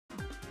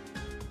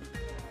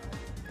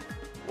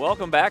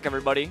Welcome back,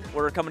 everybody.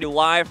 We're coming to you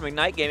live from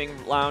Ignite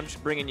Gaming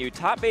Lounge, bringing you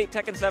top 8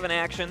 Tekken 7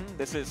 action.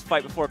 This is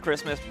Fight Before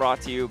Christmas,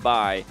 brought to you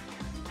by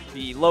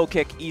the Low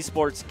Kick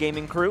eSports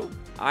gaming crew.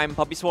 I'm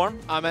Puppy Swarm.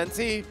 I'm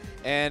NT,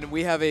 and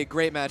we have a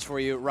great match for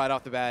you right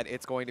off the bat.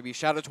 It's going to be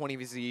Shadow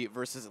 20Z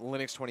versus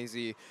Linux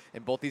 20Z,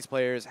 and both these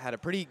players had a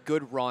pretty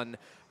good run.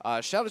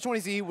 Shadow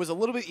 20Z was a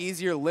little bit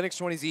easier. Linux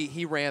 20Z,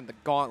 he ran the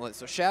gauntlet.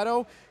 So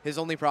Shadow, his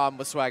only problem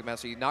was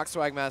Swagmaster. He knocked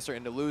Swagmaster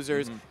into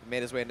losers and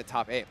made his way into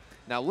top 8.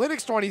 Now,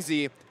 Linux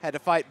 20Z had to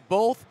fight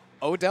both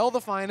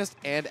OdellTheFinest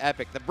and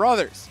Epic, the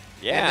brothers.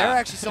 Yeah. And they're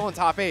actually still in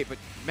top 8, but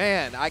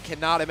man, I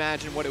cannot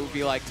imagine what it would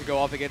be like to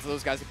go up against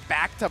those guys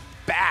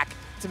back-to-back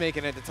to make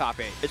it into top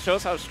 8. It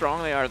shows how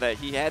strong they are that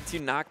he had to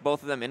knock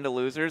both of them into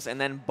losers, and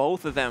then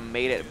both of them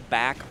made it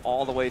back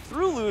all the way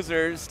through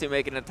losers to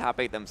make it into top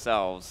 8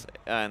 themselves.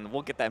 And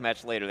we'll get that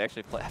match later. They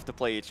actually have to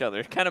play each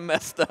other. Kind of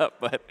messed up,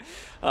 but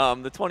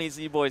the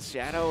 20Z boys,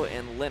 Shadow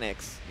and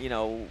Linux, you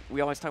know,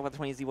 we always talk about the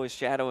 20Z boys,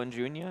 Shadow and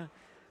Junya.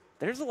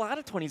 There's a lot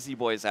of 20Z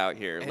boys out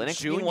here. And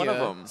Linux Junya, being one of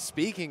them.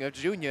 Speaking of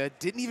Junya,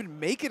 didn't even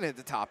make it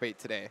into top 8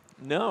 today.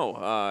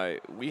 No,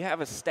 we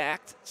have a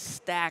stacked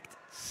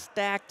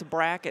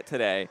bracket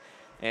today,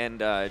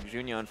 and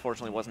Junya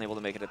unfortunately wasn't able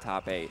to make it to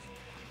top 8.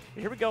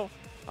 Here we go.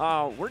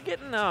 We're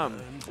getting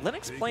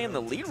Linux playing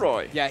the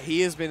Leroy. Yeah, he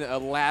has been a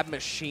lab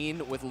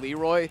machine with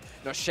Leroy.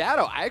 Now,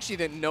 Shadow, I actually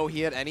didn't know he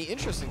had any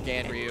interest in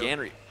Ganryu.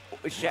 Ganryu.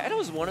 Shadow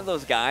is one of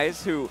those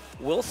guys who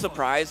will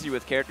surprise you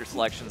with character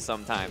selection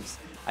sometimes.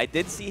 I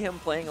did see him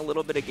playing a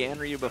little bit of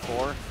Ganryu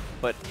before,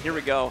 but here we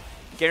go.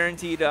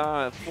 Guaranteed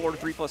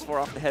 3+4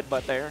 off the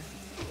headbutt there.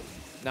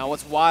 Now,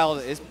 what's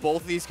wild is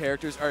both of these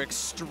characters are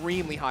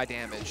extremely high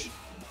damage.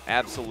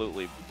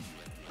 Absolutely.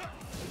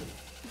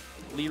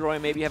 Leroy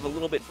maybe have a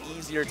little bit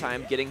easier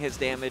time getting his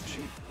damage.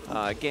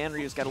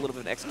 Ganryu's got a little bit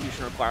of an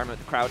execution requirement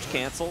with the crouch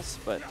cancels,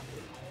 but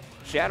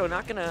Shadow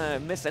not going to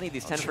miss any of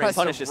these 10-frame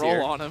punishes roll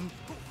here. On him.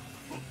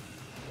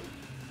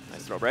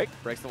 Nice throw break.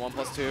 Breaks the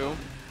 1+2.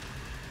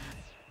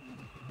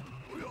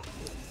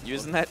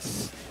 Using that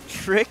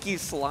tricky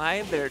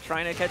slide there,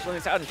 trying to catch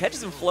Linux out, and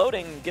catches him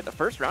floating and get the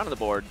first round on the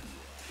board.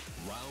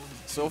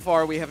 So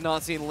far, we have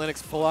not seen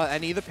Linux pull out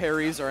any of the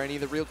parries or any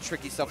of the real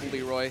tricky stuff with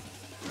Leroy.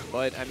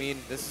 But, I mean,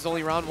 this is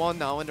only round 1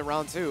 now into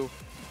round 2.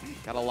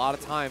 Got a lot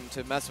of time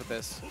to mess with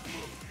this.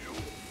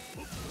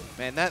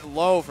 Man, that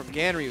low from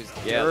Ganryu is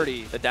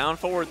dirty. The down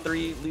forward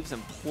 3 leaves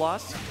him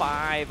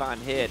 +5 on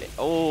hit.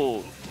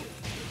 Oh,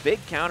 big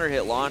counter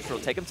hit launcher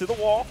will take him to the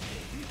wall.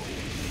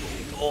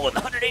 Oh,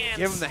 the 100 hands.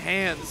 Give him the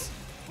hands.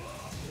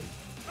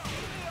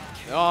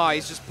 Oh,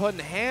 he's just putting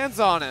hands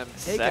on him.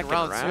 Taking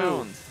round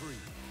 2.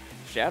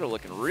 Shadow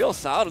looking real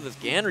solid with this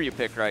Ganryu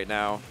pick right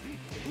now.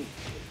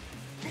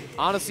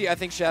 Honestly, I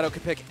think Shadow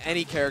could pick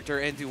any character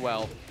and do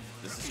well.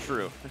 This is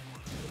true.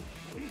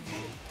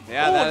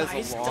 Yeah, that is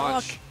nice a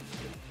launch. duck.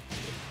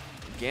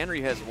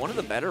 Ganryu has one of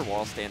the better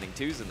wall standing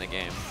 2s in the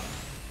game.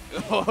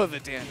 Oh,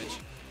 the damage.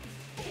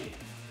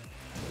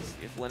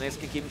 If Linux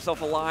can keep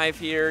himself alive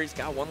here, he's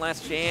got one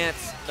last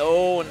chance.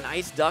 Oh,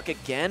 nice duck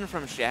again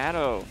from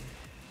Shadow.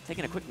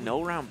 Taking a quick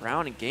no-round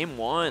brown in game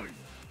 1.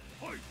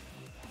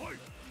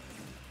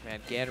 Man,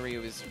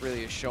 Ganryu is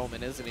really a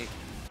showman, isn't he?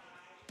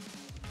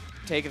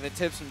 Taking the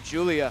tips from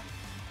Julia.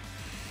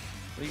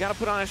 You got to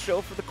put on a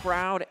show for the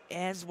crowd,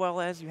 as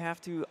well as you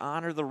have to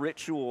honor the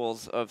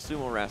rituals of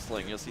sumo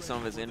wrestling. You'll see some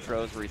of his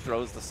intros where he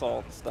throws the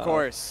salt and stuff. Of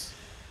course.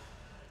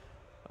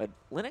 But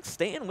Linux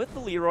staying with the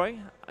Leroy.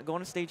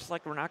 Going to stage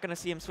select. We're not going to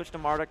see him switch to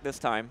Marduk this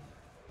time.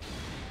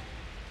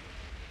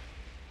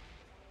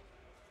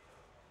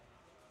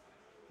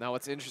 Now,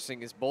 what's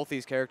interesting is both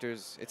these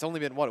characters, it's only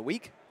been, what, a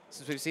week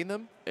since we've seen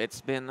them? It's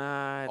been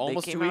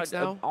almost 2 weeks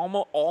now?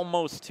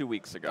 Almost 2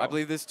 weeks ago. I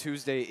believe this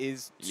Tuesday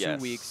is 2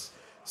 Yes. weeks.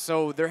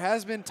 So there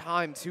has been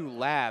time to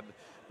lab.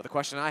 But the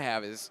question I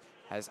have is,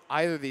 has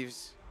either of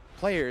these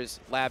players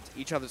labbed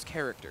each other's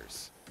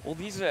characters? Well,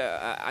 these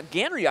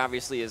Ganryu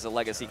obviously is a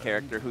legacy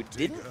character who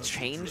didn't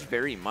change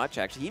very much,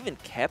 actually. He even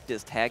kept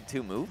his tag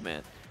 2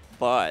 movement.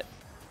 But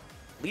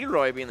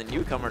Leroy being the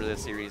newcomer to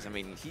this series, I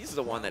mean, he's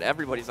the one that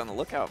everybody's on the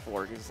lookout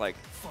for. He's like,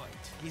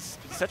 he's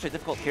such a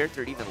difficult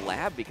character to even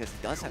lab because he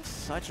does have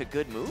such a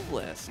good move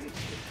list.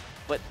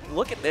 But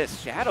look at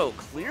this, Shadow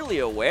clearly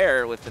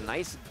aware with the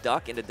nice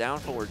duck into down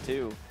forward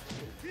 2.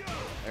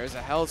 There's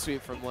a hell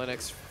sweep from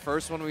Linux.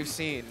 First one we've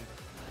seen.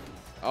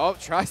 Oh,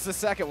 tries the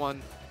second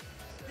one.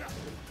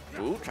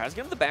 Ooh, tries to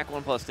give him the back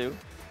 1+2.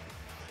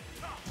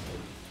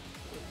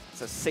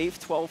 It's a safe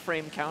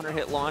 12-frame counter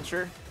hit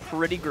launcher.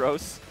 Pretty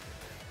gross.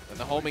 And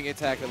the homing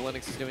attack that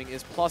Linux is doing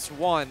is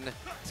 +1.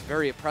 It's a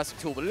very impressive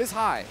tool, but it is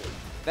high.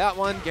 That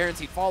one,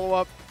 guaranteed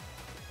follow-up.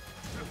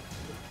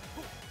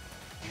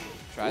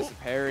 Tries to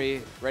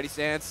parry. Ready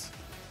stance.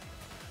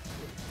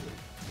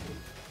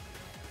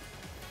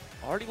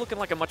 Already looking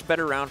like a much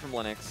better round from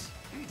Linux.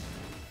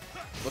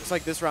 Looks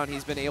like this round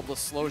he's been able to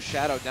slow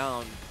Shadow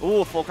down.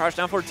 Ooh, full crouch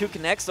down forward 2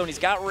 connects, though, and he's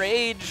got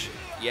rage.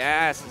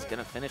 Yes, he's going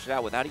to finish it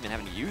out without even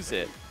having to use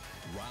it.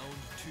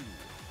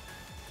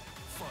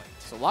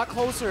 So a lot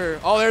closer.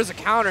 Oh, there's a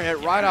counter hit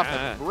right off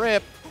the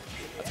rip.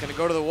 That's going to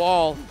go to the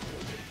wall.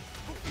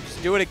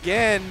 Just do it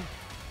again.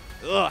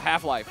 Ugh,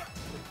 half-life.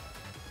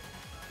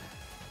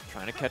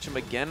 Trying to catch him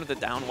again with the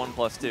down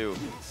 1+2.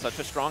 Such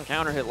a strong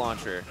counter hit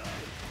launcher.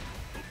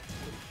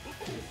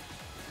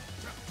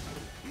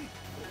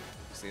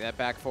 See that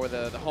back for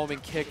the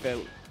homing kick that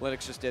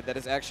Linux just did. That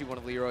is actually one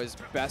of Leroy's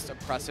best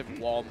oppressive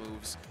wall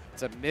moves.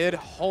 It's a mid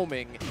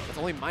homing. It's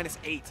only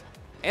 -8.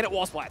 And it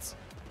wall splats.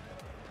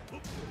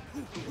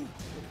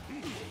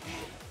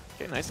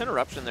 Okay, nice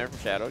interruption there from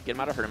Shadow. Get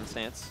him out of hurt him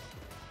stance.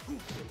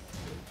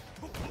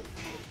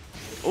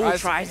 Oh,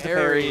 tries to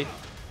parry.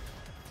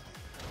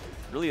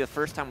 Really the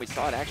first time we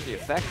saw it actually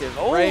effective.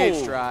 Oh!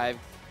 Rage drive.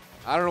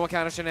 I don't know what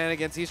kind of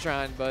shenanigans he's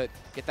trying, but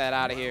get that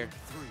out of here.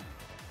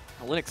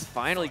 Linux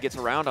finally gets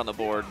around on the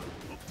board.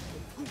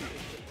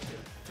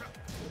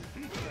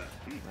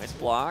 Nice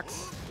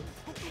blocks.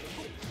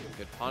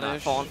 Good punish.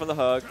 Not falling for the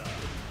hug.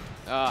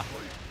 Oh,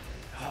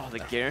 the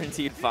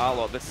guaranteed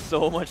follow-up. There's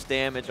so much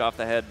damage off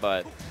the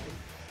headbutt.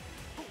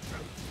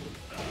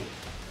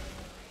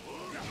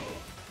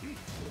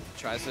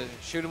 Tries to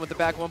shoot him with the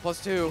back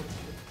 1+2.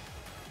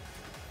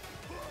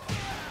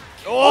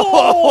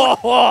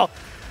 Oh!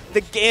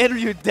 The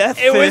Ganryu Death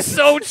Fist. It was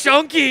so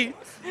chunky.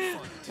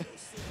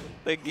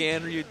 The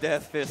Ganryu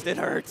Death Fist. It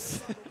hurts.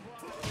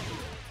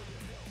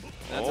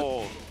 That's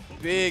a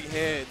big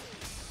hit.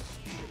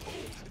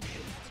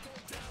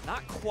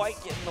 Not quite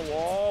getting the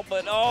wall,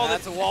 but oh,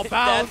 that's a wall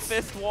bounce.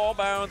 Death Fist wall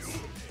bounce.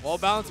 Wall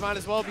bounce might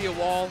as well be a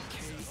wall.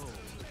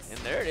 And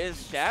there it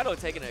is. Shadow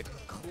taking a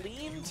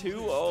clean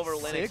 2 over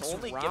Linux,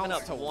 only giving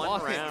up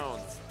 1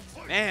 round.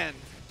 Man,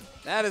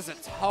 that is a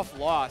tough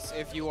loss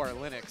if you are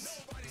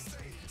Linux.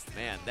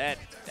 Man, that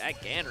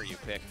Ganryu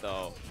pick,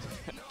 though.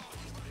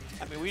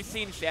 I mean, we've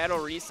seen Shadow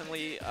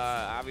recently,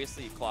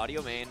 obviously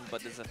Claudio main,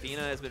 but the Zafina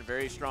has been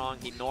very strong.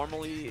 He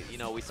normally, you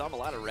know, we saw him a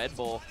lot of Red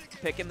Bull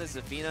picking the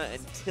Zafina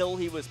until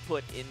he was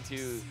put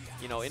into,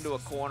 you know, into a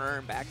corner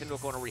and backed into a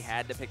corner where he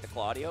had to pick the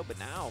Claudio. But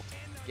now,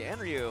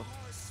 Ganryu.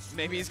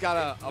 Maybe he's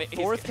got a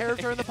fourth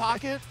character in the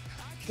pocket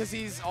because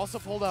he's also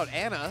pulled out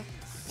Anna.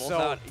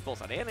 He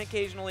pulls out Anna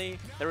occasionally.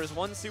 There was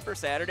one Super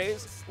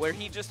Saturdays where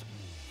he just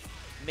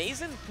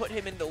Mazen put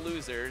him into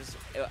losers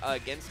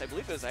against, I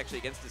believe it was actually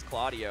against his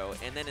Claudio,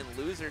 and then in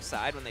loser's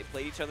side when they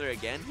played each other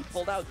again, he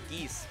pulled out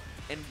Geese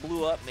and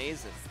blew up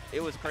Mazen.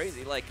 It was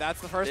crazy. Like,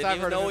 that's the first I've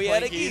heard of him he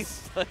had a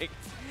Geese. Like,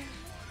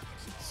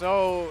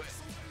 so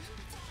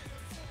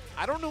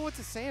I don't know what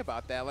to say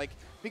about that. Like,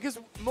 because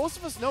most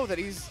of us know that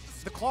he's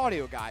the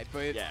Claudio guy,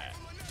 but yeah.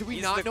 Do we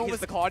not know him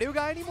as the Claudio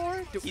guy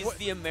anymore? He's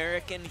the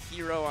American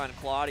hero on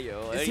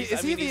Claudio.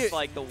 He's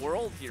like the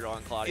world hero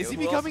on Claudio. Is he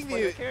becoming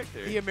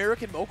the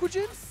American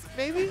Mokujin,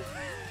 maybe?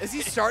 Is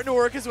he starting to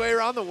work his way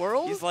around the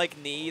world? He's like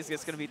Nee. He's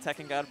just going to be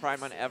Tekken God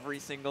Prime on every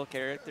single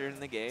character in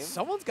the game.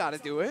 Someone's got to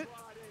do it.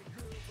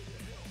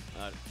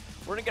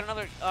 We're going to get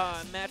another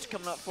match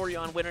coming up for you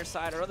on winner's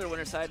side. Our other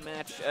winner's side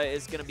match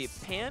is going to be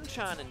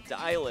Panchon and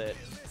DieLit.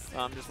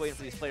 I'm just waiting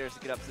for these players to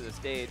get up to the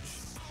stage.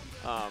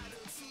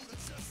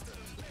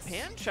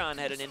 Panchon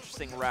had an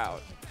interesting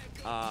route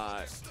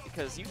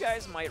because you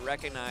guys might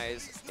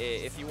recognize,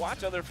 if you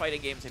watch other fighting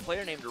games, a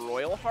player named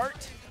Royal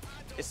Heart,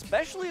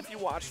 especially if you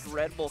watched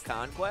Red Bull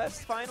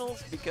Conquest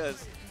finals,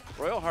 because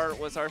Royal Heart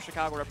was our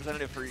Chicago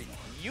representative for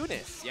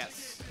Eunice.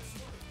 Yes.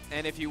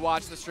 And if you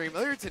watched the stream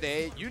earlier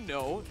today, you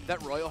know that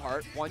Royal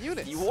Heart won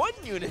Eunice. He won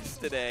Eunice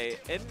today,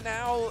 and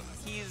now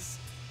he's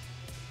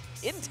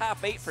in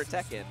top 8 for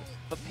Tekken,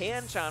 but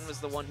Panchon was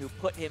the one who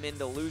put him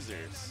into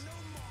losers.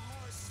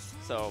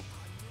 So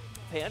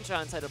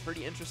Panchon's had a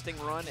pretty interesting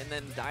run, and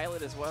then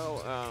DieLit as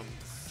well,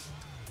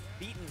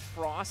 beaten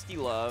Frosty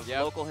Love,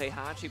 local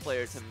Heihachi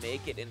player, to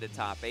make it into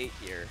top 8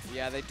 here.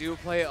 Yeah, they do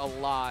play a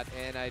lot,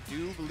 and I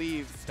do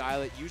believe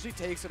DieLit usually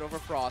takes it over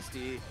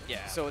Frosty.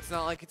 Yeah. So it's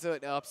not like it's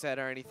an upset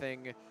or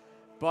anything.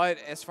 But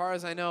as far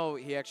as I know,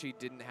 he actually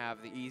didn't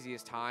have the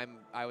easiest time.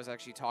 I was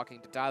actually talking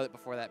to DieLit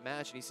before that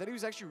match, and he said he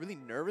was actually really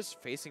nervous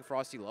facing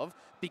Frosty Love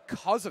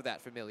because of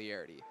that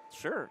familiarity.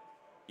 Sure.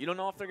 You don't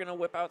know if they're going to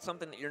whip out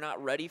something that you're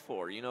not ready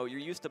for. You know,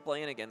 you're used to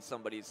playing against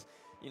somebody's,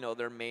 you know,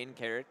 their main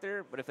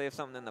character, but if they have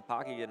something in the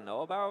pocket you didn't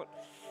know about,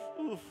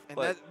 oof.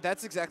 And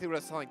that's exactly what I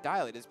was telling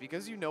DieLit, is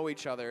because you know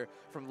each other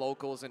from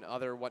locals and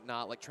other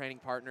whatnot, like training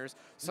partners,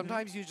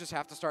 sometimes you just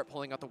have to start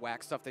pulling out the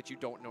whack stuff that you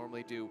don't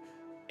normally do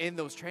in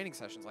those training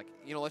sessions. Like,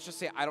 you know, let's just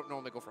say I don't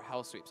normally go for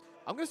house sweeps.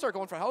 I'm going to start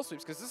going for house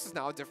sweeps because this is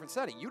now a different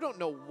setting. You don't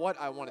know what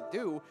I want to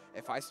do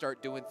if I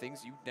start doing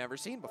things you've never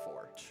seen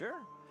before. Sure.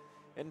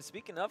 And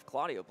speaking of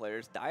Claudio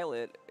players,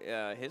 DieLit,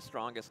 his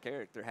strongest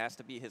character has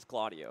to be his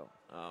Claudio.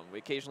 We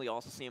occasionally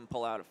also see him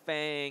pull out a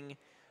Fang.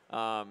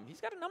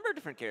 He's got a number of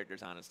different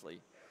characters,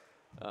 honestly.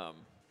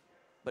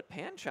 But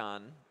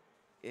Panchon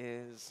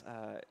is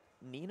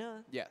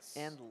Nina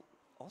and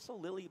also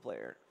Lily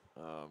player.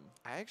 I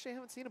actually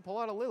haven't seen him pull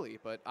out a Lily,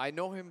 but I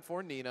know him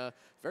for Nina.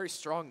 Very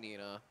strong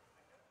Nina.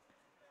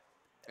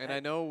 And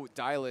I know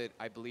DieLit,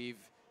 I believe,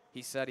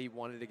 he said he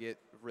wanted to get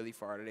really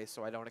far today,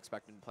 so I don't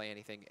expect him to play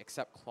anything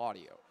except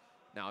Claudio.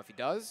 Now, if he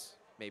does,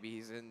 maybe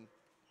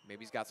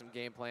he's got some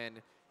game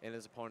plan. in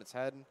his opponent's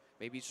head.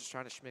 Maybe he's just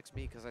trying to schmix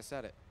me because I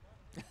said it.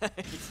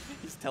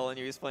 he's telling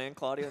you he's playing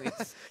Claudio.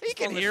 He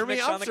can hear me.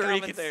 I'm sure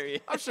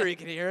he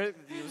can hear it.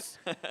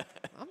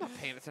 I'm not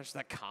paying attention to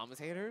that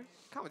commentator.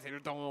 Commentator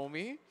don't know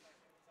me.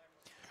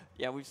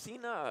 Yeah, we've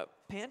seen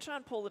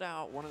Panchon pulled it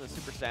out. One of the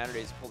Super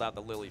Saturdays pulled out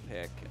the Lily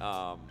pick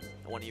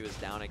when he was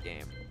down a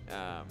game.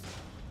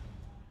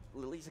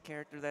 Lily's a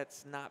character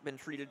that's not been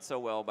treated so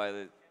well by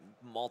the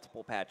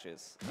multiple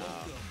patches.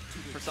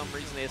 For some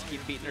reason, they just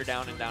keep beating her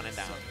down and down and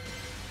down.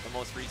 The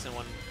most recent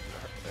one,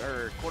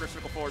 her quarter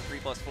circle forward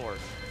 3+4.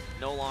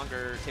 No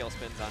longer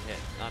tailspins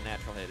on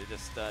natural hit. It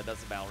just does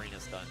the ballerina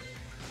stun.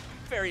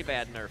 Very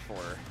bad nerf for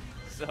her.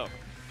 So,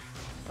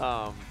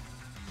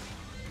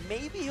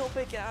 maybe he'll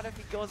pick it out if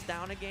he goes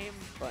down a game,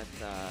 but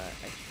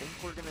I think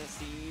we're gonna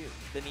see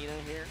the Nina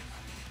here.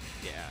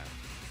 Yeah.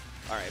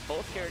 All right,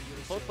 both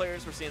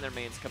players we're seeing their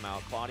mains come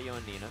out, Claudio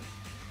and Nina.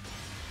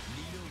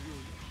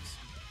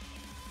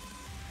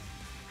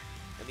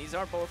 And these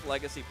are both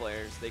legacy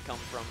players. They come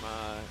from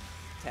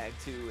Tag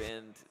 2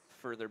 and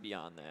further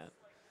beyond that.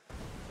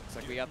 Looks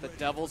like we got the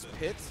Devil's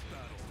Pit.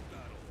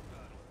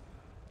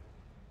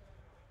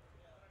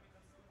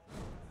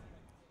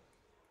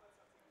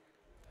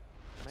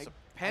 So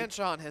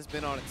Panchon has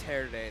been on a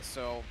tear today,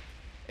 so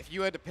if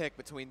you had to pick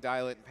between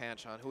DieLit and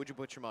Panchon, who would you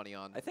put your money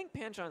on? I think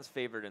Panchon's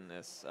favored in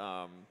this.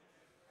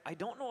 I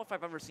don't know if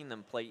I've ever seen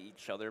them play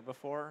each other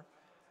before.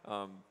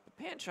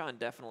 Panchon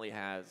definitely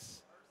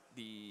has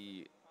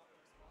the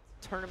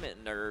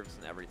tournament nerves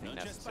and everything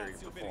necessary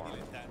to perform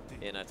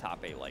in a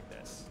top 8 like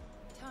this.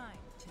 Time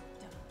to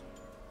die.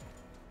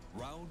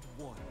 Round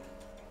 1.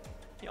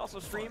 He also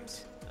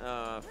streams.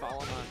 Follow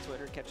him on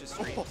Twitter, catch his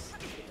streams.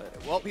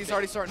 But Well, he's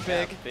already starting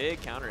big. Yeah,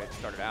 big counter hit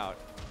started out.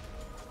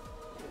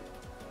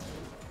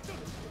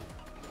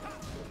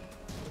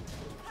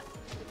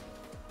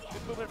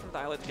 Good movement from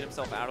DieLit to get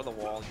himself out of the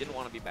wall. He didn't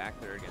want to be back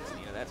there against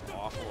Nina. That's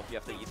awful if you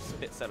have to eat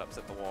spit setups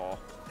at the wall.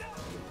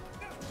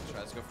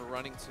 Tries to go for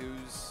running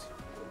twos.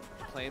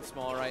 Playing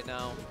small right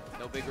now.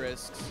 No big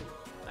risks.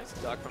 Nice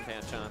duck from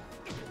Panchon.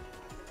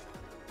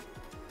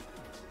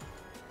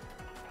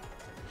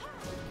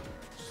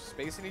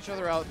 Spacing each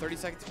other out. 30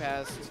 seconds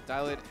passed.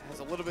 DieLit has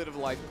a little bit of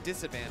like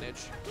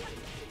disadvantage.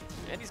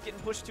 And he's getting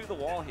pushed to the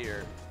wall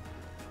here.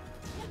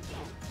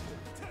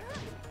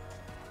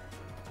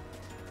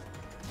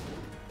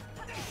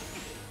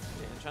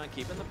 Panchon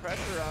keeping the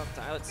pressure up.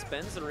 DieLit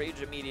spends the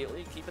rage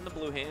immediately, keeping the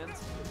blue hand.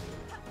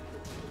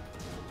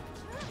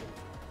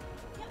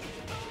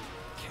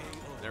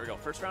 There we go.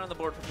 First round on the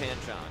board for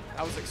Panchon.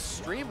 That was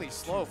extremely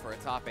slow for a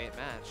top 8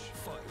 match.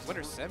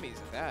 Winner semis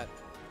at that.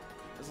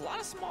 There's a lot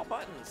of small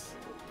buttons.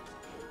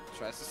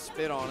 Tries to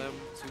spit on him.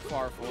 Too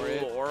far for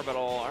it.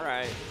 Orbital. All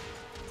right.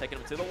 Taking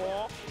him to the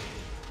wall.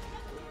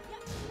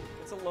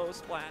 It's a low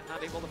splat.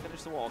 Not able to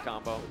finish the wall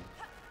combo.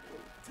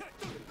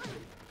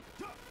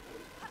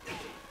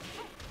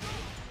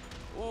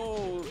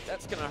 Ooh,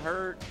 that's going to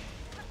hurt.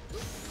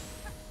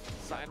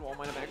 Sidewall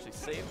might have actually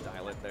saved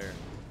DieLit there.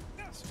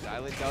 So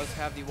DieLit does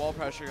have the wall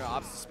pressure,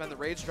 opts to spend the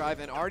rage drive,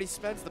 and already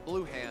spends the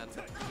blue hand.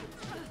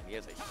 He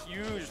has a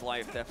huge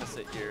life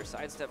deficit here.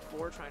 Sidestep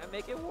 4, trying to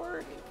make it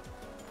work.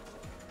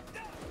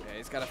 Yeah,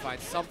 he's got to find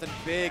something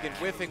big, and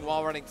whiffing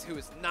while running 2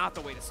 is not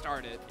the way to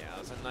start it. Yeah, it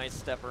was a nice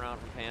step around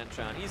from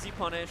Panchon. Easy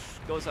punish,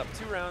 goes up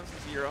 2 rounds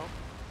to 0.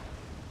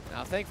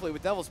 Now, thankfully,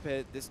 with Devil's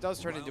Pit, this does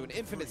turn into an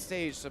infinite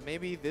stage, so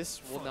maybe this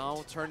will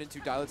now turn into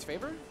DieLit's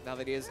favor, now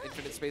that he has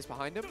infinite space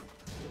behind him.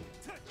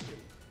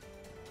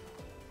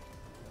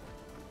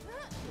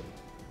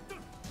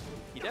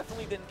 He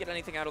definitely didn't get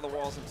anything out of the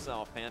walls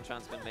himself.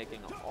 Panchon's been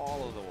making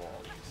all of the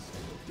walls.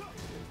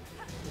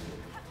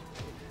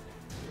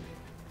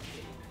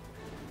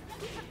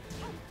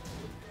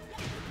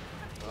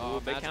 Oh,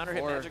 big counter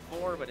hit Magic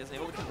 4, but isn't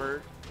able to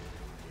convert.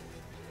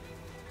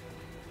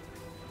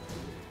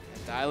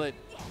 And DieLit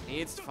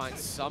needs to find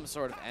some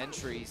sort of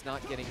entry. He's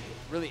not getting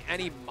really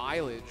any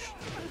mileage.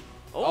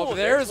 Oh,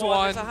 there's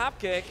one. There's a hop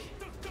kick.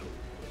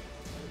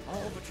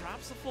 Oh, but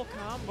drops the full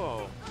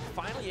combo.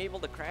 Finally able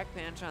to crack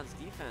Panchon's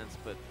defense,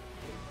 but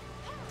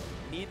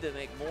need to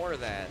make more of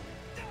that.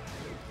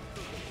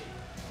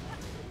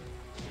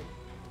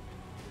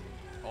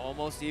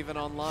 Almost even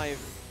on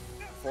life.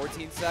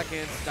 14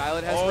 seconds.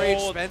 DieLit has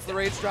rage. Spends the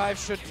rage drive.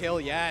 Should kill.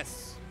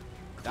 Yes.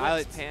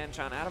 DieLit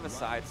Panchon out of a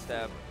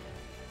sidestep.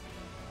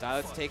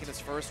 DieLit's taking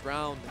his first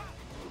round.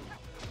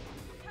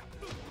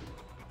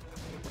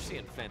 We're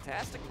seeing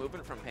fantastic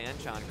movement from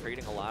Panchon,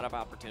 creating a lot of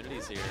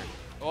opportunities here.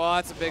 Oh,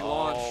 that's a big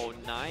launch. Oh,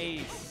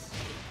 nice.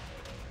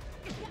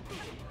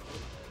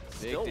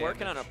 Still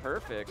working on a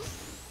perfect.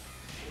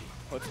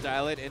 Puts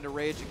DieLit into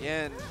rage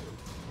again.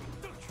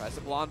 Tries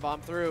to blonde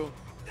bomb through.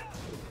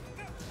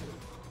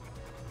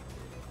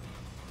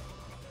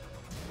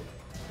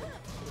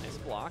 Nice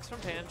blocks from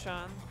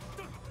Panchon.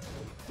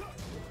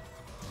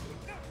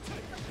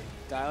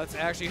 DieLit's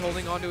actually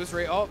holding on to his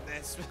rage. Oh,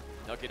 that's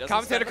Okay, doesn't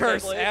commentator spend the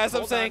curse. blade. As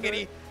I'm Hold saying, on and to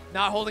he it.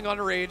 not holding on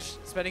to rage,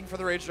 spending for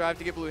the rage drive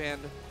to get blue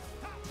hand.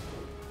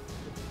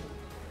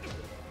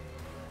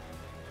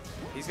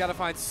 He's got to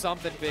find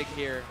something big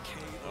here.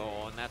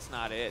 Oh, and that's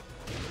not it.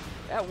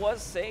 That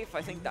was safe.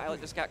 I think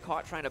DieLit just got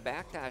caught trying to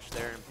backdash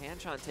there, and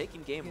panchon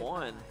taking game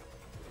 1.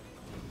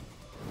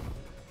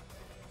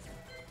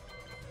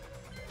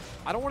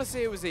 I don't want to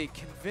say it was a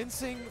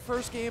convincing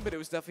first game, but it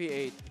was definitely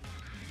a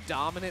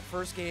dominant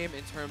first game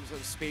in terms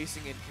of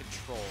spacing and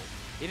control.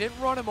 He didn't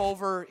run him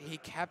over. He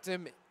kept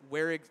him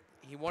where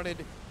he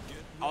wanted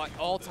at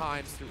all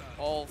times through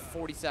all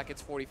 40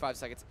 seconds, 45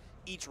 seconds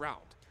each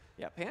round.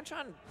 Yeah,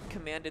 panchon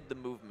commanded the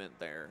movement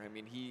there. I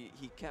mean, he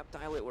kept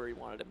DieLit where he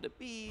wanted him to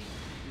be.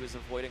 He was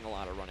avoiding a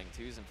lot of running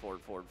 2s and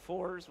forward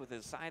 4s with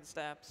his side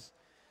steps.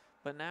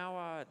 But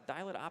now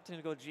DieLit opting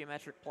to go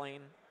geometric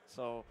plane,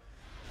 so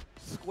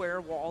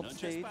square walled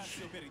stage. Time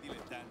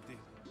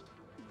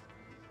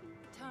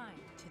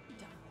to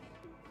die.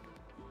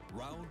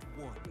 Round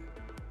 1.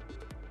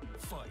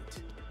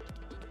 Fight.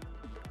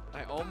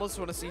 I almost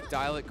want to see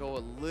DieLit go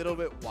a little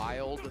bit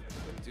wild,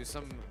 do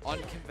some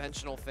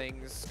unconventional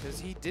things, because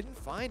he didn't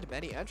find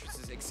many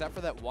entrances except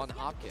for that one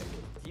hop kick.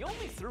 He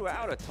only threw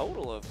out a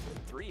total of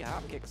 3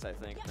 hop kicks, I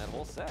think, in that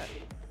whole set.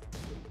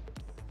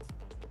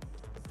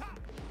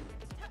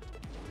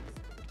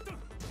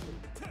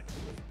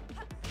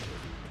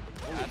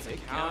 That's a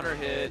counter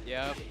hit.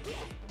 Yep.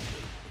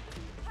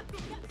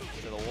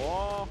 To the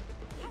wall.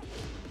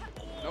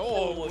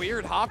 Oh,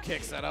 weird hop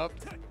kick setup.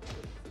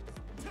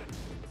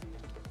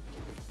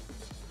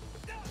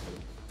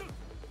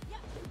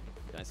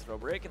 Nice throw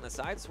break and the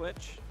side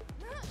switch.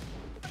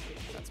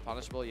 That's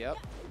punishable, yep.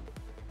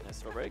 Nice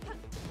throw break.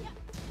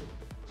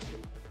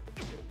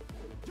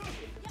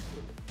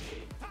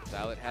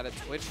 DieLit had a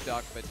twitch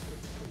duck, but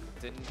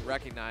didn't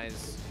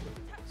recognize.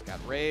 He's got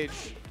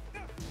rage.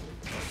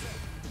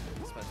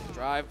 Spends the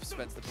drive,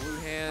 spends the blue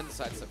hand,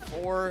 side step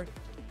 4.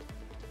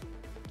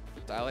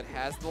 DieLit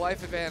has the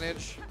life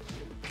advantage.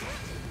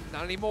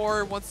 Not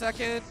anymore, 1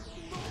 second.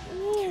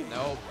 Ooh.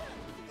 Nope.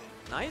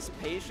 Nice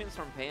patience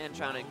from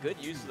panchon and good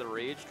use of the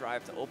rage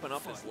drive to open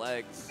up his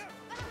legs.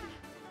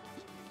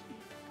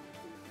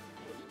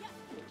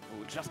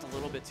 Ooh, just a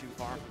little bit too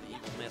far from the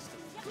evil miss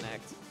to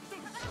connect.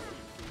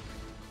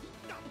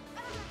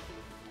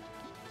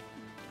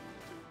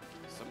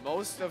 So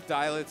most of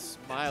DieLit's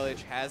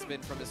mileage has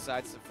been from his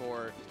side step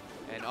 4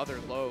 and other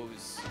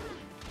lows.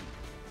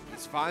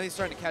 He's finally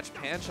starting to catch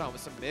panchon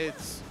with some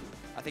mids.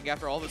 I think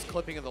after all this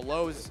clipping of the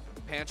lows,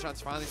 panchon's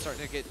finally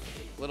starting to get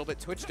a little bit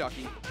twitch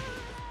ducky.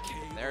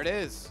 There it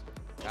is.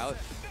 DieLit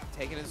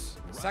taking his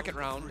second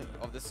round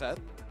of the set.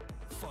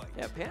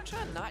 Yeah,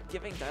 panchon not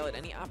giving DieLit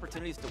any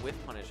opportunities to whiff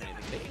punish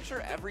anything, making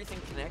sure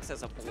everything connects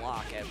as a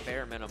block at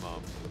bare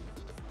minimum.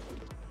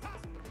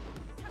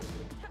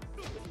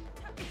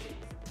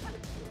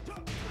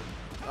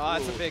 Oh,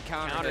 that's a big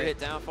counter. Counter hit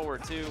down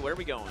forward 2. Where are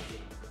we going?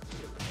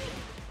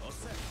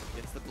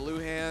 Gets the blue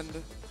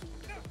hand.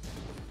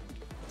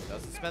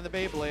 Doesn't spend the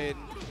Beyblade.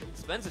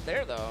 Spends it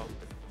there though.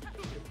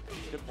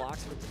 Good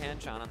blocks from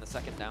panchon on the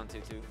second down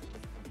 2-2.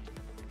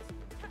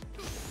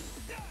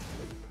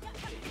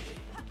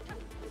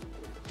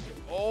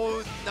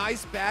 Oh,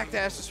 nice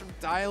backdashes from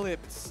DieLit,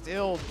 but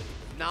still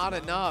not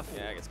enough.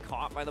 Yeah, gets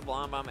caught by the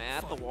blonde bomb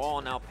at the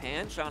wall. Now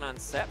panchon on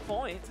set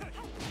point.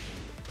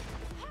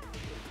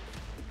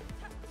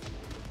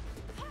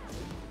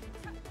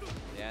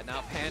 Yeah,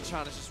 now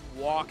panchon is just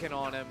walking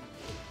on him.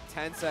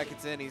 10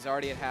 seconds in, he's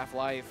already at half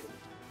life.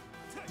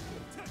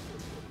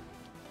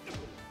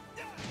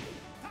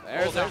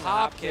 There's a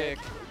hop kick.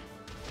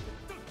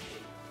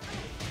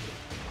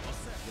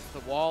 Gets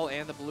the wall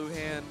and the blue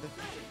hand.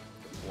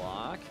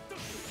 Block.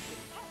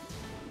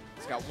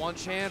 He's got one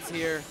chance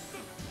here.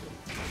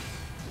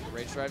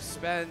 Rage drive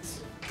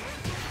spent.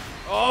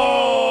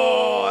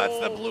 Oh, that's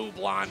the blue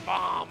blonde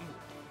bomb.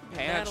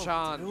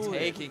 Panchon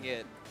taking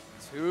it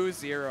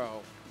 2-0.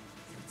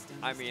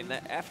 I mean,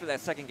 after that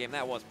second game,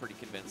 that was pretty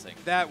convincing.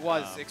 That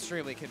was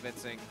extremely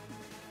convincing.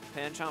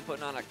 Panchon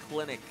putting on a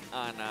clinic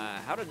on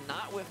how to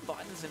not whiff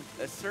buttons and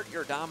assert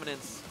your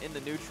dominance in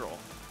the neutral.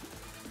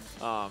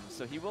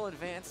 So he will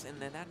advance, and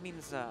then that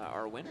means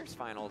our winners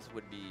finals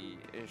would be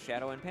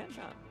Shadow and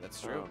Panchon. That's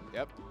true.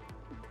 Yep.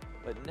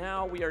 But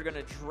now we are going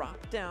to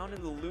drop down to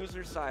the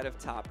loser side of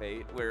top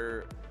 8,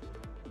 where,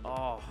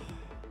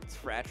 it's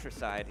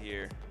fratricide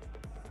here.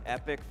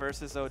 Epic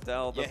versus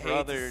Odell, the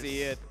brothers. Hate to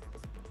see it.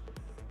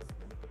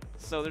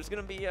 So there's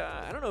going to be,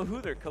 I don't know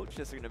who their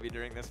coaches are going to be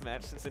during this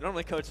match, since they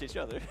normally coach each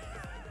other.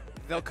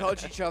 They'll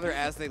coach each other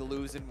as they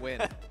lose and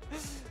win.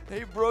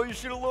 Hey, bro, you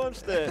should have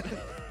launched that.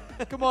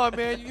 Come on,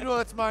 man. You know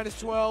that's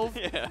 -12.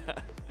 Yeah.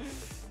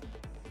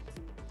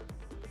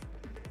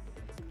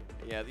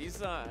 Yeah,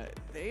 these,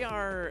 they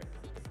are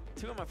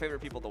two of my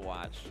favorite people to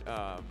watch.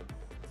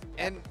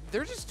 And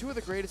they're just two of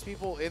the greatest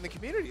people in the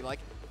community. Like,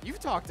 you've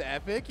talked to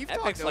Epic. You've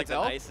talked Epic's to like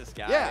Odell. the nicest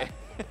guy. Yeah.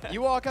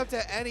 You walk up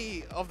to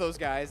any of those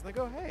guys and they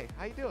go, hey,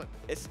 how you doing?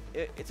 It's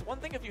one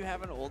thing if you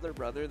have an older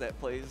brother that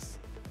plays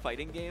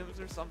fighting games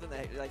or something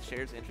that like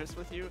shares interests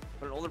with you,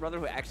 but an older brother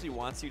who actually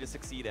wants you to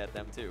succeed at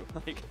them too.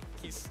 Like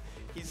he's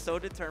so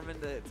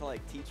determined to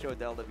like teach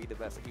Odell to be the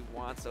best. Like, he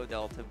wants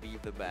Odell to be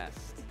the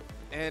best.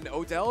 And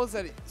Odell is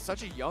at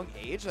such a young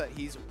age that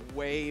he's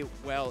way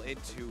well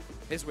into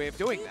his way of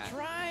doing that.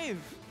 Drive.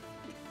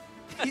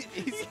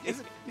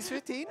 He's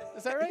 15?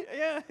 Is that right?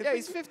 Yeah. Yeah,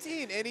 he's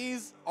 15, and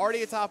he's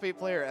already a top 8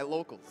 player at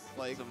locals.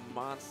 Like, He's a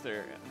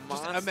monster.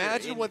 just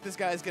imagine what this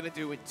guy's gonna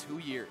do in 2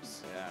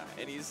 years. Yeah,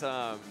 and he's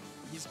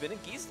been a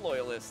Geese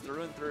loyalist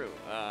through and through.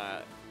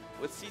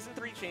 With Season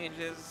 3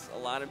 changes, a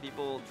lot of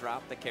people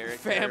dropped the character.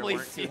 Family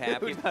weren't too Feud.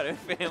 happy about it.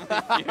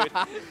 Family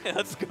Feud.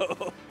 Let's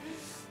go.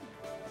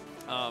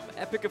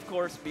 Epic, of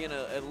course, being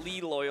a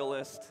Lee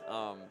loyalist.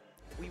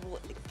 We will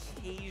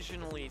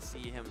occasionally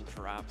see him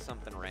drop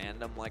something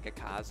random like a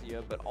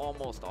Kazuya, but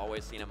almost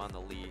always seen him on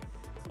the Lee.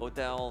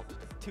 Odell,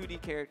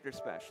 2D character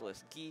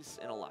specialist, Geese,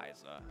 and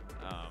Eliza.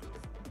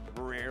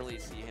 Rarely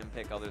see him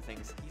pick other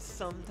things. He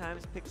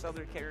sometimes picks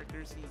other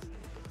characters.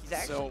 He's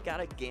actually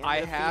got a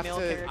gamut of female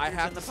characters I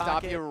have in the to stop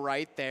pocket. you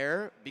right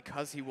there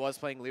because he was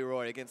playing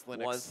Leroy against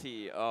Linux. Was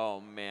he?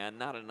 Oh, man,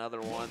 not another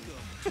one.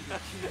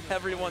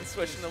 Everyone's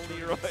switching to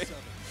Leroy.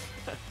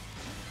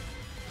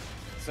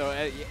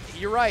 So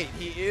you're right.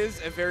 He is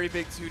a very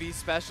big 2D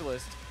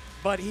specialist,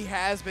 but he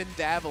has been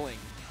dabbling.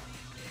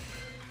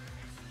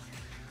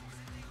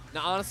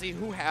 Now, honestly,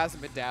 who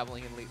hasn't been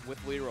dabbling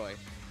with Leroy?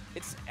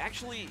 It's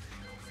actually,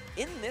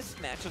 in this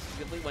match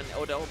specifically, when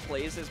Odell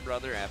plays his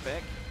brother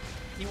Epic,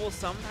 he will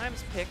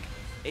sometimes pick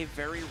a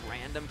very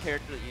random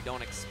character that you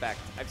don't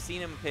expect. I've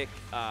seen him pick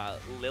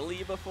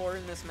Lily before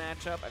in this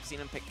matchup. I've seen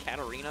him pick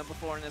Katarina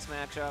before in this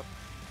matchup.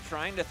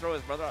 Trying to throw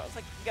his brother out. It's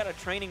like you got a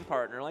training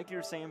partner, like you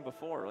were saying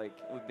before, like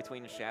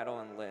between Shadow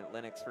and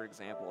Linux, for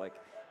example, like,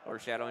 or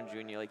Shadow and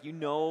Junior. Like, you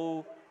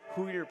know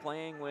who you're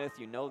playing with,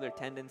 you know their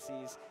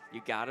tendencies.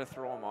 You got to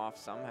throw them off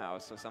somehow.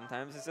 So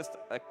sometimes it's just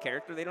a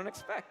character they don't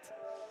expect.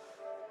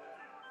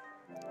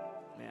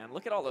 Man,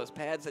 look at all those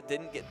pads that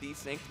didn't get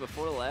desynced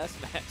before the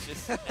last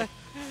matches.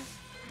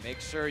 Make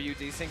sure you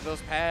desync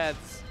those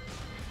pads.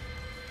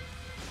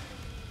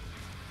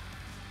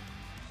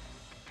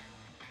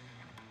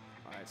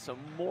 All right, so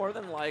more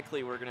than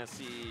likely we're going to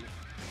see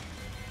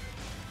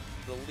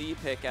the Lee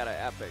pick out of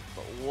Epic,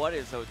 but what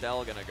is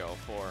Odell going to go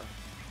for?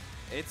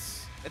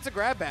 It's a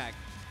grab bag,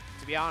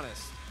 to be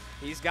honest.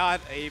 He's got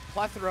a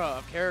plethora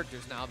of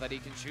characters now that he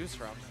can choose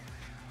from.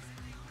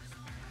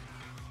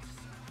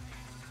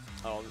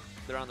 Oh,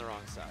 they're on the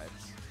wrong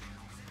sides.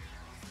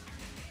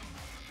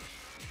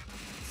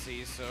 Let's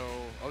see, so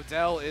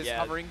Odell is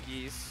hovering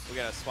Geese. We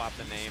got to swap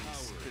the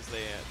names because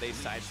they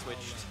side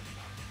switched.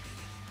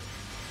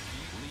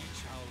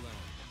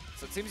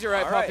 So it seems you're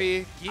right, All right.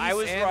 Puppy. Geese I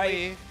was and right.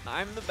 Lee.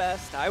 I'm the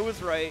best. I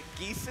was right.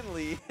 Geese and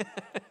Lee.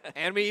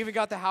 And we even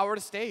got the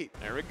Howard State.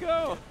 There we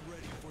go.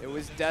 It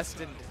was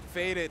destined,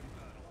 fated.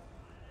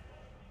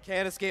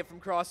 Can't escape from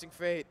crossing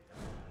fate.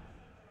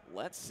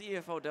 Let's see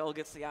if Odell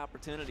gets the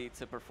opportunity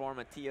to perform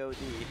a TOD.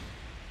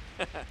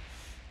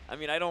 I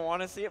mean, I don't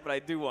want to see it, but I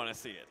do want to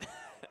see it.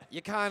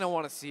 You kind of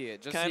want to see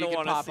it, just so Kinda you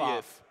can wanna pop see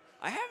off.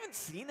 I haven't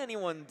seen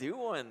anyone do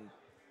one.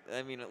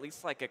 I mean, at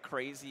least like a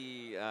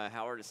crazy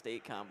Howard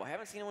Estate combo. I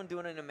haven't seen anyone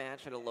doing it in a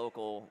match at a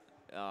local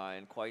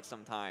in quite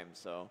some time,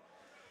 so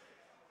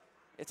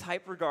it's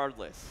hype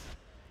regardless.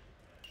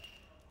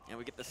 And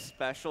we get the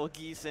special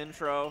Geese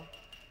intro.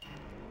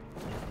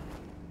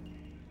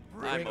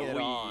 I'm Bring a it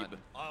on. weeb.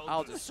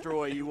 I'll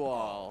destroy you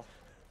all.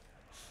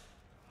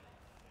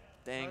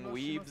 Dang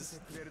weebs.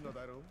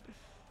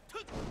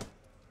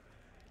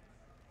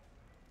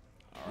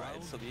 All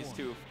right, so these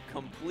two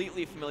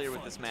completely familiar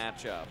with this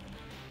matchup.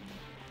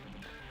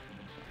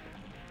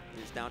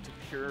 It is down to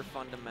pure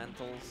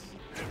fundamentals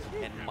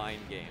and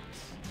mind games.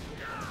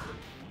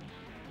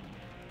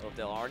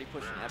 Odell already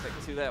pushing Epic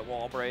to that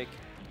wall break.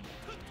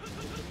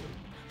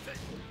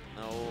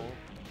 No.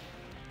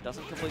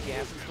 Doesn't complete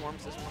gas and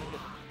storms. Just want to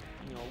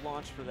get,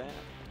 launch for that.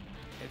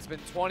 It's been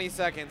 20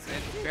 seconds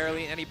and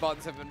barely any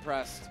buttons have been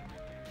pressed.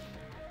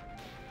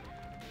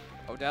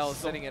 Odell is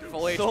sitting at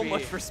full HP. So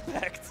much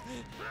respect.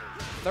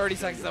 30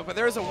 seconds up, but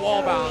there's a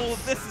wall bounce. Oh,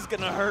 this is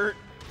gonna hurt.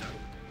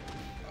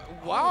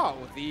 Wow,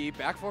 the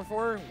back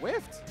 4-4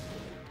 whiffed.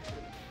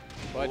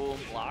 But Boom,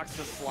 blocks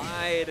the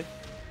slide.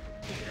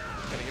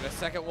 gonna get a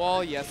second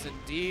wall, yes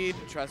indeed.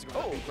 Tries to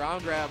go for the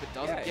ground grab, but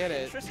doesn't get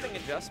it. Interesting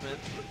adjustment.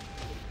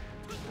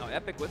 Now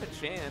Epic with a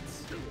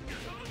chance.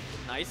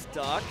 Nice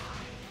duck.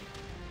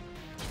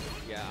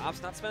 Yeah,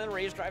 Op's not spending a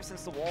rage drive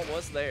since the wall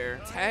was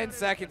there. 10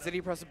 seconds, did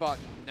he press a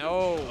button?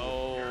 No.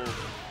 Oh.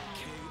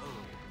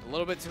 A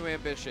little bit too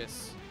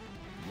ambitious.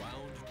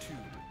 Round 2.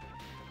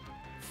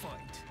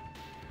 Fight.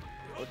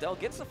 Odell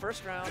gets the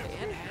first round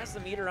and has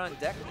the meter on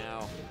deck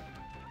now.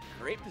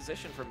 Great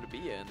position for him to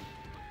be in.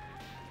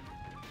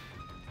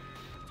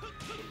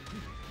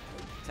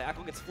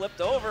 Tackle gets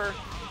flipped over.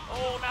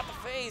 Oh, not the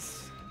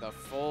face. The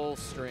full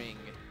string.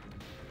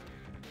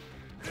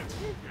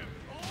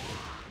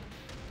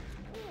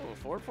 Oh,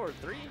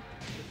 4-4-3.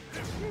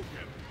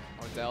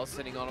 Odell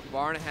sitting on a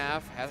bar and a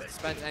half, hasn't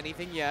spent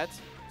anything yet.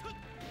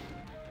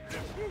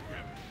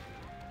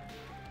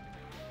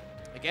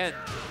 Again,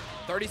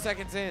 30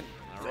 seconds in.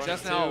 Alright,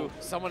 Just now,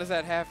 someone is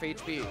at half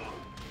HP.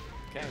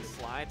 Okay,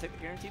 slide, take the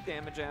guaranteed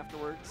damage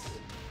afterwards.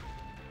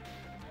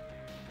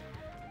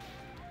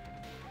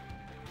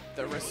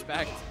 The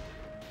respect.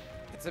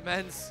 It's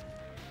immense.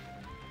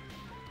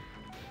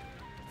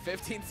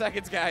 15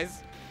 seconds,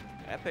 guys.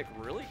 Epic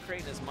really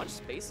creating as much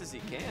space as he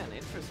can.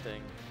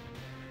 Interesting.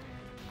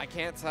 I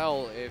can't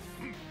tell if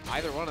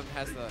either one of them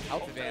has the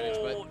health advantage,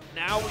 but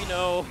now we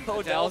know.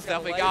 Odell's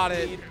definitely got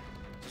it.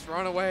 Just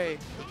run away.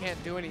 He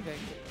can't do anything.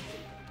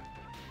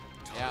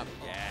 Yeah,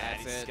 He's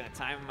that's just it. going to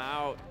time him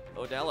out.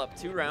 Odell up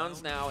 2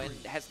 rounds now and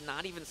has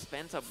not even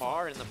spent a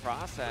bar in the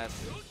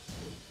process.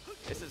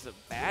 This is a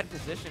bad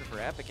position for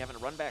Epic, having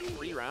to run back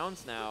 3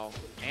 rounds now.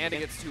 And he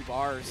gets 2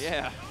 bars.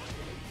 Yeah.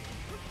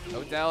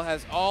 Odell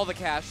has all the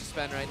cash to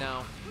spend right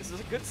now. This is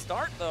a good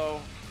start,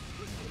 though.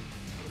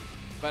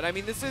 But, I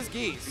mean, this is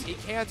Geese. He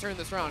can turn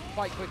this round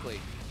quite quickly.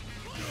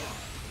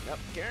 Yep,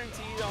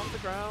 guaranteed off the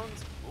ground.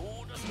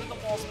 Ooh, just in the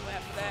wall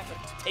splat for that,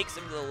 but takes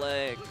him to the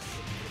legs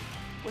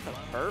with a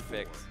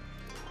perfect.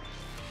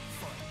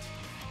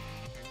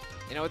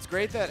 You know, it's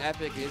great that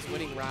Epic is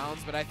winning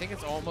rounds, but I think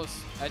it's almost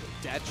a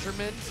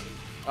detriment.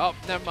 Oh,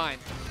 never mind.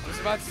 I was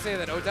about to say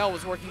that Odell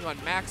was working on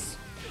max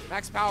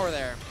power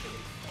there.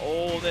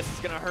 Oh, this is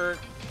going to hurt.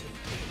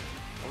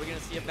 Are we going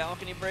to see a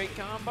balcony break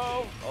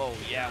combo? Oh,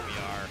 yeah,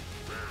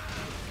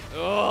 we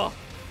are. Ugh.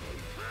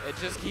 It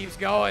just keeps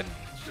going.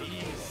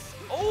 Jeez.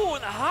 Oh,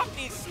 and the hop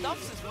knee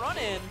stuffs his run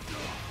in.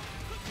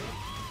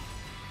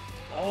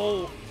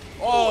 Oh.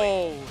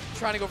 Oh,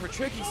 trying to go for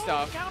tricky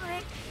stuff. Counter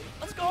hit.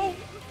 Let's go.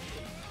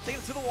 Take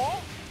it to the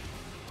wall.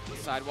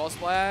 Sidewall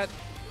splat.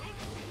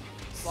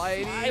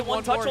 Slidey.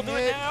 One touch will do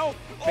it now.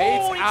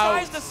 Baits oh, he out.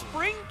 tries the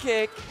spring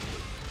kick.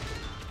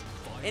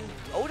 And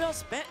Odell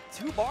spent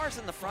 2 bars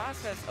in the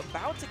process,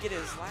 about to get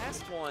his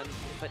last one,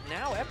 but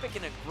now Epic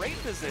in a great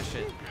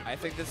position. I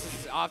think this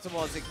is as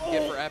optimal as it can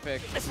get for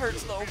Epic. This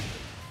hurts though.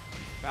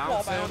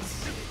 Bounce Wall him.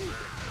 bounce.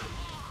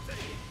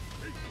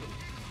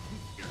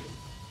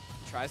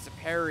 Tries to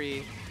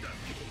parry.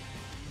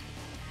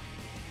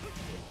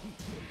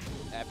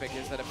 Epic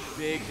is at a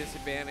big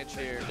disadvantage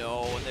here.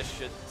 No, and this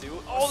should do.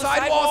 Oh, the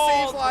sidewall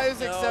saves lives,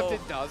 No. except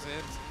it doesn't.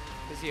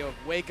 Because he'll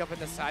wake up in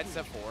the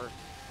sidestep 4.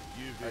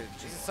 Or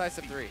just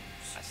sidestep 3.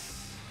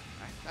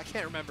 I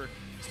can't remember.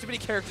 There's too many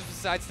characters with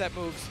sidestep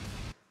moves.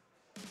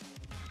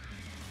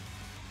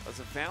 It was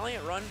a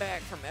valiant run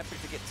back from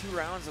Epic to get 2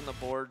 rounds on the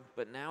board,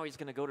 but now he's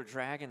going to go to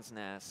Dragon's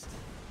Nest.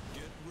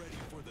 Get ready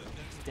for the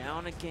next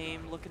Down a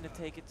game, looking to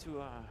take it to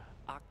a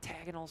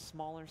octagonal,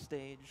 smaller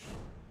stage.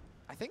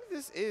 I think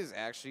this is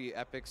actually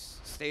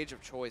Epic's stage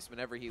of choice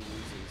whenever he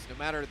loses, no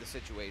matter the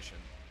situation.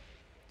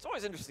 It's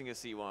always interesting to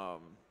see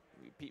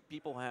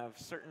people have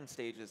certain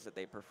stages that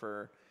they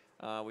prefer.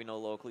 We know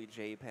locally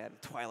Jape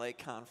had Twilight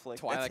Conflict.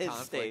 Twilight That's his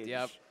Conflict, stage.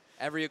 yep.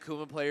 Every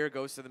Akuma player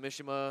goes to the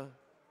Mishima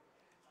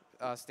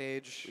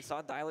stage. We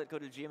saw DieLit go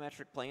to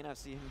Geometric Plane. I've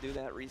seen him do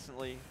that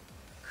recently.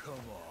 Come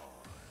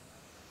on.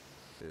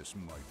 This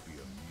might be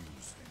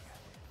amusing.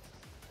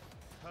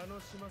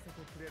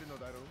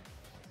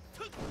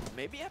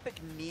 Maybe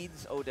Epic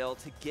needs Odell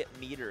to get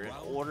meter in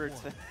Round order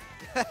one.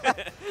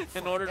 to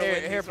in order to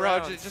win Here, these bro,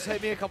 rounds. just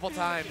hit me a couple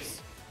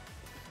times.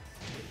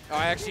 Oh,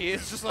 actually,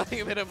 it's just letting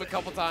him hit him a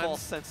couple False times.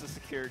 sense of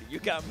security. You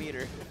got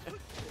meter.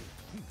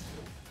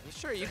 You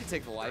sure you can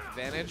take the life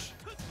advantage?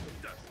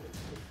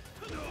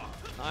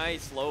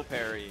 Nice low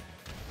parry.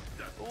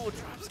 Ooh,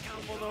 drops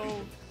combo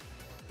though.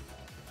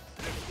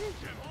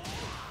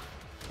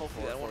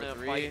 Hopefully that won't end up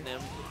 4-4-3. biting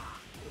him.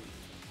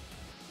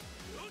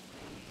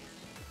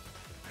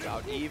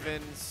 About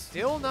even.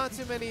 Still not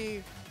too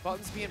many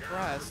buttons being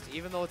pressed,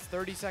 even though it's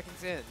 30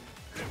 seconds in.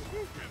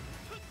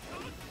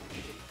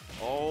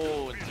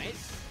 Oh,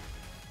 nice.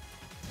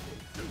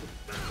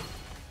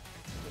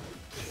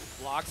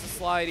 Blocks the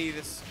slidey.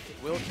 This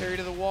will carry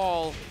to the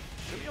wall.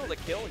 Should be able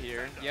to kill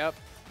here. Yep.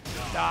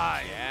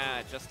 Die.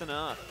 Yeah, just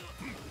enough.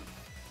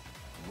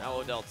 Now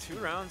Odell 2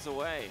 rounds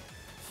away.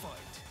 Fight.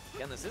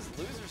 Again, this is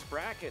loser's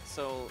bracket,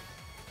 so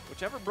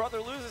whichever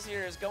brother loses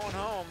here is going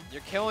home.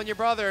 You're killing your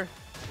brother.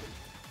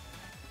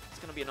 It's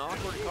going to be an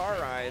awkward car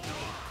ride.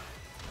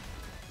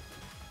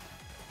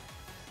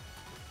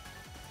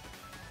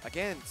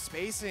 Again,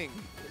 spacing.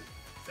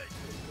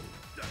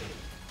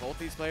 Both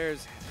these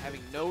players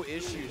having no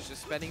issues,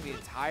 just spending the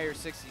entire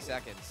 60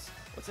 seconds.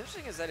 What's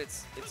interesting is that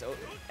it's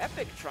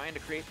Epic trying to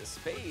create the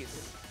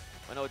space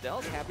when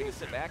Odell's happy to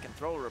sit back and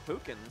throw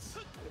Rapukins.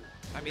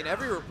 I mean,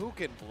 every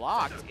Rapukin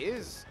blocked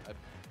is a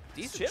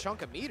decent Chip.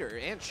 chunk of meter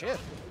and chip.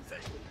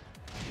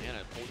 And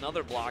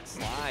another block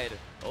slide.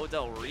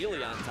 Odell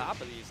really on top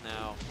of these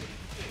now.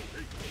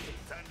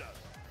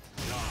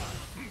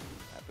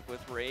 Epic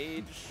with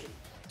rage.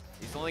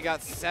 He's only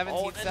got 17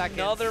 Oh, and seconds.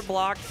 another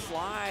block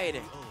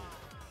slide.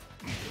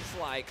 He's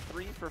like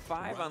 3 for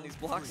 5 on these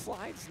block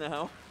slides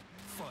now.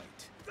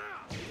 Fight.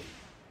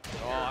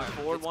 Oh,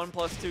 forward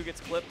 1+2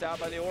 gets clipped out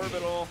by the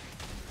orbital.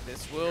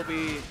 This will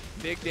be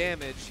big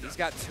damage. He's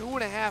got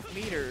 2.5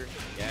 meter.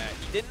 Yeah,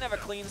 he didn't have a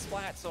clean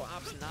splat, so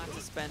opts not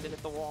to spend it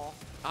at the wall.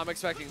 I'm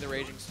expecting the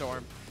Raging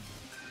Storm.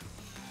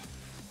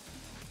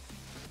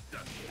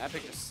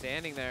 Epic just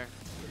standing there.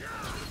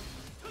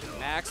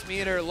 Max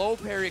meter, low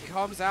parry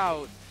comes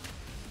out.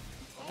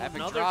 Epic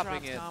Another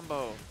dropping drops it.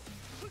 combo.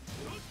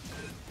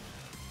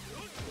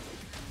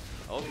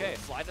 Okay,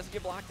 slide doesn't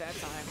get blocked that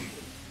time.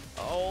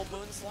 Oh,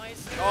 moon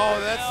slice. Oh,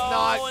 that's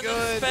not and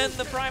good. then spend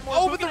the Prime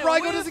Oh, but the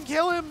Raigo doesn't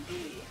kill him.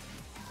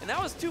 And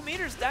that was 2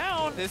 meters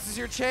down. This is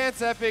your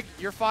chance, Epic.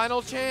 Your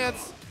final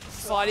chance.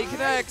 Slidey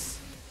connects.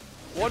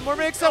 One more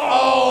mix-up.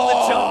 Oh,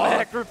 the jump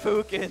back for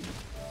Pukin.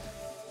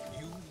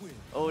 You win.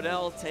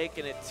 Odell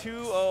taking it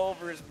 2-0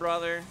 over his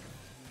brother.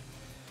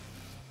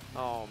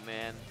 Oh,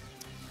 man.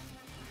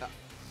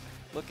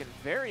 Looking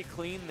very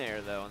clean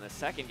there, though, in the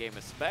second game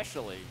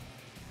especially.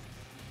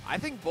 I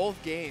think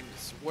both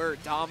games were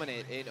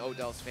dominant in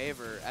Odell's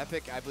favor.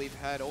 Epic, I believe,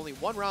 had only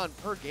 1 round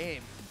per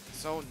game,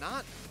 so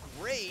not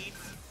great.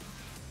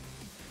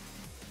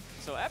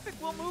 So Epic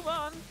will move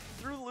on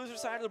through the loser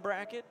side of the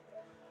bracket.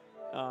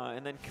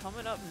 And then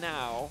coming up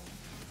now,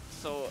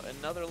 so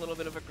another little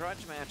bit of a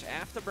grudge match,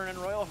 Aftaburn and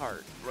Royal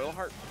Heart. Royal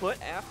Heart put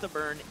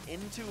Aftaburn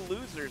into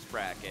loser's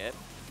bracket,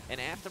 and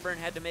Aftaburn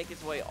had to make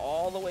his way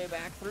all the way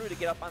back through to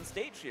get up on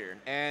stage here.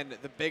 And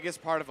the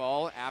biggest part of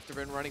all,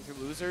 Aftaburn running through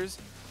losers,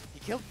 he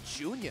killed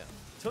Junya.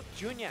 Took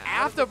Junya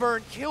out.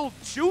 Aftaburn killed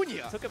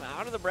Junya. Took him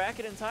out of the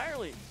bracket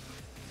entirely.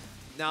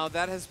 Now,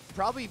 that has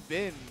probably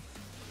been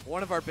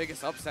one of our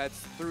biggest upsets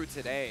through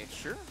today.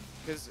 Sure.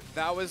 Because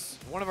that was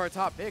one of our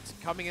top picks.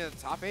 Coming in the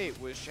top 8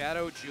 was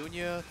Shadow,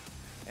 Junya,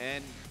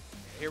 and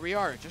here we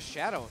are, just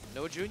Shadow.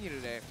 No Junya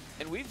today.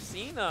 And we've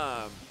seen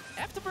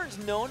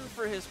Aftaburn's known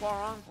for his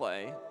Hwoarang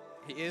play.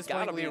 He is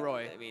Gotta playing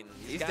Leroy. I mean,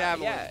 he's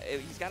dabbling. Yeah,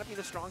 he's got to be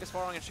the strongest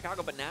Hwoarang in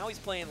Chicago, but now he's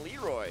playing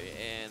Leroy,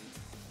 and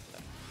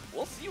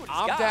we'll see what he's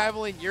got. I'm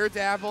dabbling, you're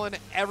dabbling,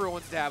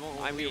 everyone's dabbling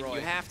with I mean, Leroy.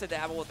 you have to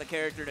dabble with the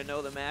character to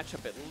know the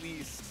matchup at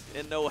least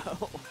and know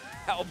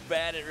how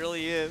bad it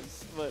really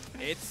is. But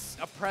it's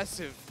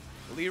oppressive.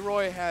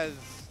 Leroy has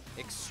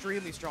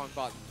extremely strong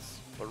buttons.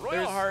 But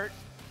Royal Heart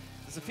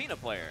is a Zafina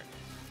player.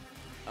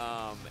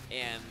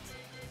 And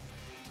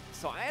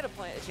so I had a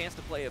chance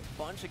to play a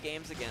bunch of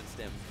games against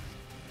him.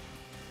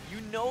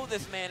 You know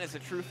this man is a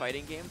true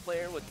fighting game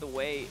player with the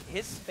way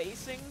his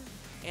spacing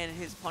and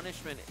his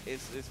punishment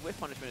his whiff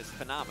punishment is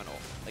phenomenal.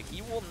 Like,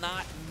 he will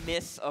not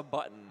miss a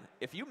button.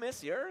 If you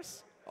miss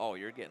yours, oh,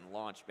 you're getting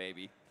launched,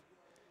 baby.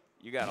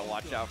 You got to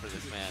watch out for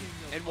this man.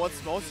 And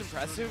what's most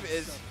impressive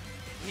is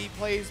he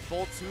plays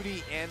both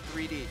 2D and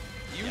 3D.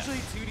 Usually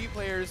 2D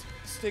players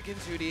stick in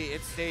 2D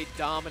and stay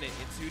dominant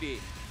in 2D.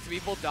 To be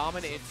both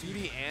dominant in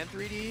 2D and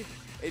 3D,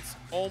 it's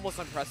almost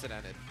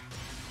unprecedented.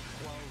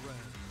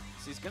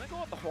 So he's going to go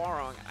with the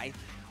Hwoarang. I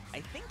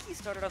think he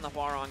started on the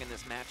Hwoarang in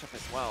this matchup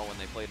as well when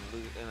they played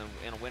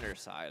in a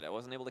winner's side. I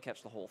wasn't able to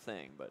catch the whole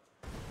thing, but...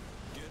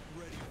 Get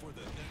ready for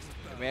the next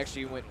battle. And we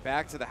actually went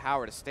back to the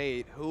Howard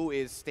Estate. Who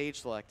is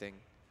stage selecting?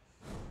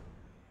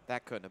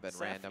 That couldn't have been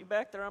Zaf, random. you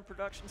back there on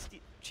production,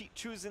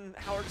 choosing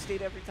Howard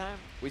State every time?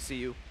 We see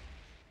you.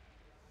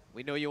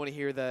 We know you want to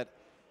hear that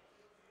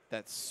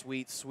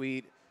sweet,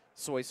 sweet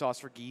soy sauce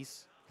for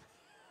Geese.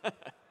 All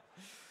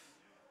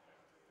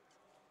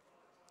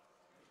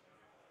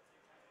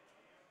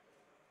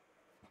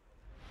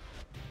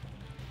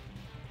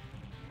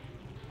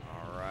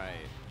right.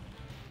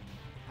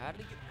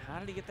 How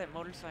did he get that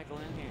motorcycle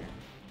in here?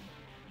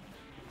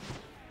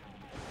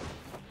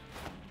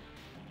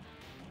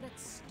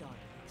 Let's start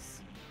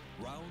this.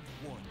 Round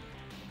 1.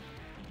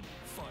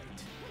 Fight.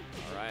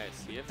 All right,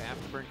 see if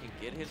Aftaburn can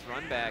get his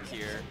run back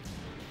here.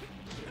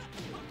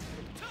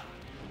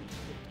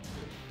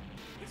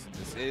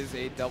 This is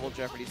a double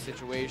Jeopardy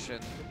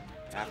situation.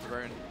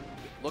 Aftaburn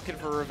looking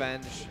for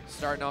revenge,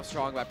 starting off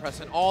strong by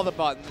pressing all the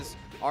buttons.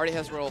 Already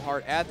has Royal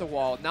Heart at the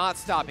wall, not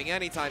stopping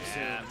anytime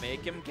Yeah, soon.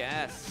 make him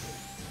guess.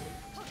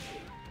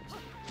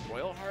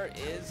 Royal Heart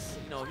is,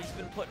 he's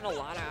been putting a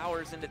lot of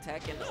hours into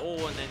Tekken.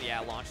 Oh, and then, yeah,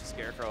 launch the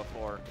Scarecrow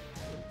 4.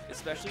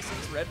 Especially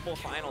since Red Bull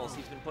Finals,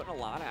 he's been putting a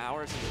lot of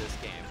hours into this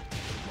game.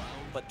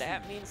 But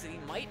that means that he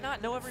might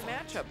not know every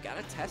matchup. Got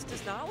to test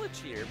his knowledge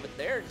here. But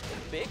there,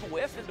 big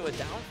whiff into a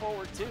down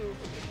forward, too.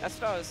 That's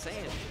what I was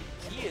saying.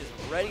 He is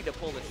ready to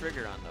pull the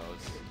trigger on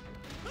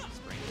those.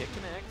 Spring kick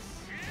connects.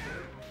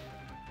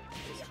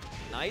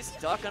 Nice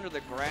duck under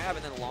the grab,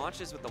 and then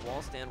launches with the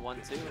wall stand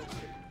 1-2.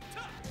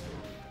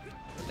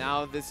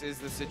 Now this is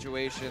the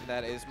situation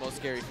that is most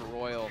scary for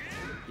Royal.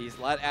 He's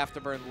let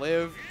Aftaburn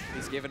live.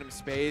 He's given him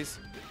space.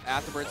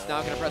 Aftaburn's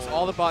now going to press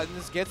all the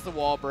buttons, gets the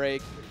wall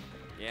break.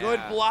 Yeah.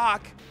 Good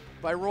block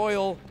by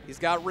Royal. He's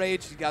got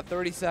rage. He's got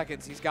 30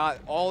 seconds. He's got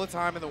all the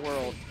time in the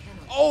world.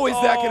 Oh, is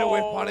that going to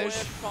whip punish?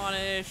 Whip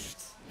punished.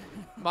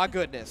 My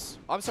goodness.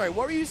 I'm sorry,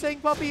 what were you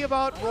saying, Puppy,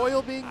 about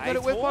Royal being good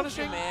at whip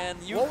punishing? You, man.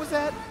 What was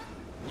that?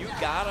 You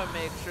gotta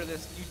make sure you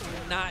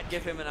do not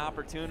give him an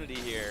opportunity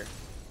here.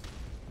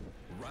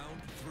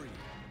 Round 3.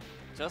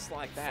 Just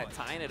like that,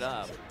 tying it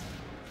up.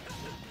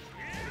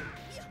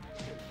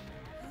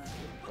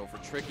 Go for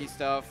tricky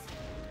stuff.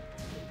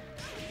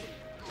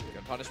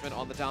 Good punishment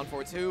on the down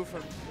 4-2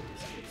 from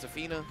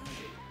Zafina.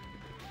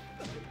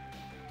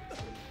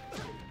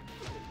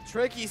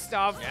 Tricky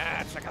stuff.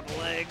 Yeah, check out the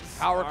legs.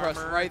 Power crush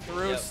Armor. right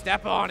through. Yep.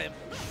 Step on him.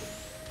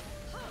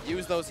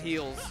 Use those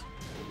heels.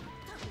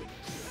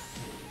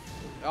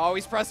 Oh,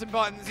 he's pressing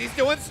buttons. He's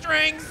doing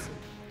strings.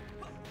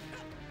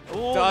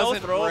 Ooh,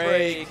 Doesn't no throw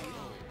break.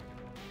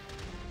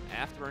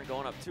 Afterburn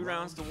going up 2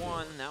 rounds to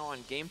 1, now on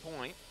game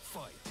point.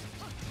 Fight.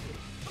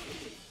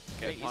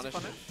 Okay, Good punish.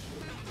 punish.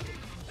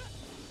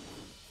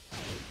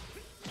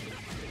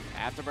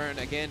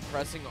 Afterburn again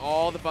pressing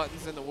all the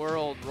buttons in the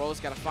world. Royal's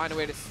got to find a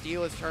way to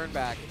steal his turn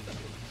back.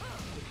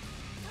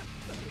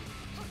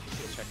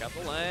 Check out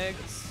the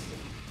legs.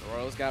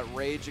 Royal's got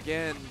rage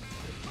again.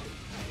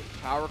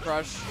 Power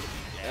crush.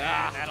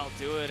 Yeah, that'll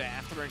do it.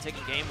 Afterburn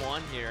taking game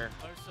 1 here.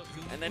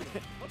 And then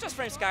we'll just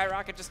frame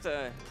Skyrocket just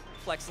to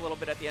flex a little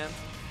bit at the end.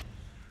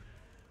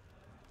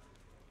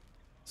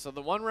 So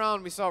the one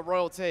round we saw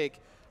Royal take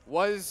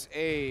was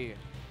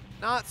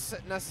not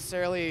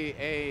necessarily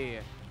a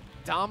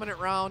dominant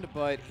round,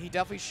 but he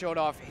definitely showed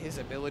off his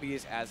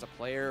abilities as a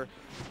player.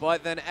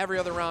 But then every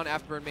other round,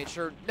 Afterburn made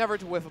sure never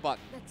to whiff a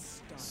button.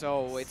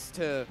 So it's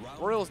to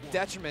Royal's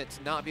detriment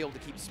to not be able to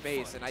keep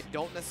space, and I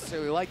don't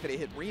necessarily like that it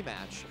hit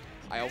rematch.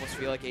 I almost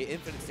feel like an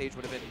infinite stage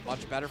would have been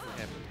much better for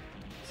him.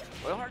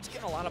 Royalheart's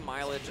getting a lot of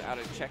mileage out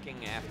of checking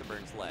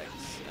Afterburn's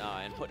legs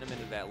and putting him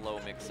into that low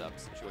mix-up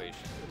situation.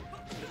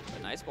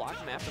 A nice block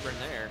from Afterburn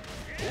there.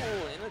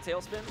 Ooh, in the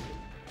tailspin.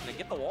 Gonna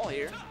get the wall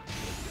here.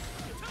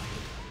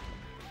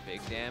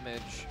 Big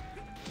damage.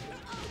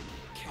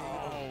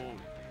 Oh,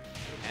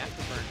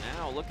 Afterburn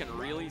now looking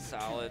really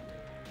solid.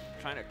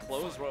 Trying to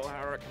close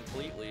Royalheart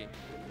completely.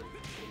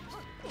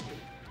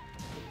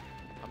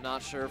 I'm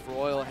not sure if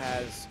Royal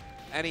has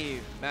any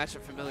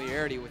matchup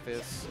familiarity with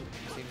this.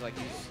 Seems like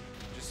he's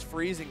just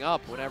freezing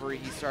up whenever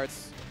he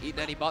starts eating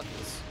any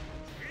buttons.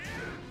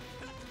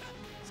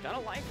 He's got a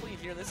life lead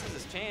here. This is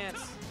his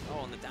chance.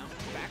 Oh, and the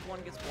back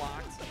one gets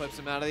blocked. Flips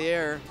him out of the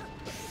air.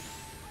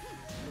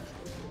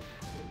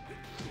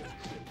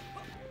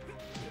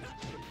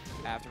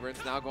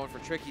 Afterburn's now going for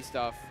tricky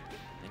stuff.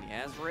 And he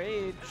has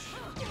rage.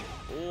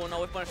 Oh,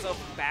 no, whip on himself.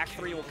 Back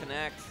 3 will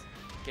connect.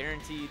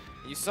 Guaranteed.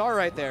 You saw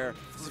right there,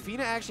 Zafina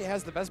actually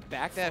has the best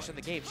backdash in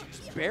the game. She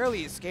just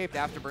barely escaped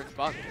Afterburn's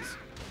buttons.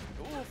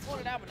 Ooh,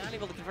 floated out, but not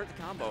able to convert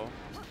the combo.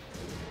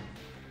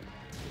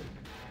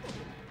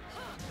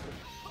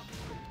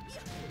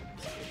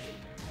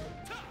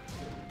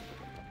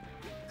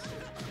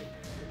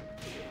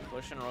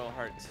 Pushing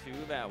Royalheart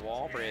to that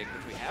wall break,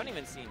 which we haven't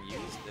even seen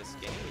used this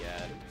game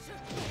yet.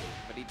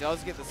 But he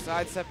does get the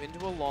sidestep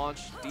into a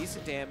launch,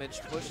 decent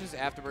damage, pushes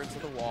Afterburn to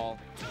the wall.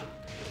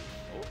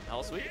 Oh,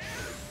 hell sweet.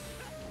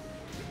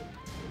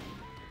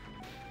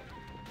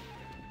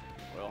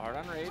 Royalheart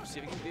on rage, see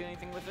if he can do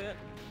anything with it.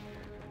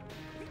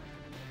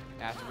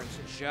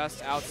 Afterburn's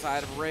just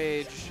outside of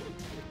rage.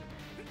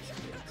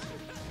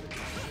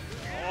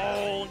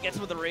 Oh, gets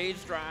him with the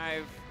rage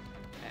drive.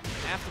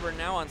 Afterburn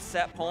now on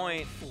set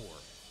point.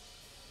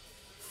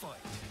 Fight.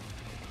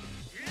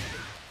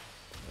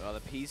 Oh, the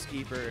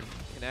Peacekeeper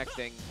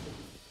connecting.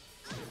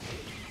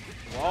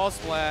 Wall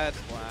splat.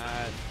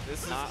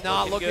 This is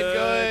not looking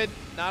good.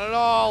 Not at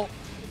all.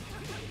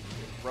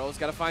 Bro's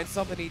got to find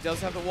something. He does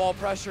have the wall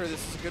pressure.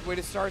 This is a good way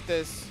to start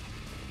this.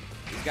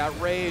 He's got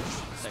rage.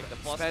 Take the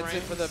plus Spends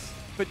it frames. for the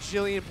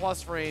bajillion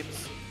plus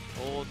frames.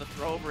 Oh, the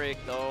throw break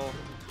though.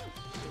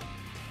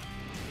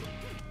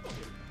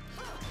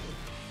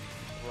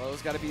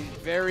 Bro's got to be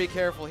very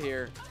careful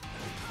here.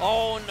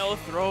 Oh, no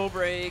throw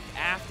break.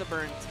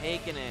 Afterburn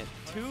taking it.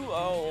 2-0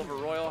 over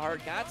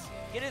Royalheart.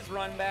 Get his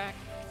run back.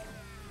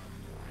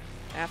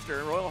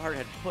 After Royalheart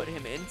had put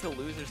him into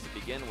losers to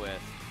begin with.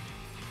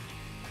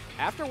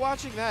 After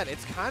watching that,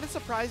 it's kind of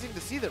surprising to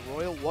see that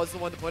Royal was the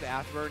one to put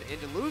Afterburn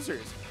into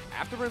losers.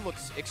 Afterburn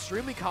looks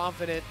extremely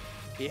confident.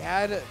 He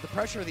had the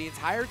pressure the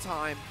entire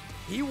time.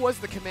 He was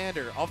the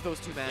commander of those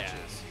 2 matches.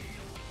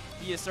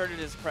 Yeah. He asserted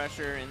his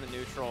pressure in the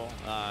neutral.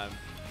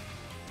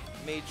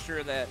 Made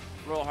sure that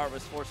Royalheart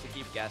was forced to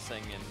keep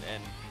guessing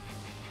and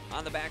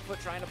on the back foot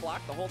trying to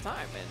block the whole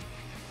time.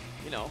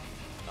 And, you know,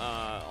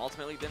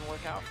 ultimately didn't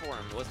work out for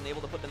him. Wasn't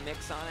able to put the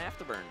mix on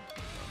Afterburn.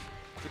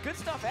 So good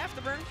stuff,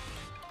 Afterburn.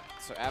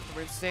 So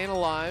Afterburn's staying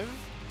alive.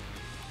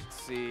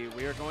 Let's see,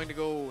 we are going to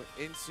go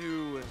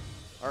into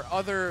our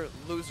other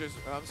losers.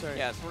 Oh, I'm sorry.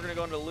 Yeah, so we're going to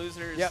go into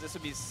losers. Yep. This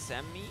would be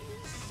semis.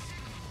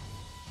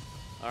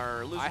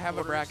 Our loser I have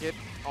quarters. a bracket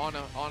on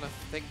a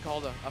thing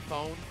called a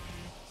phone.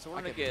 So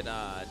we're going to get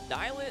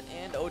DieLit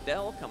and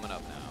Odell coming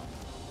up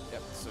now.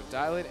 Yep, so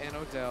DieLit and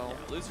Odell.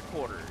 Yeah, loser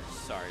quarters.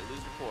 Sorry,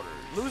 loser quarters.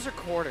 Loser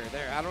quarter.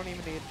 There, I don't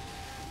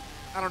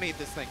need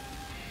this thing.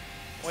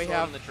 We Throw it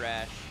have in the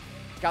trash.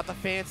 got the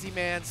fancy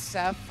man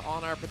Seth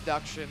on our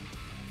production.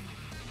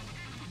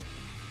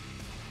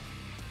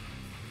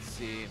 Let's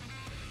see.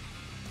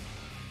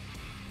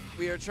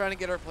 We are trying to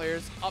get our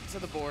players up to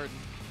the board.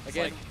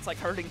 Again, It's like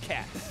herding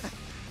cats.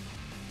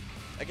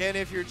 Again,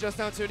 if you're just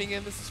now tuning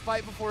in, this is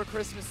Fight Before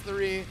Christmas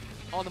 3.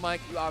 On the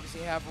mic, you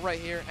obviously have right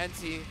here,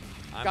 NT.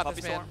 I'm Got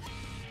Puppy this, man. Storm.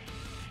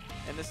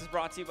 And this is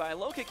brought to you by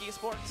Low Kick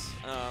eSports.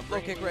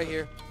 Low kick right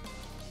here.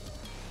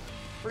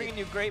 Bringing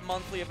you great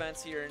monthly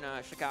events here in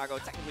Chicago.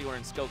 Technically, we're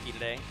in Skokie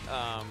today.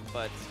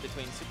 But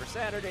between Super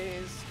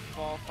Saturdays,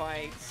 Fall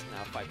Fights,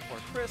 now Fight Before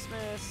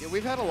Christmas. Yeah,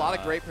 we've had a lot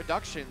of great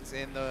productions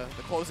in the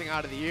closing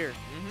out of the year.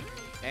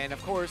 Mm-hmm. And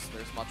of course,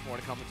 there's much more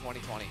to come in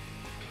 2020.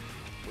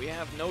 We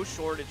have no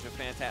shortage of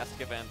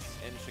fantastic events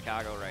in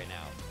Chicago right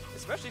now,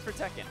 especially for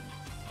Tekken.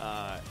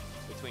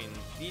 Between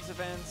these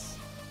events,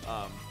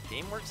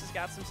 GameWorks has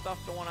got some stuff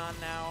going on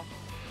now.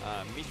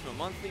 Mishima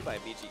Monthly by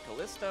BG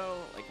Callisto.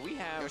 Like, we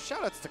have... Yo,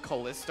 shout-outs to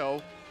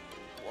Callisto.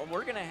 Well,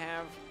 we're going to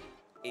have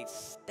a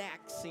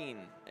stacked scene.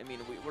 I mean,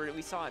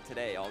 we saw it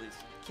today, all these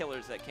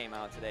killers that came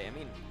out today. I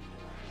mean,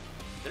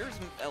 there's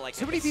like...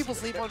 Too many people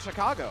sleep on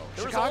Chicago.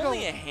 There was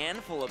only a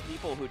handful of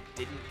people who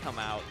didn't come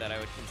out that I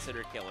would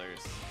consider killers.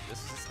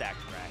 This is a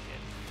stacked bracket.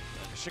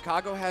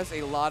 Chicago has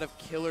a lot of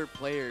killer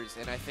players,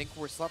 and I think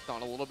we're slept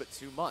on a little bit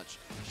too much.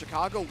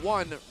 Chicago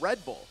won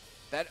Red Bull.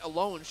 That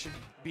alone should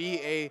be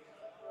a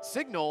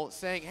signal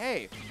saying,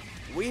 hey,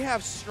 we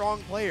have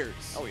strong players.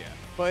 Oh, yeah.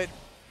 But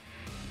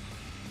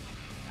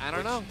I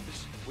don't know.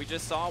 We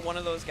just saw one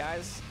of those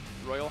guys,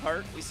 Royal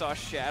Heart. We saw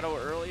Shadow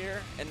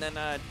earlier, and then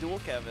Dual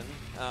Kevin.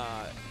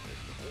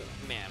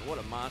 Man, what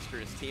a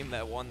monstrous team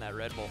that won that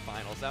Red Bull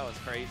Finals. That was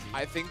crazy.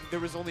 I think there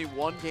was only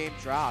one game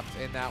dropped,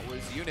 and that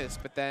was Eunice,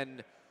 but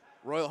then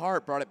Royal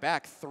Heart brought it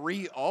back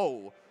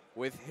 3-0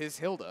 with his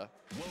Hilda.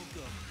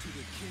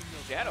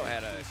 Shadow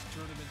had a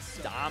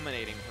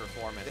dominating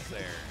performance there.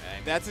 I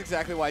mean, That's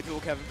exactly why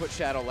Dual Kevin put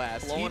Shadow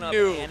last. Blowing up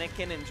knew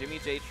Anakin and Jimmy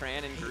J.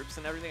 Tran in groups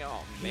and everything.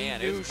 Oh,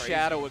 man, he it knew was crazy.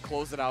 Shadow would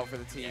close it out for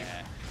the team.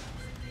 Yeah.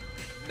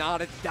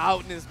 Not a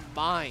doubt in his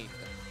mind.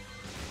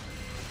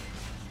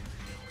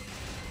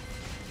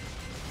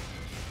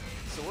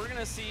 So we're going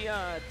to see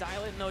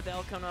DieLit and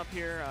Odell coming up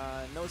here.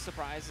 No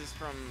surprises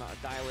from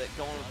DieLit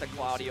going with the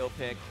Claudio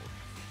pick.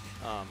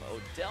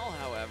 Odell,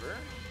 however,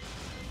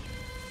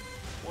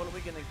 what are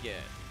we going to get?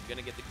 Going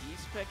to get the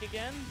Geese pick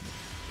again?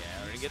 Yeah,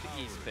 we're going to get the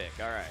Geese pick.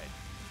 All right.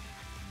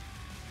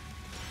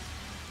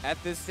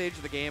 At this stage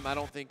of the game, I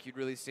don't think you'd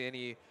really see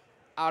any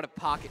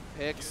out-of-pocket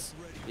picks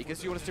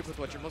because you want to stick with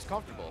what you're most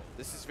comfortable.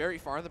 This is very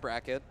far in the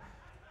bracket.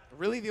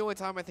 Really, the only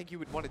time I think you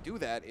would want to do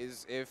that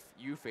is if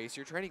you face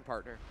your training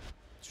partner.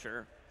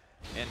 Sure.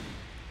 And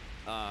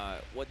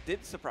what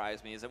did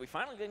surprise me is that we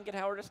finally didn't get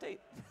Howard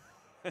State.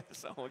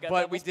 So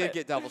we did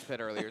get Devil's Pit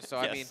earlier,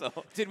 so yes, I mean, so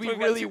did we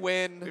really We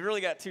win?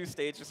 really got 2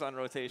 stages on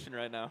rotation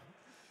right now.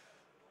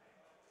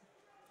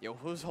 Yo,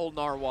 who's holding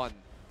R1?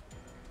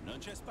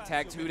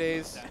 Tag 2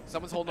 days.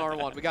 Someone's holding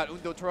R1. We got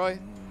Undo Troy.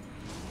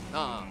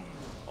 Nah.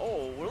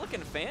 Oh, we're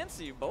looking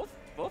fancy. Both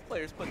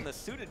players putting the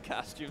suited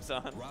costumes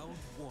on.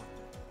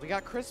 We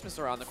got Christmas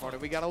around the corner.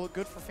 We got to look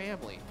good for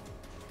family.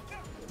 All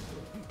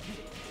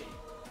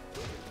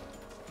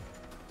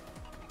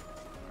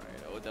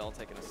right, Odell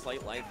taking a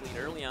slight life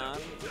lead early on.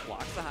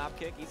 Blocks the hop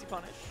kick. Easy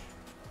punish.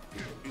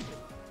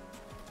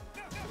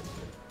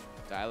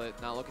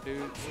 DieLit not looking to do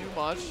too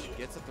much.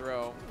 Gets a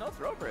throw. No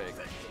throw break.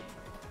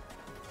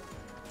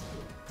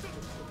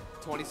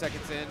 20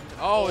 seconds in.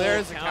 Oh,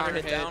 there's a counter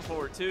hit. Down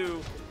forward 2.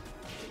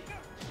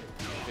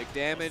 Big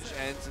damage.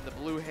 Ends in the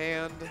blue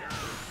hand.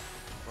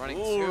 Running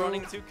 2.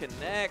 Running 2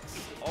 connects.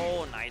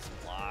 Oh, nice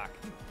block.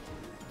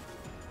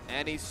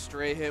 Any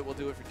stray hit will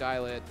do it for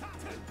DieLit.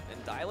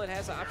 And DieLit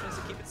has options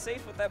to keep it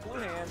safe with that blue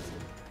hand.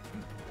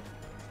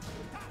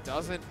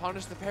 Doesn't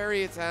punish the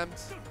parry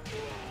attempt.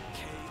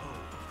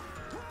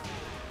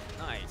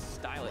 Nice.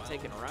 DieLit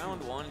taking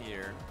round 1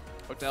 here.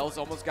 Odell's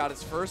almost got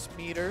his first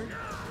meter.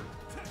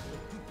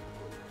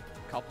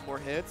 Couple more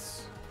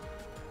hits.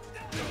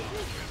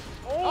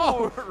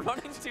 Oh,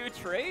 running 2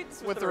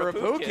 trades with the Rapukin.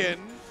 Rapukin.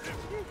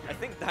 I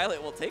think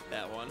DieLit will take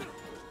that one.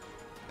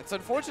 It's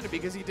unfortunate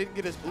because he didn't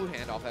get his blue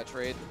hand off that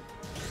trade.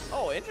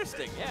 Oh,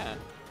 interesting, yeah.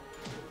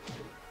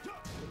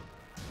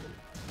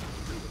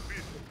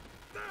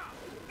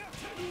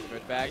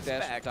 Good back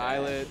dash back from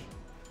DieLit.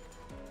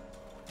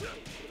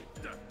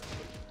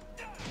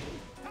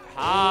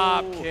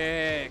 Hop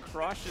kick.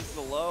 Crushes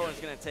the low and is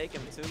going to take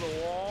him to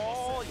the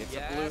wall. Gets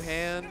a blue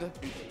hand.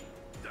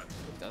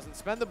 Doesn't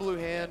spend the blue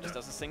hand. Just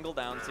does a single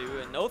down 2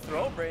 and no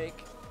throw break.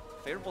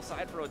 Favorable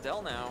side for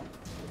Odell now.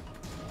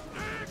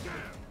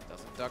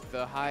 Doesn't duck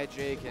the high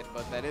Jaken,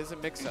 but that is a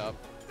mix-up.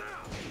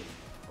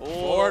 Oh,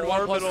 Forward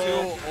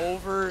 1+2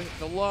 over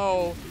the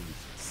low.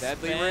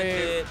 Deadly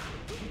raid.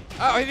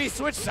 Oh, and he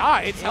switched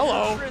sides.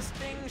 Hello.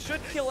 Interesting.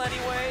 Should kill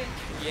anyway.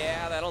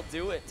 Yeah, that'll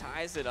do it.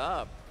 Ties it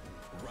up.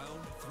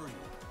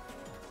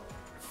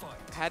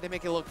 Had to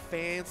make it look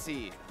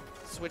fancy.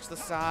 Switch the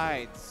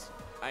sides.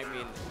 I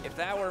mean, if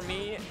that were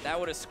me, that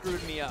would have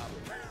screwed me up.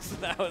 So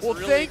that was well,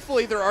 really,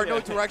 thankfully, there are no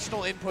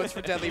directional inputs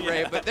for Deadly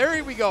Ray, but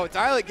there we go.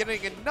 DieLit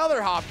getting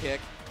another hop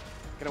kick.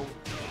 Gonna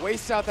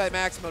waste out that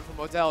maximum from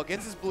Odell.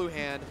 Gets his blue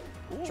hand.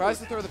 Ooh. Tries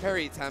to throw the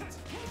parry attempt.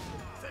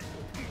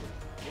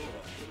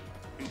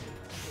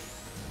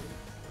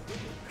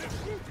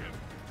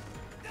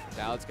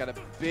 DieLit's got a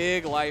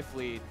big life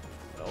lead.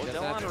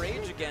 Odell on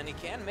rage again. He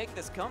can make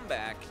this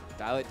comeback.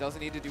 DieLit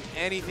doesn't need to do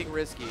anything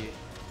risky.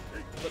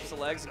 Flips the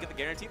legs and get the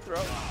guaranteed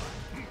throw.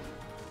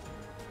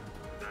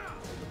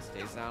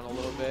 Stays down a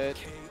little bit.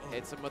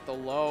 Hits him with the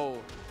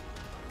low.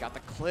 Got the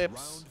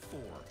clips.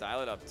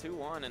 DieLit up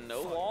 2-1 and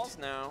no walls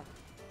now.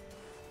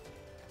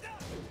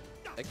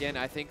 Again,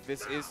 I think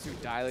this is to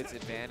DieLit's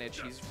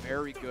advantage. He's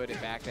very good at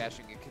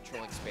backdashing and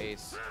controlling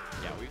space.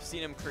 Yeah, we've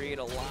seen him create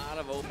a lot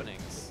of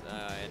openings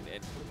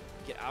and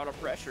get out of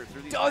pressure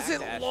through these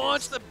Doesn't backdashes.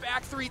 launch the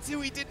back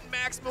 3-2. He didn't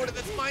max mode it.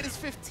 That's minus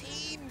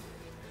 15.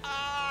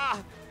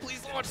 Ah,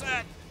 please launch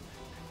that.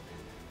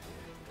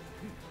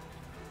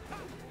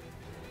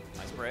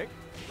 Nice break.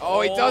 Oh,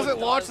 he doesn't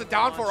launch the doesn't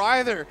down launch. four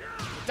either.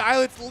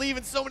 DieLit's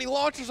leaving so many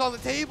launchers on the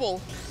table.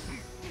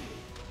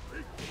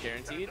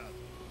 Guaranteed.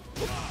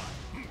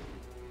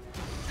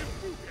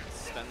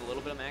 Spend a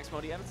little bit of max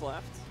mode he has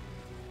left.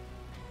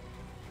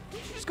 Did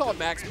you just call it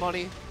max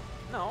money?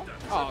 No,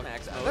 Oh, oh,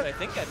 max mode. I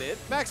think I did.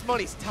 Max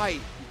money's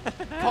tight.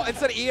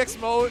 Instead of EX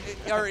mode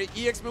or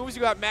EX moves,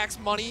 you got max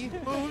money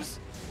moves.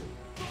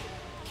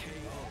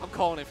 I'm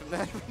calling it from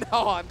now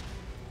on.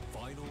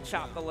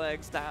 Chop the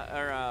legs,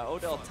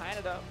 Odell tying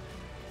it up.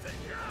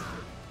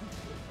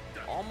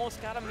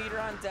 Almost got a meter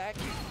on deck.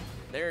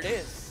 There it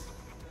is.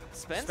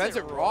 Spends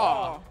it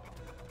raw.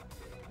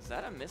 Is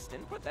that a missed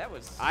input? That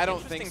was I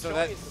don't think so.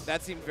 That choice.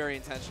 that seemed very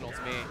intentional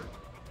to me.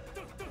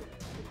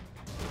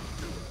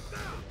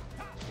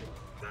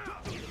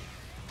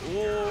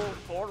 Ooh,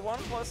 forward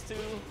 1+2.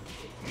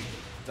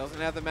 Doesn't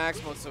have the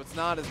max mode, so it's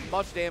not as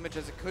much damage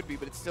as it could be,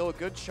 but it's still a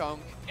good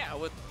chunk. Yeah,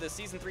 with the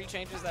Season 3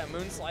 changes, that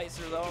Moon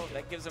Slicer, though,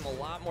 that gives him a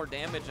lot more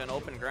damage on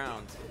open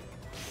ground.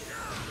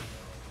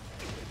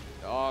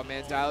 Oh,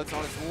 man, DieLit's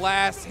on his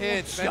last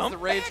hit. Spends the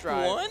Rage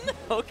Drive. One?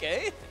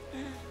 Okay.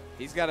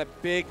 He's got a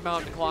big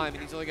mountain to climb,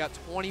 and he's only got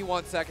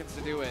 21 seconds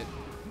to do it.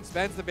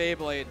 Spends the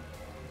Beyblade.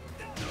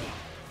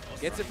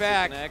 Gets it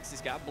back. Next,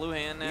 he's got blue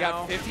hand now. He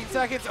got 15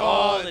 seconds.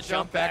 Oh, the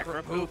jump back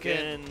from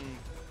Pukin.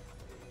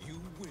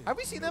 Have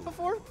we seen that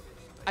before?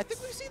 I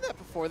think we've seen that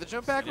before. The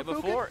jump back from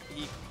Pukin. Before,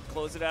 he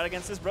closed it out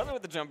against his brother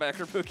with the jump back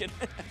for Pukin.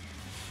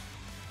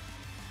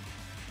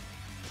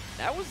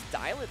 That was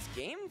DieLit's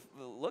game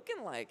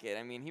looking like it.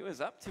 I mean, he was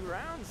up 2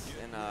 rounds,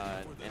 and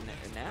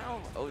now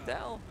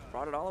Odell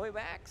brought it all the way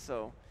back.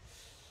 So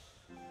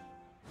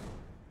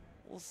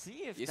we'll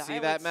see if You see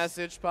that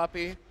message,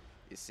 puppy?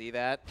 You see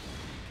that?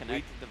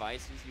 Connected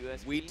devices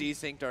USB. We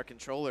desynced our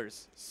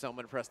controllers.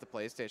 Someone pressed the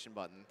PlayStation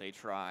button. They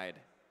tried.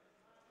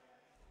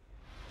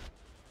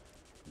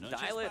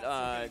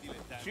 DieLit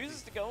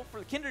chooses to go for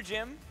the Kinder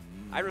Gym.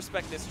 I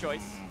respect this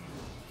choice.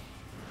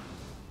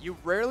 You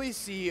rarely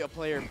see a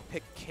player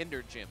pick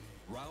Kinder Gym.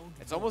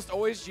 It's almost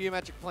always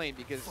Geometric Plane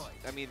because,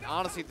 I mean,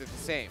 honestly, they're the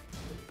same.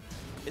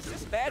 Is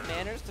this bad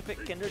manners to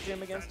pick Kinder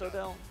Gym against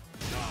Odell?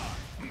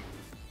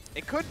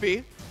 It could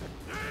be.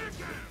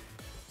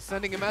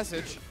 Sending a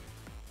message.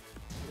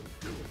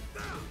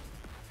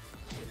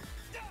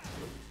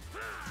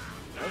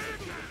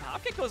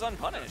 Hop kick goes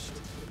unpunished.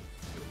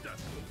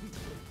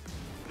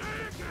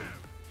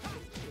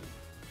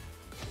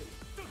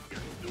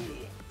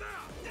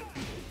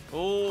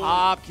 Oh,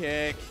 Hop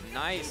kick.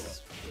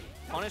 nice.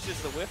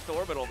 Punishes the whiffed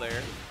orbital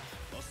there.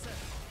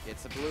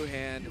 Gets the blue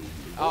hand.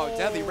 Oh,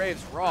 Deadly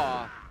Rave's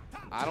raw.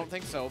 I don't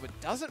think so, but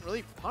doesn't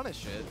really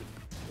punish it.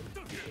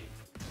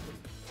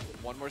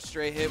 One more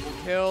straight hit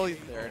will kill.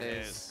 There it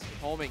is.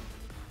 Homing.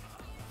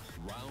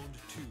 Round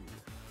 2.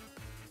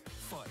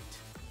 Fight.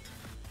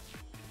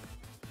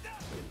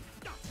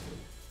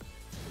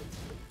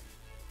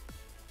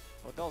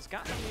 Odell's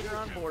got the meter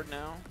on board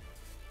now.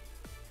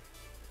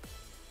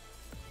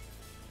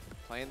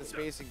 Playing the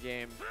spacing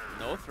game.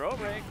 No throw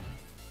break.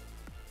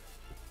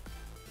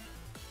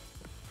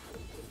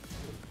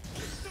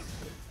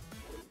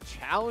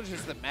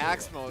 Challenges the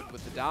max mode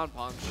with the down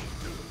punch.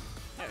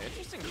 Yeah,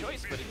 interesting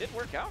choice, but it did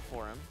work out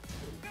for him.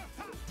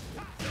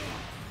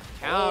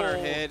 Counter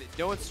Oh. hit,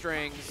 doing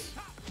strings.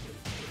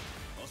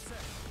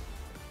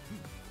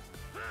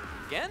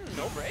 Again,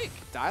 no break.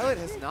 DieLit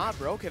has not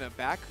broken a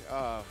back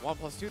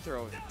 1+2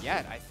 throw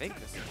yet, I think,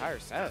 this entire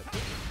set.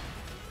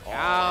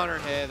 Counter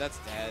hit, that's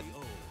dead.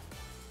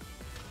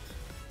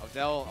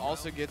 Odell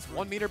also gets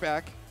 1 meter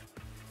back.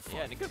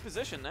 Yeah, in a good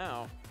position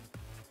now.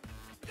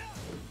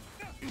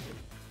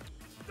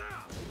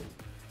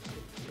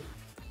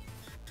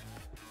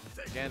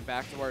 Again,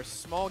 back to our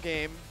small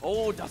game.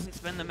 Oh, doesn't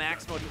spend the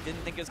max mode. He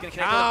didn't think it was going to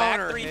connect with the back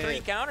Counter 3-3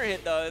 hit. counter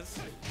hit does.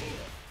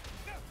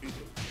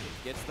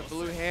 Gets the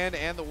blue hand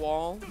and the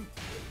wall.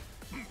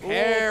 Ooh,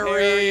 Parry.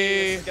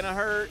 This is going to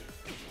hurt.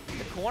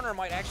 The corner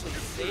might actually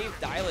save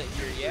DieLit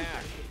here, yeah.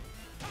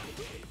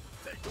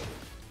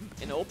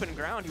 In open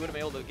ground, he would have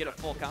been able to get a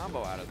full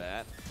combo out of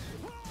that.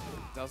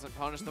 Doesn't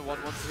punish the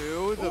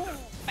 1-1-2. The Ooh,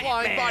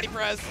 flying Batman. body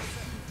press.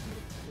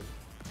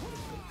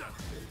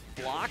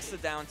 Blocks the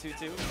down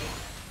 2-2.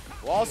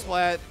 Wall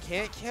splat,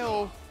 can't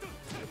kill.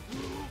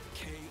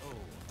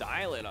 KO.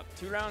 DieLit up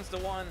 2 rounds to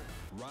 1.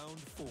 Round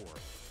 4.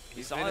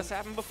 He saw this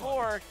happen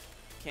before.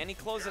 Can he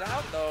close it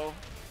out, though?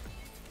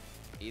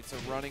 Eats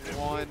a running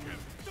 1.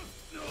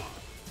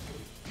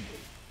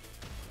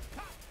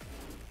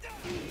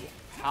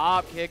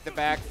 Top kick the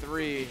back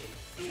 3.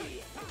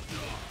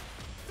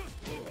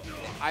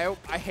 I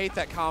hate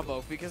that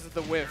combo because of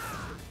the whiff.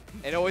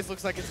 It always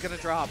looks like it's going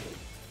to drop.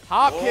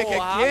 Hop kick Oh,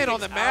 hop again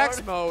on the kick's max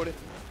out. mode.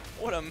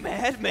 What a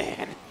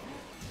madman.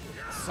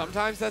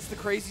 Sometimes that's the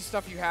crazy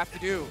stuff you have to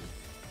do.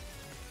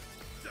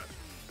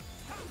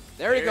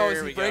 There he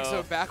goes. He breaks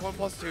it back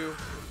 1+2.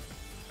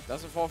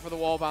 Doesn't fall for the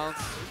wall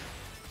bounce.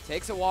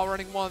 Takes it while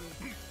running 1.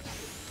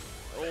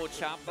 Oh,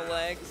 chop the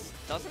legs.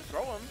 Doesn't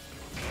throw him.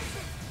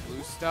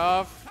 Blue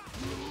stuff.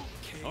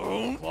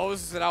 Oh,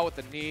 closes it out with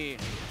the knee.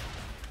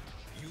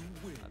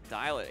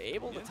 DieLit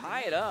able to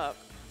tie it up.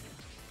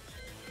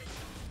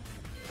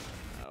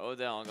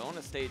 Odell going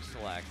to stage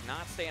select.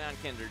 Not staying on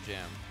Kinder Gym.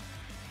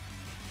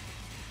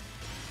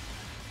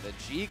 The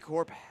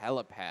G-Corp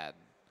helipad.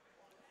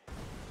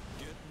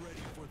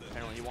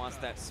 Apparently he wants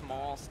that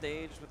small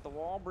stage with the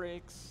wall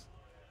breaks.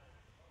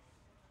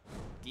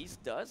 Geese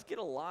does get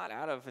a lot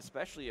out of,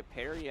 especially a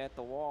parry at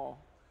the wall.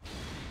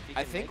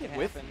 I think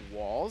with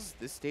walls,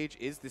 this stage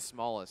is the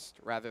smallest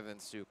rather than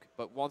Sook.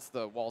 But once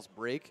the walls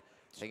break,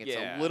 I think it's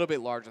a little bit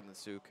larger than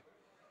Sook.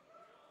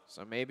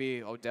 So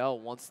maybe Odell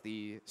wants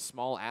the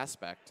small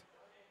aspect.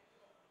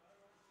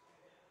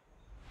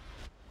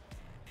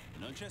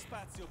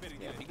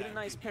 Yeah, if you get a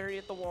nice parry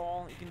at the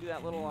wall, you can do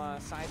that little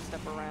side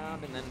step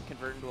around and then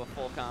convert into a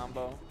full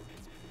combo.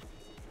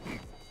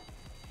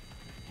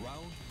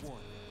 Round 1.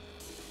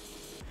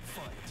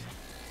 Fight.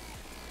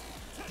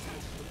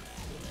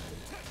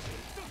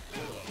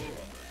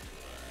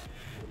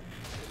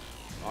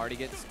 Already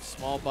getting some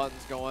small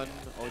buttons going.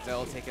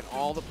 Odell taking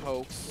all the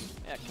pokes.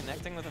 Yeah,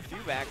 connecting with a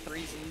few back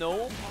threes.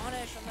 No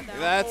punish on the down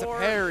That's forward. a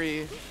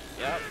parry.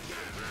 Yep.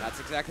 That's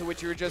exactly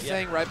what you were just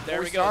saying right before there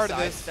we we go. started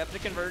Side this. step to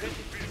convert it.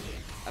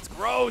 That's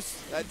gross.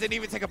 That didn't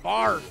even take a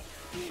bar.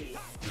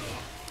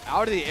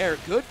 Out of the air.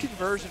 Good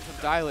conversion from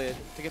DieLit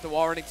to get the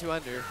wall running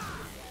 2-under.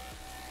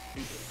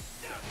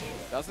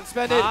 Doesn't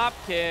spend it. Top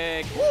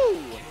kick.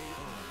 Woo!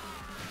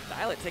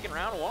 DieLit taking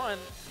round 1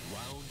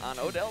 on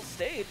Odell's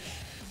stage.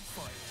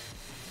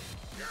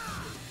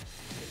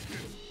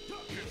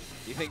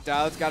 Do you think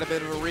DieLit's got a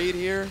bit of a read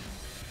here?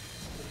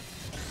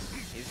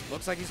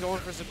 Looks like he's going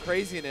for some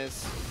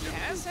craziness. He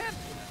has had.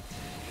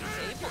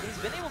 He's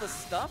been able to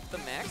stuff the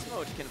max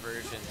mode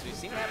conversions. We've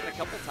seen it happen a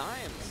couple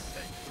times.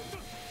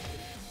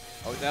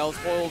 Odell's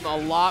pulling a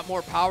lot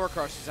more power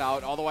crushes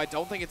out, although I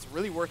don't think it's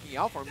really working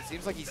out for him. It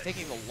seems like he's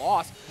taking the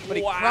loss, but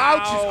he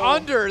crouches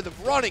under the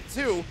running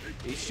too.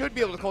 He should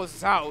be able to close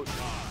this out.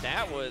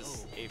 That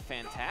was a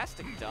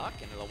fantastic duck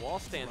into the wall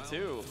stand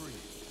too.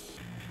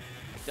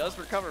 Does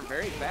recover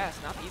very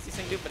fast. Not the easiest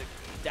thing to do, but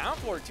down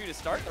forward two to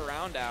start the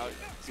round out.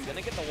 He's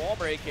gonna get the wall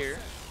break here.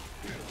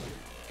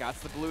 Got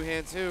the blue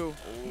hand too.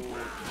 Ooh,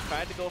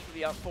 tried to go for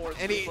the up forward.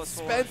 And he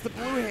spends the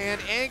blue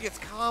hand and gets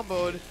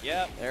comboed.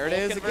 Yep. There it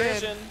is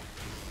again.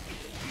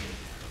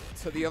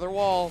 To the other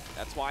wall.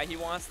 That's why he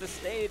wants the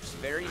stage.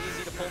 Very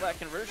easy to pull that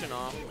conversion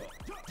off.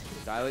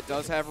 DieLit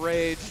does have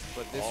rage,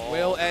 but this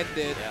will end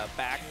it. Yeah,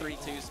 back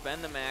 3-2,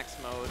 spend the max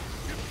mode.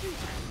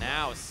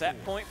 Now,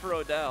 set point for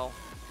Odell.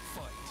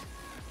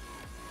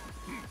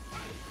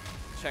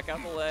 Check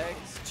out the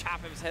legs,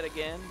 chop his head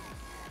again.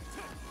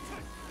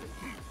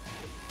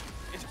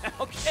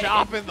 Okay.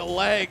 Chopping the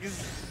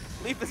legs.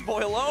 Leave this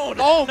boy alone.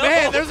 Oh no.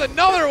 Man, there's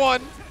another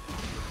one.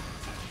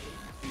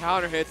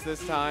 Counter hits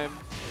this time.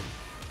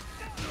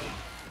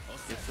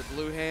 Gets the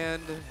blue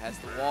hand, has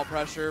the wall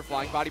pressure,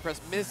 flying body press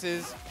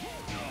misses.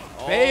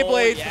 Oh,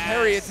 Beyblade's yes.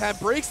 parry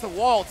attempt, breaks the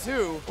wall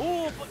too.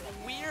 Ooh, but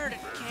weird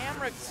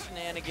camera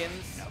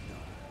shenanigans.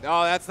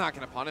 No, that's not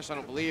going to punish, I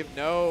don't believe.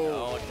 No.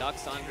 Oh,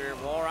 ducks under,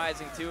 wall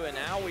rising too, and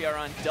now we are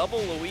on double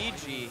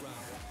Luigi.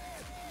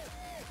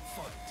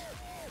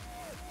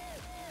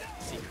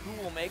 See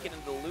who will make it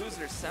into the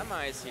loser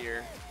semis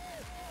here.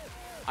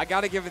 I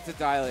got to give it to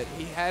DieLit.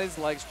 He had his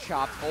legs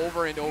chopped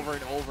over and over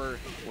and over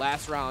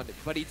last round,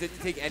 but he didn't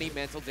take any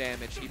mental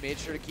damage. He made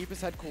sure to keep his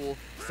head cool,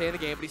 stay in the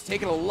game, but he's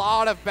taken a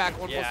lot of back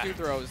 1+2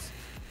 throws.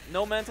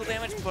 No mental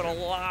damage, but a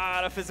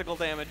lot of physical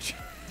damage.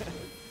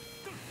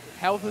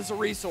 Health is a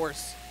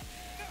resource.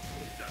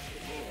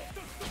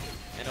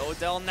 And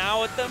Odell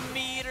now with the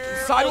meter.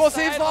 Sidewall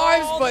saves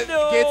lives, but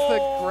gets the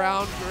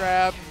ground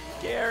grab.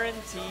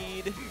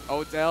 Guaranteed.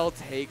 Odell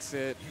takes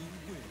it.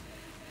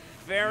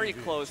 Very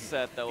close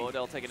set, though.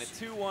 Odell taking a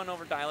 2-1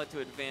 over DieLit to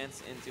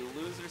advance into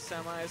loser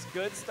semis.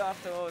 Good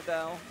stuff to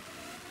Odell.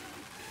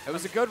 It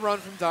was a good run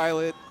from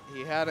DieLit.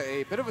 He had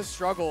a bit of a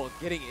struggle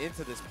getting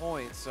into this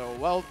point, so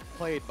well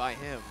played by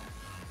him.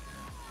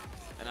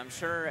 And I'm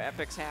sure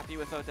Epic's happy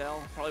with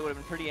Odell. Probably would have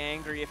been pretty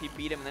angry if he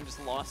beat him and then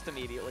just lost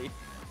immediately.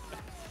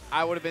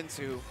 I would have been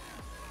too.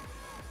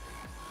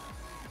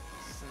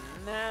 So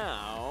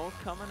now,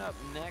 coming up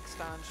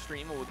next on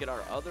stream, we'll get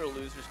our other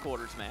losers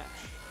quarters match.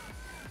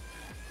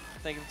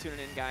 Thank you for tuning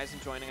in, guys,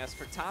 and joining us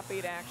for top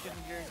 8 action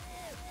here.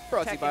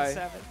 Brought to you by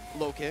 7.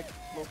 Low Kick.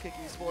 Low Kick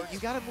eSports. You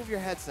got to move your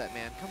headset,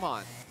 man. Come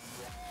on.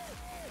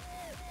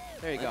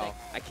 There you go.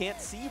 I can't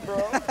see,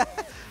 bro.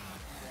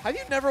 Have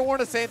you never worn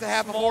a Santa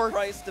hat Small before?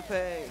 price to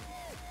pay.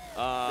 This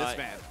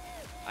man.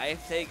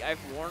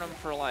 I've worn them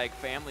for like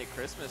family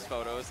Christmas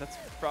photos. That's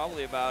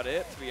probably about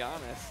it, to be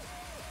honest.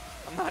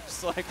 I'm not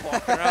just like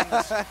walking around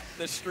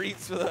the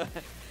streets with a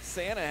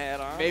Santa hat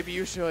on. Maybe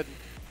you should.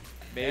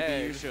 Maybe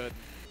Hey. you should.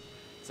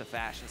 It's a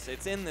fashion.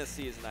 It's in this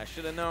season. I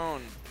should have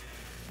known.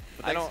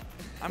 I don't.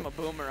 I'm a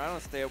boomer. I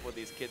don't stay up with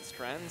these kids'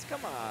 trends.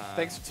 Come on.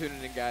 Thanks for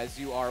tuning in, guys.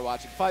 You are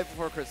watching Fight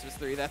Before Christmas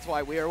 3. That's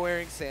why we are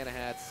wearing Santa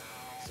hats.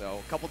 So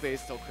a couple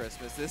days till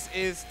Christmas. This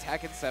is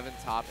Tekken 7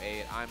 Top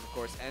 8. I'm, of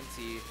course,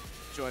 NT,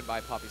 joined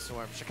by Puppy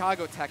Storm,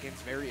 Chicago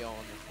Tekken's very own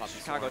Puppy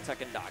Storm.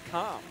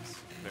 ChicagoTekken.com's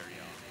very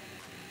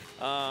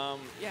own.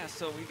 Yeah,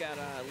 so we got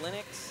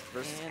Linux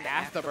Versus and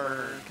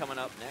Aftaburn coming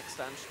up next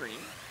on stream.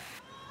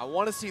 I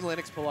want to see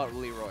Linux pull out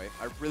Leroy.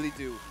 I really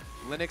do.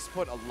 Linux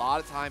put a lot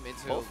of time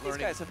into Both learning.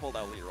 these guys have pulled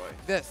out Leroy.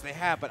 This, they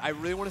have, but I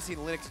really want to see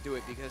Linux do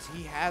it because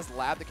he has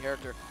labbed the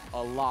character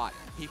a lot.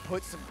 He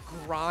put some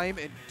grime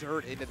and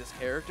dirt into this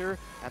character,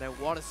 and I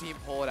want to see him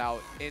pull it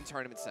out in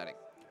tournament setting.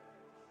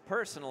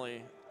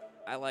 Personally,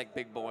 I like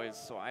big boys,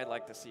 so I'd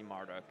like to see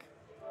Marduk.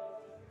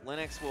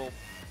 Linux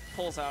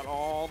pulls out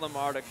all the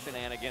Marduk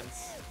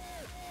shenanigans.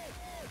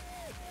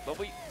 But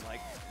we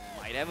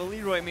might have a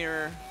Leroy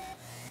mirror.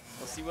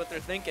 We'll see what they're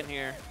thinking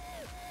here.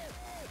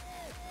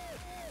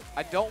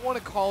 I don't want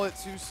to call it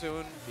too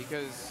soon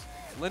because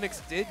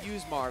Linux did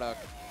use Marduk.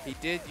 He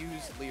did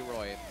use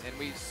Leroy. And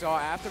we saw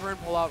Aftaburn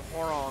pull out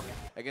Hwoarang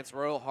against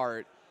Royal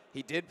Heart.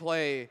 He did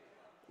play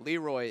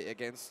Leroy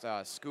against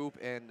Scoop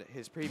in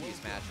his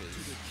previous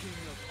matches.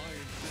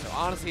 So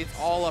honestly, it's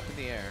all up in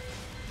the air.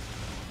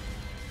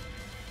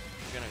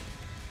 You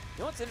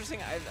know what's interesting?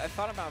 I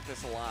thought about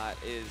this a lot.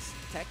 Is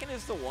Tekken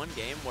is the one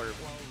game where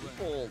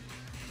people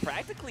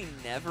practically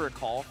never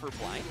call for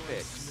blind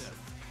picks.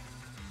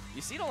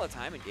 You see it all the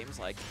time in games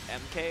like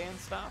MK and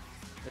stuff.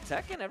 But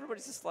Tekken,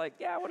 everybody's just like,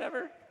 yeah,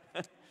 whatever.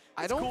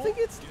 I don't think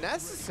it's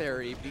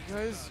necessary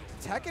because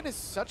Tekken is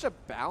such a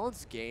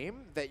balanced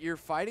game that you're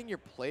fighting your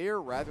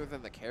player rather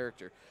than the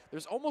character.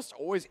 There's almost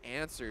always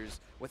answers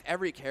with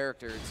every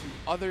character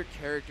to other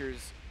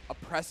characters'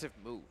 oppressive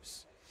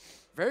moves.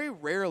 Very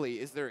rarely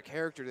is there a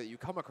character that you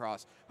come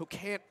across who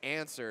can't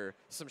answer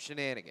some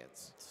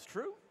shenanigans. It's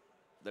true.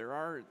 There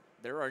are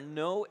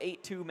no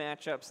 8-2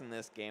 matchups in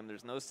this game.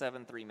 There's no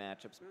 7-3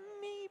 matchups.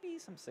 Maybe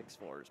some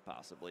 6-4s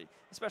possibly,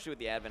 especially with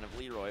the advent of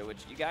Leroy, which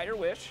you got your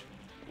wish.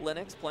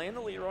 Linux playing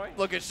the Leroy.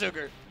 Look at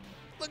Sugar.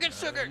 Look at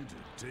Sugar.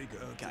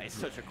 Guy is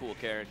such a cool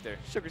character.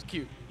 Sugar's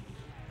cute.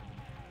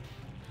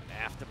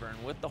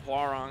 Aftaburn with the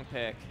Hwoarang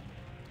pick.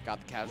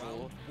 Got the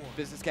casual,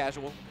 business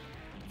casual.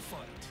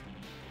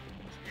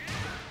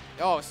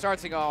 Oh,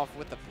 starting off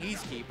with the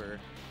Peacekeeper.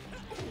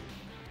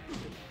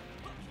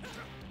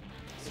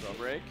 Slow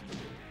break.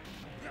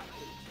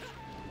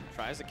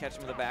 Tries to catch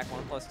him with the back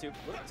 1+2. A little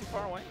too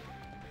far away.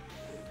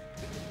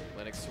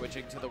 Linux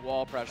switching to the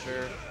wall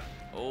pressure.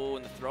 Oh,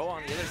 and the throw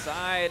on the other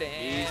side.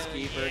 And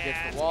Peacekeeper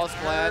gets the wall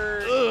splat.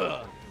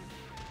 Ugh.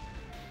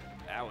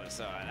 That was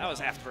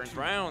Aftaburn's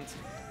round.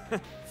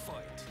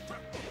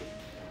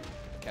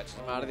 Catches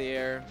him out of the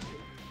air.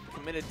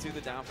 Committed to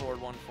the down forward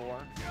 1-4,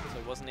 so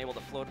he wasn't able to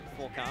float it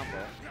full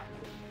combo.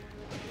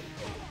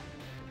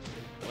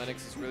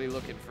 Linux is really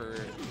looking for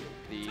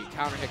the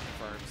counter hit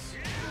confirms.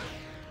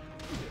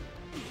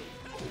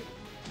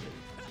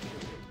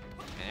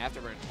 And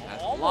Aftaburn has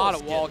a lot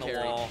of wall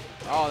carry.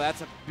 Oh,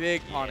 that's a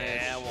big punish.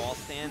 Yeah, wall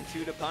stand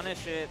 2 to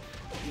punish it.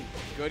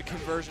 Good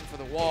conversion for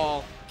the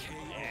wall.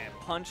 Yeah,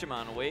 punch him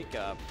on wake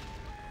up.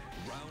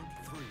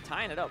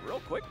 Tying it up real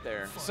quick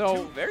there.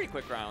 So 2 very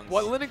quick rounds.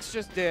 What Linux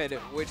just did,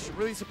 which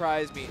really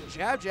surprised me,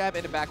 jab, jab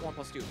into back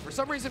 1+2. For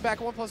some reason, back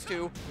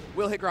 1+2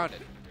 will hit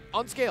grounded.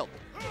 Unscaled.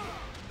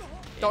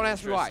 Don't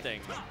ask me why.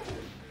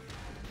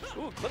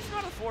 Ooh, clips him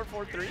out of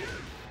 4-4-3.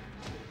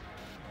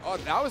 Oh,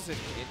 that was an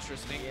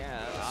interesting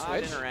odd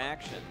switch.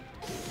 interaction.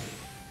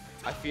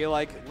 I feel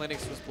like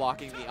Linux was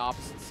blocking the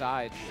opposite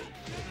side.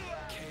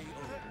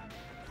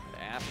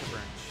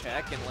 Aftaburn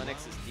checking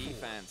Linux's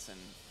defense and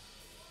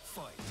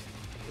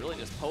really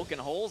just poking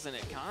holes in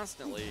it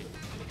constantly.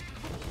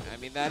 I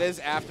mean, that is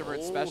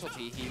Aftaburn's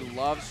specialty. He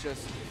loves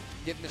just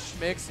getting the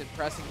schmicks and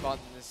pressing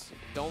buttons.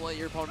 Don't let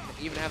your opponent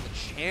even have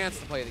the chance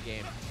to play the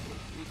game.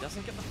 He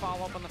doesn't get the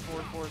follow-up on the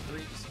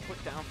 4-4-3, just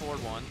quick down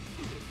forward 1.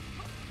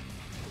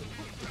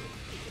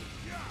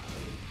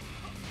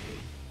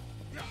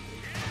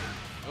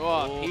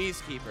 Oh,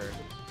 Peacekeeper.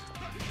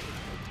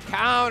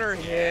 Counter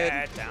hit.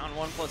 Yeah, down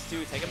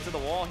 1+2. Take him to the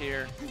wall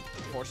here.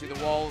 Forcing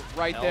the wall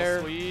right L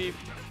there. Sweep.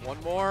 One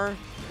more.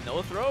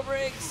 No throw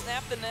break.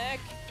 Snap the neck.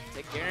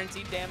 Take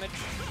guaranteed damage.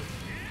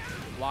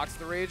 Blocks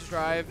the rage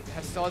drive.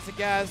 Still has a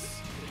guess.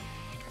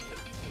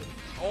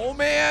 Oh,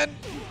 man.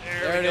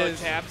 There it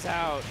is. Taps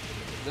out.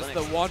 Just Linux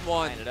the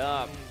 1-1. tying it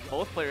up.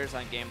 Both players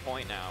on game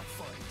point now.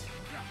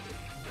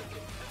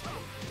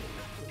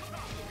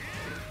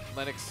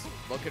 Linux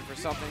looking for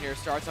something here.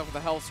 Starts off with a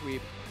hell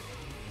sweep.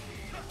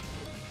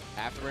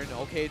 Aftaburn,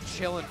 okay,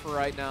 chilling for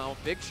right now.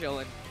 Big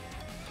chilling.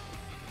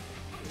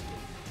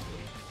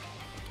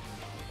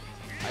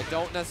 I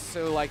don't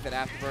necessarily like that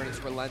Aftaburn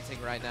is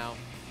relenting right now.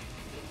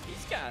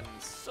 He's gotten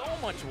so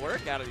much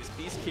work out of these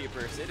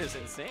Peacekeepers. It is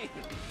insane.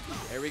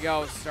 There we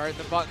go. Starting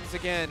the buttons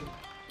again.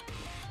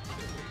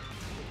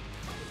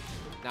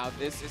 Now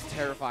this is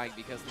terrifying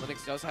because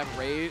Linux does have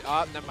rage.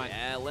 Oh, never mind.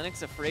 Yeah,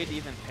 Linux afraid to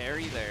even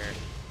parry there.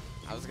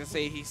 I was going to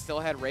say he still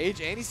had rage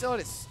and he still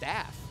had his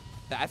staff.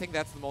 I think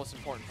that's the most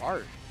important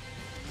part.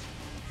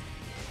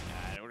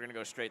 We're going to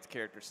go straight to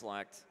character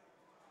select.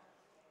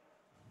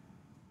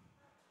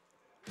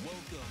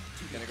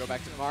 Gonna go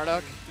back to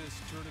Marduk.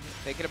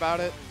 Thinking about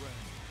it.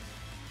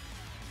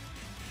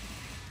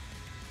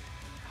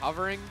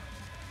 Hovering.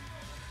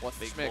 What's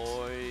the Big schmicks?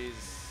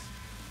 boys.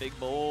 Big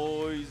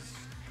boys.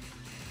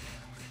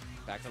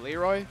 Back to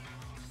Leroy.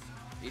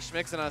 He's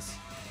schmixing us.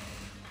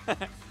 All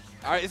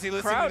right, is he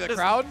listening to the does,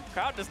 crowd?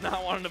 Crowd does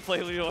not want him to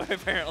play Leroy,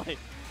 apparently.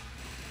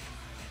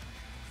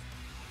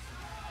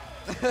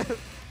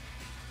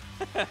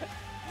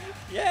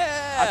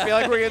 Yeah! I feel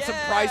like we're getting some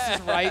Price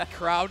is Right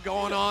crowd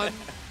going on.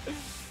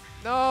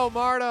 No,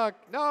 Marduk.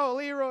 No,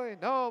 Leroy.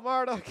 No,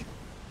 Marduk.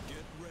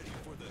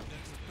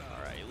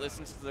 All right, he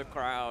listens to the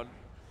crowd.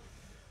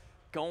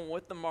 Going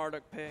with the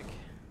Marduk pick.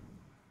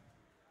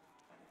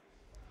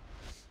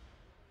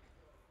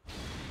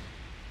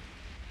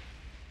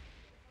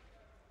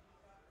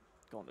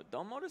 Going to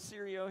Domo to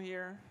Sirio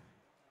here.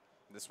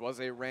 This was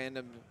a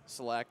random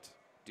select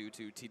due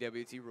to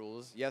TWT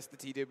rules. Yes, the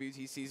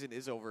TWT season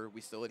is over. We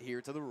still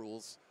adhere to the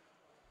rules.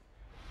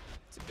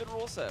 It's a good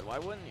rule set. Why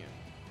wouldn't you?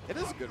 It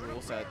is a good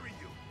rule set.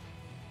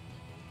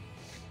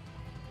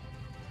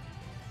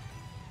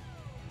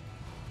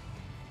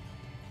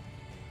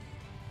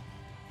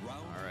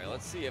 All right,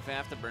 let's see if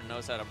Aftaburn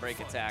knows how to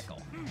break a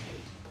tackle.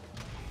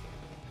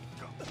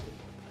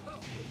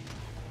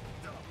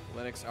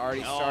 Linux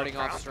already starting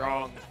off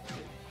strong.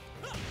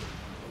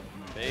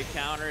 Big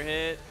counter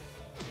hit.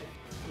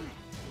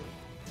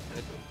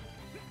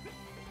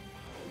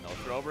 No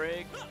throw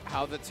break.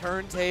 How the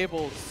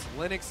turntables.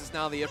 Linux is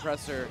now the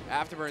oppressor.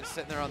 Aftaburn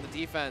sitting there on the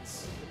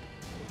defense.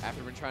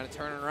 Aftaburn trying to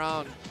turn it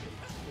around.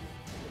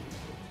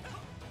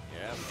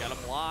 Yeah, we got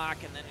a block,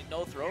 and then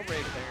no throw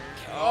break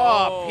there.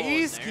 Oh, there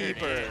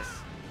Peacekeeper. it is.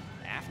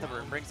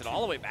 Aftaburn brings it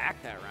all the way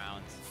back that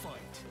round.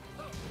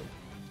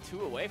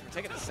 2 away from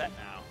taking a set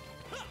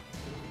now.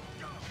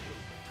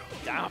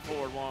 Down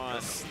forward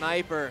 1.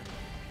 Sniper.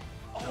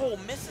 Oh,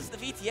 misses the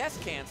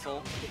VTS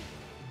cancel.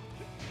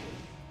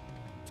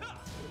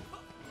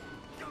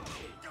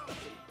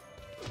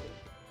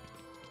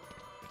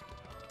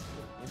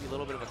 Maybe a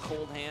little bit of a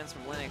cold hands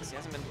from Linux. He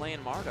hasn't been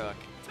playing Marduk.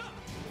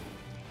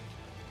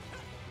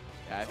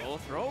 Oh,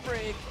 throw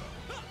break.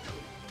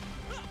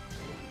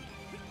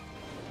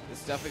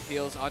 This definitely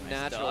feels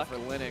unnatural duck. for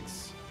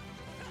Linux.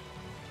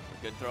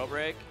 Good throw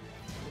break.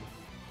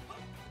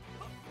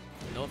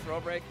 No throw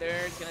break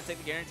there. He's going to take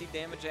the guaranteed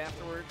damage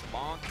afterwards.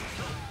 Bonk.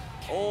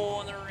 Oh,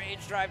 and the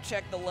rage drive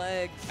check the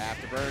legs.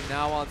 Aftaburn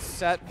now on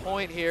set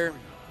point here.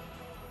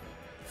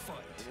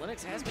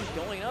 Linux has been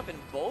going up in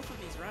both of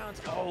these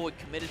rounds. Oh, it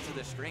committed to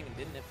the string and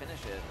didn't finish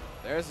it.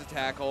 There's the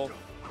tackle.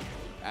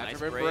 Nice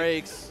Aftaburn break.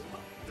 breaks.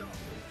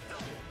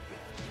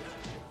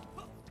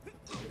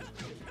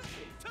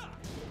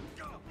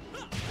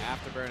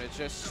 Aftaburn is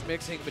just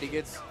mixing, but he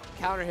gets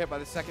counter hit by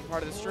the second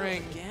part of the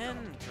string. Again,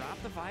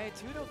 drop the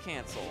Viatudo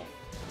cancel.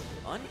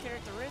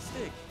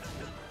 Uncharacteristic.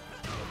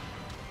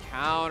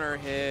 Counter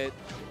hit.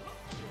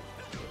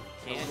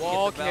 Can't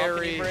wall get the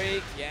balcony carry.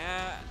 break.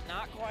 Yeah,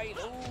 not quite.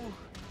 Ooh.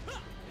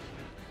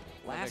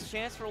 Last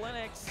chance for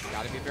Linux.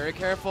 Got to be very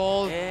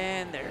careful.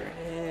 And there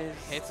it is.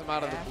 Hits him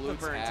out of the blue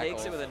Aftaburn tackle.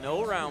 takes it with a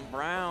no-round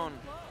brown,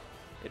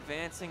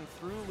 advancing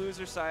through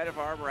loser side of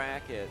our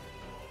bracket.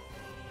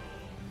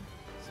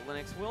 So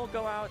Linux will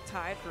go out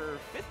tied for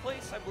 5th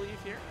place, I believe,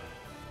 here.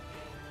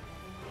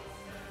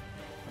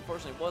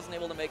 Unfortunately, wasn't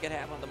able to make it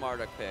happen with the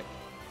Marduk pick.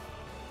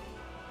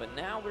 But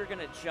now we're going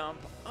to jump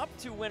up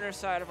to winner's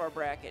side of our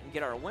bracket and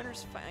get our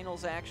winner's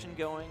finals action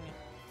going.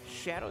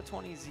 Shadow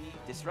 20Z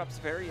disrupts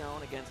very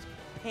own against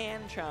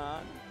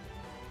Panchon.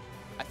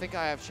 I think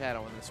I have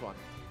Shadow in this one,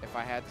 if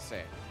I had to say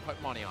it.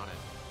 Put money on it.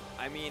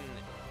 I mean,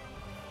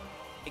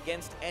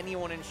 against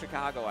anyone in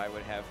Chicago, I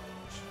would have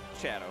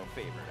Shadow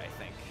favored, I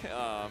think.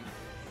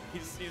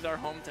 He's our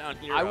hometown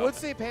hero. I would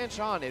say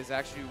Panchon is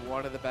actually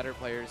one of the better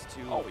players to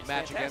He's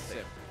match fantastic. against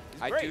him.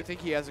 He's I great. do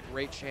think he has a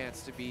great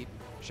chance to beat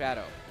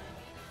Shadow.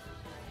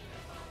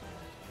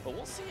 But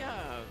we'll see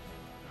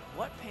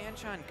what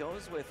Panchon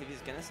goes with, if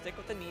he's going to stick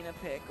with the Nina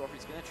pick or if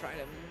he's going to try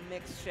to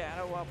mix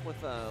Shadow up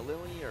with a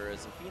Lily or a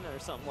Zafina or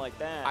something like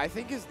that. I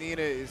think his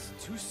Nina is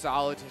too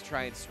solid to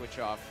try and switch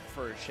off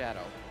for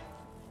Shadow.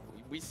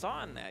 We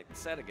saw in that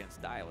set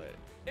against DieLit,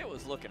 it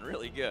was looking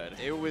really good.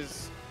 It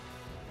was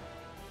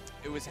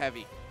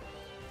heavy.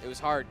 It was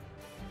hard.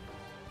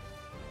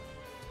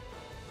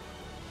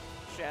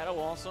 Shadow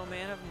also a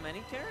man of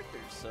many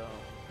characters, so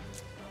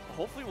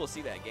hopefully we'll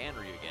see that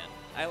Ganryu again.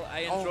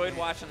 I enjoyed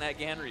watching that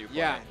Ganryu play.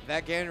 Yeah,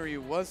 that Ganryu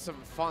was some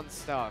fun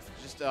stuff.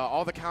 Just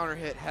all the counter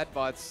hit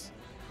headbutts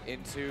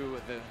into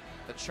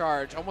the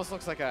charge. Almost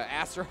looks like a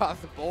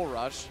Astaroth bull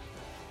rush.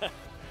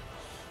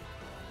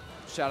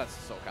 Shout out to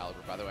Soul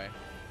Calibur, by the way.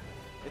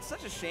 It's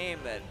such a shame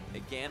that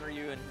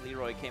Ganryu and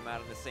Leroy came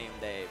out on the same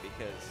day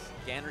because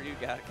Ganryu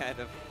got kind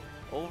of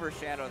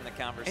overshadowed in the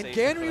conversation. And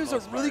for the Ganryu's a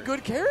most really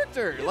part. good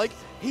character. Yes. Like,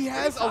 he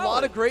has a solid.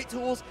 lot of great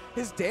tools.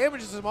 His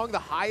damage is among the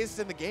highest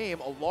in the game,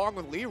 along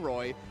with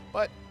Leroy.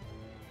 But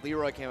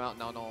Leroy came out,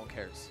 now no one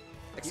cares.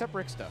 except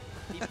Ricksta.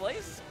 He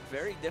plays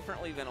very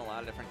differently than a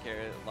lot of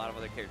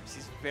other characters.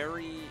 He's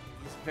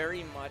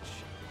very much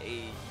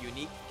a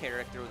unique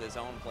character with his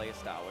own play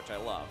style, which I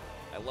love.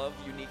 I love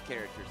unique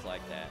characters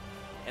like that.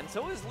 And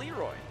so is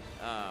Leroy.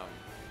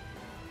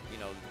 You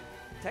know,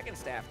 Tekken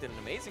staff did an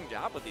amazing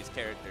job with these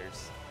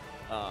characters.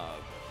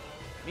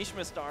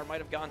 Mishima Star might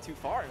have gone too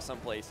far in some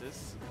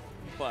places,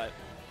 but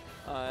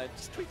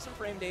just tweak some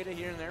frame data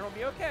here and there, will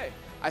be okay.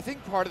 I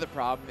think part of the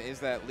problem is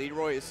that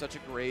Leroy is such a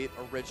great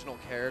original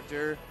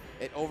character,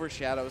 it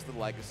overshadows the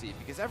legacy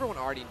because everyone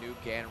already knew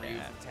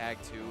Ganryu from Tag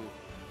 2.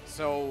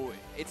 So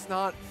it's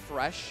not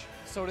fresh,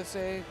 so to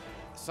say,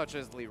 such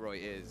as Leroy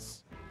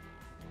is.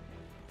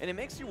 And it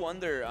makes you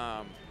wonder,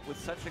 with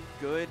such a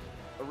good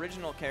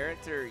original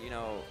character, you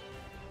know,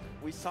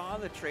 we saw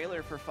the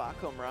trailer for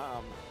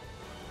Hwoarang.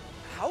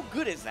 How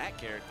good is that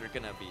character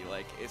going to be?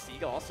 Like, is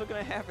he also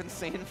going to have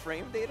insane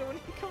frame data when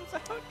he comes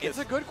out? It's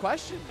a good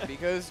question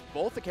because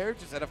both the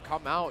characters that have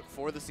come out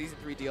for the Season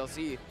 3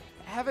 DLC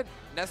haven't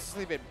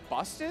necessarily been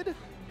busted,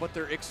 but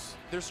they're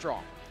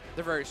strong.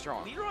 They're very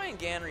strong. Leroy and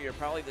Ganryu are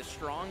probably the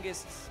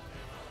strongest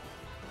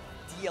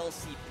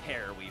DLC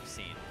pair we've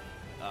seen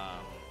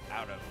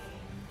out of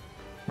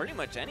pretty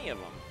much any of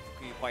them,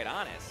 to be quite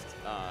honest.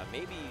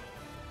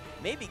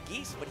 Maybe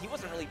Geese, but he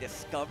wasn't really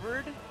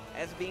discovered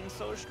as being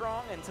so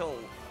strong until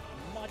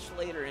much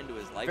later into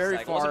his life very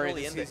cycle. Far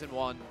really into Season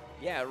 1.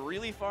 Yeah,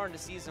 really far into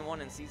Season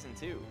 1 and Season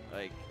 2.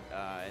 Like,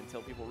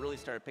 until people really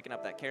started picking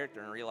up that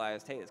character and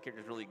realized, hey, this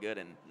character's really good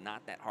and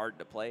not that hard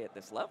to play at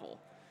this level.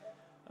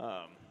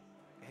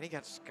 And he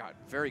got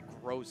very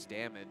gross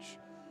damage.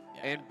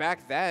 Yeah. And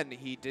back then,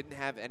 he didn't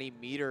have any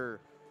meter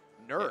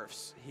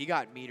nerfs. He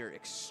got meter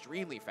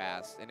extremely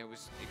fast, and it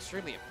was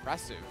extremely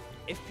impressive.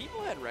 If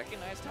people had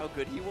recognized how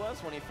good he was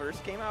when he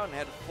first came out and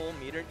had a full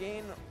meter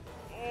gain,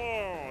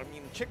 I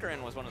mean,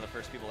 Chikarin was one of the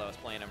first people that was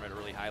playing him at a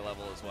really high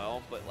level as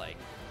well, but like,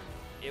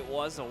 it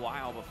was a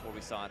while before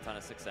we saw a ton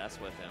of success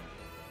with him.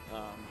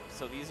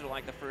 So these are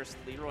like the first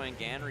Leroy and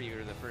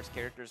Ganryu are the first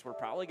characters we're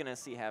probably going to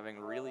see having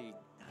really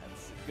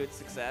good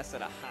success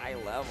at a high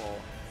level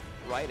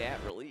right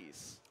at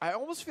release. I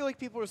almost feel like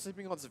people are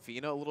sleeping on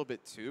Zafina a little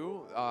bit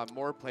too.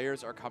 More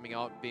players are coming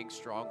out being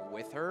strong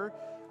with her.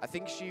 I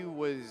think she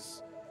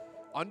was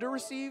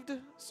under-received,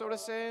 so to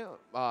say.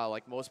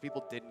 Like most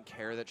people didn't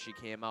care that she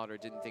came out or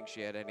didn't think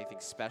she had anything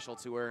special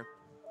to her.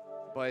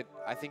 But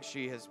I think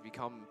she has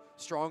become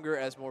stronger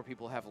as more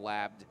people have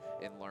labbed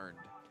and learned.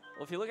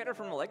 Well, if you look at her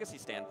from a legacy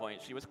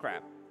standpoint, she was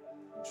crap.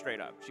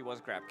 Straight up. She was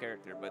a crap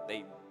character, but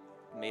they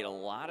made a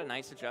lot of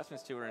nice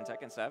adjustments to her in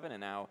Tekken 7,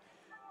 and now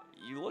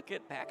you look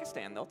at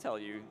Pakistan, they'll tell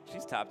you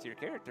she's top-tier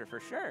character for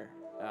sure.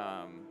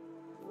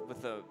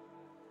 With the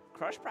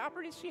crush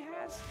properties she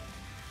has,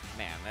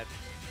 man,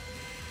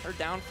 her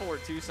down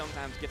forward too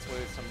sometimes gets away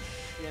with some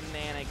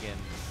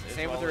shenanigans.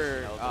 Same with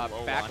her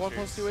back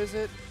launchers. 1+2, is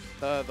it?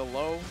 The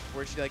low,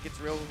 where she like gets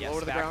real low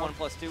to the ground?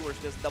 Back 1+2, where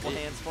she does double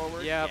hands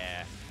forward. Yep.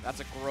 Yeah,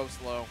 that's a gross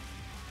low.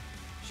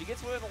 She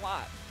gets away with a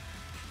lot,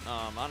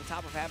 on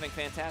top of having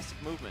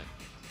fantastic movement.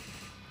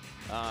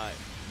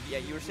 Yeah,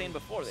 you were saying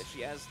before that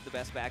she has the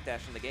best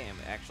backdash in the game.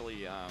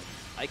 Actually,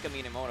 Aika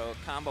Minamoto,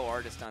 combo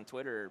artist on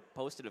Twitter,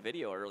 posted a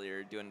video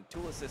earlier doing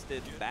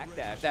tool-assisted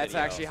backdash. That's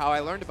actually how I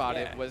learned about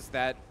it, was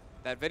that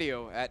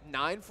video. At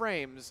 9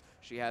 frames,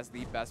 she has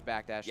the best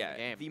backdash in the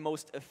game. The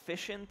most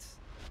efficient,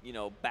 you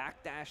know,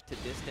 backdash to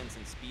distance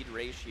and speed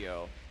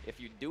ratio. If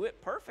you do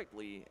it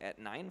perfectly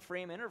at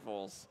 9-frame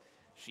intervals,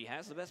 she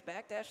has the best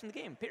backdash in the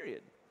game,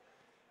 period.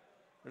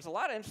 There's a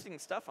lot of interesting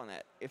stuff on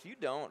that. If you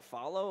don't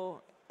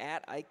follow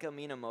at Aika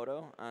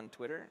Minamoto on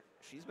Twitter,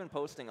 she's been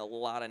posting a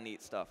lot of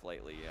neat stuff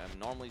lately.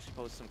 Normally she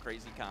posts some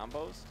crazy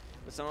combos,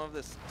 but some of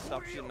this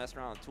stuff she's messing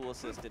around with tool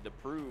assisted to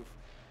prove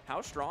how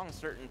strong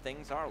certain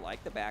things are,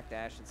 like the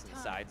backdashes and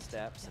side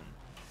steps, and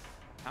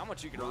how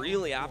much you can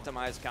really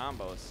optimize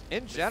combos.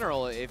 In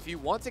general, if you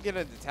want to get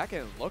into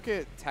Tekken, look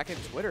at Tekken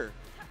Twitter.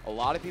 A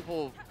lot of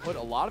people put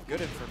a lot of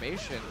good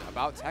information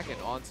about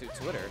Tekken onto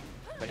Twitter.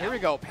 But here we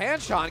go,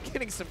 Panchon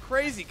getting some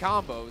crazy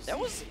combos.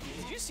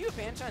 Did you see what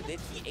Panchon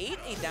did? He ate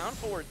a down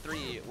forward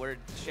 3 where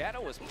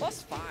Shadow was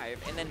 +5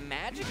 and then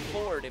magic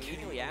forward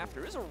immediately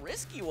after. It was a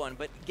risky one,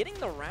 but getting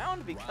the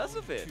round because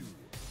of it.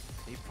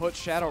 He put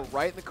Shadow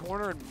right in the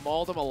corner and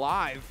mauled him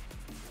alive.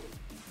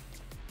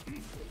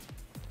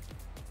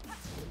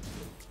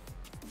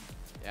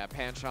 Yeah,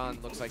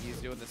 Panchon looks like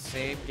he's doing the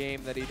same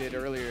game that he did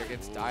earlier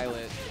against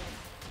DieLit.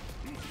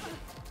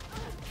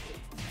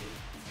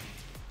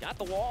 Got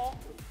the wall.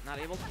 Not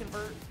able to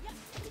convert.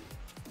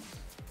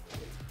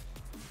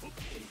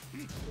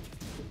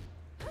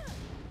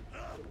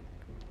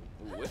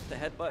 With the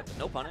headbutt,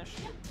 no punish.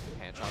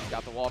 Panchon's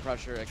got the wall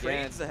pressure again.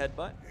 Trades the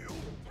headbutt.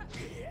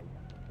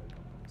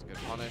 It's a good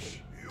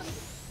punish.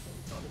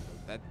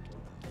 That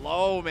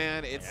low,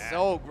 man, it's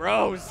so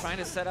gross. Trying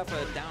to set up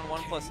a down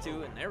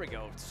 1+2, and there we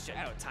go.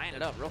 Shadow tying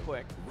it up real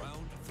quick.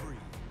 Round 3.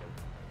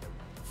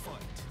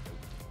 Fight.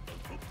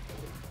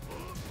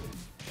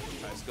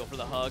 Tries to go for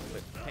the hug,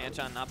 but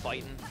Panchon not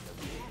biting.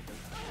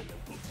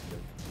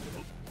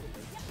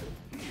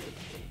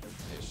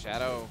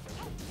 Shadow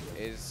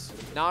is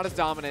not as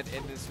dominant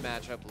in this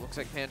matchup. It looks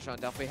like Panchon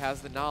definitely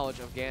has the knowledge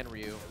of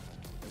Ganryu.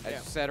 As you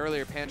said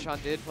earlier,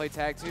 Panchon did play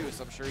tag too,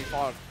 so I'm sure he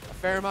fought a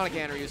fair amount of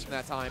Ganryus from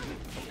that time.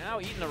 Now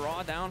eating the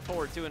raw down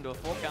forward too into a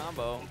full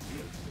combo.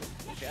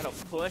 Shadow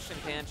pushing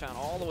Panchon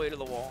all the way to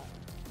the wall.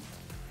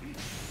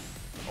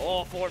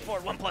 Oh, forward,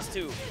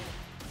 1+2.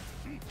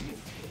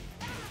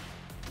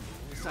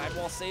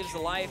 Sidewall saves the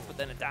life, but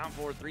then a down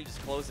forward 3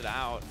 just close it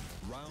out.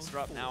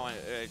 Disrupt now on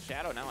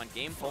Shadow now on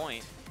game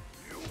point.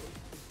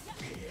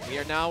 We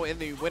are now in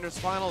the winners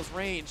finals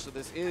range, so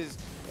this is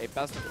a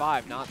best of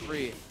 5, not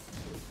 3.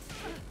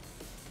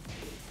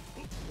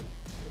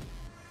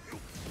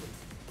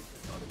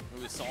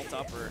 Ooh, salt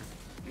upper.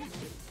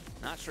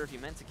 Not sure if you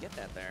meant to get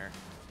that there.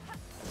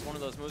 It's one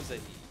of those moves that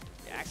you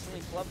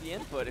accidentally flub the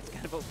input. It's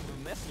kind of a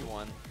messy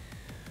one.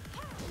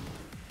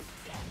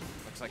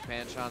 Looks like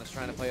Panchon is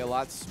trying to play a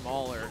lot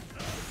smaller.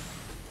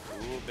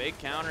 Ooh, big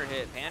counter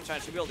hit.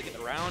 Panchon should be able to get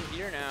the round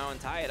here now and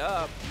tie it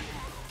up.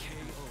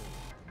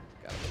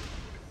 Got it.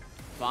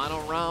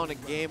 Final round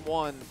in game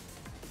 1.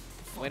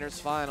 Winners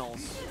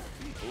finals.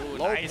 Ooh,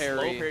 low nice parry.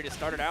 Low parry to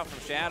start it out from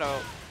Shadow.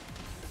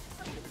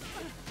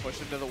 Push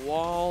him to the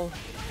wall.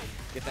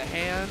 Get the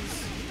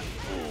hands.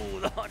 Ooh,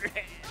 the 100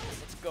 hands.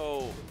 Let's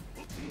go.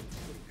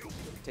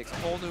 Takes a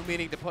whole new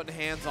meaning to putting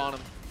hands on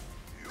him.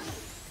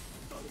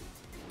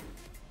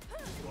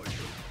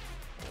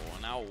 Oh,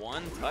 now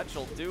one touch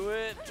will do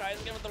it.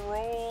 Tries again with the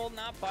roll.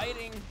 Not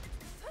biting.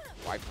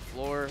 Wipe the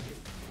floor.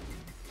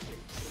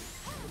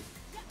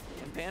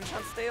 Can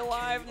Panchon stay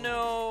alive?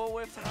 No.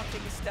 Whiffed out,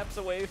 taking steps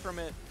away from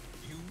it.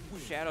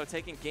 Shadow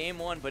taking game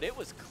 1, but it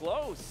was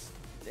close.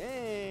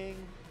 Dang.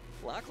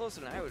 A lot closer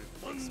than I would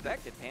have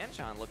expected.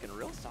 Panchon looking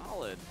real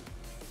solid.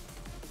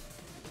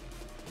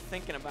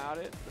 Thinking about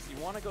it. Does he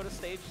want to go to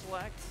stage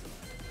select?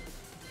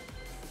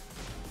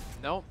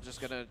 Nope, just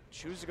gonna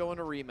choose to go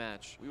into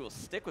rematch. We will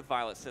stick with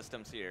Violet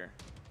Systems here.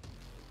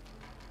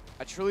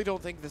 I truly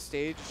don't think the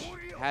stage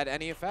had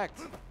any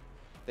effect.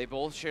 They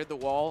both shared the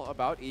wall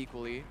about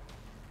equally.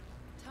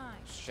 Time.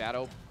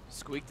 Shadow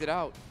squeaked it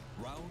out.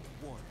 Round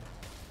 1.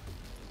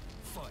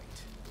 Fight.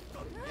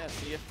 Yeah,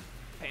 see if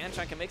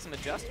Panchon can make some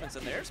adjustments,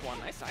 and there's one.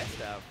 Nice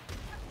sidestep.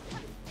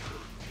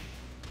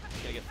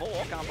 Gonna get full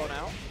wall combo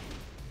now.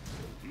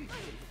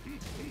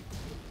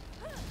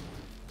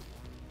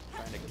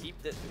 Trying to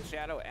keep the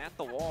Shadow at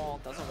the wall.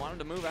 Doesn't want him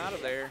to move out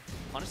of there.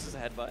 Punishes a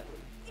headbutt.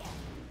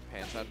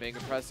 Panchon being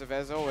impressive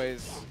as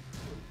always.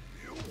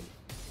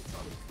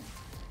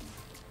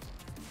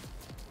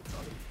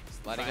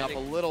 Letting up a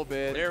little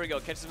bit. There we go.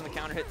 Catches him in the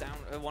counter hit down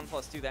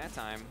 1+2 that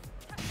time.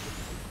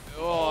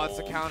 Oh, that's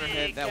a counter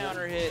hit. That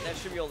counter hit. That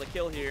should be able to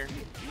kill here.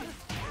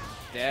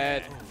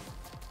 Dead.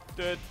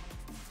 Dead.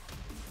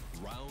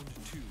 Round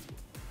 2.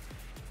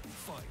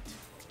 Fight.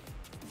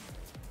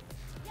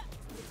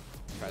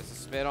 Tries to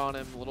spit on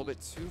him a little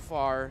bit too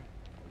far.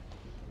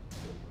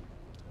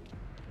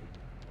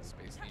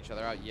 Spacing each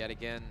other out yet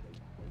again.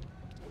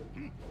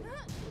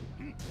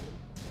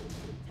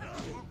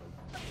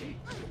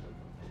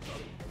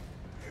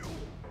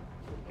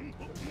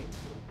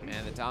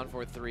 And the down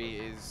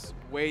 4-3 is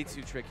way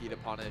too tricky to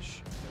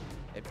punish.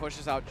 It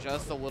pushes out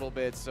just a little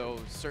bit, so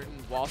certain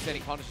wall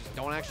standing punishes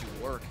don't actually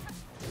work.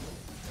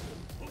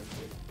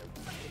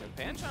 And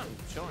Panchon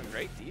showing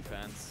great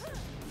defense.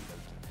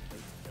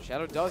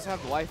 Shadow does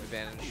have the life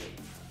advantage.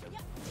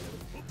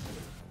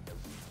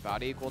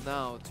 About equal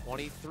now.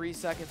 23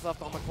 seconds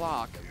left on the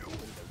clock.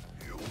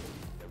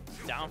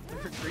 Down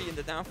 4-3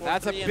 into down 4-3.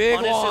 That's a and big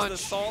punishes launch. the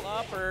salt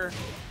upper.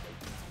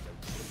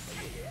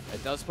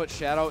 It does put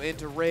Shadow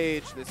into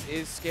rage. This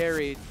is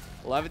scary.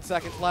 11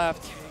 seconds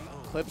left.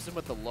 Clips him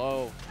with the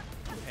low.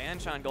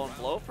 Panchon going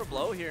blow for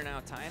blow here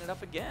now, tying it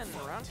up again.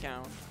 Round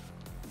count.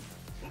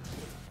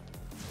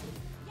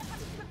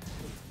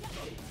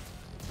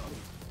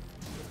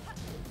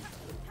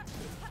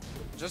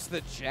 Just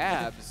the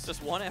jabs.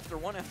 Just one after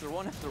one after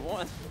one after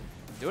one.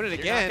 Doing it You're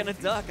again. not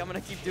gonna duck. I'm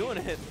gonna keep doing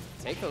it.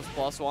 Take those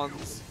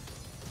 +1s.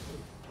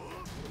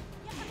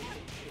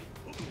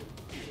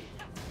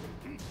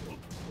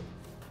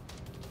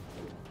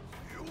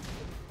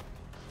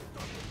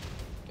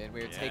 And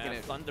we are taking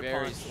it Thunder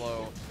very punch.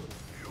 slow.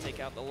 Take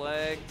out the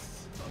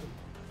legs.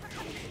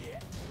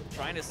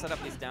 Trying to set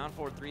up these down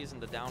 4-3s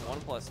into down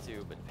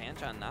 1+2, but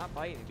Panchon not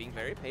biting, being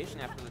very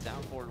patient after the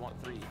down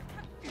 4-3.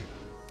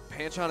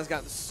 Panchon has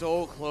gotten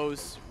so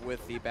close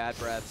with the bad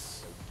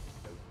breaths.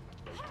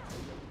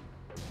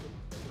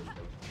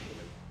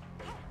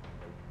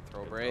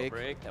 Throw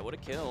break. That would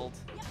have killed.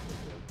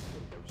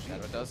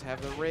 Shadow does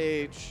have the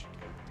rage.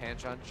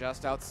 Panchon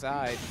just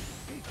outside.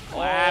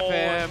 Clap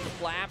him.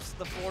 Claps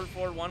the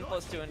 4-4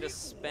 1+2 and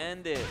just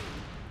spend it.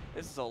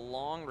 This is a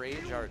long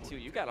rage art too.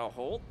 You gotta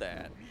hold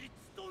that.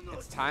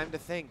 It's time to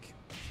think.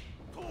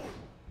 And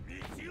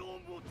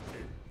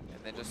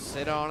then just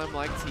sit on him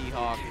like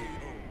T-Hawk.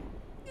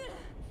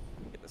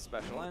 Get the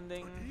special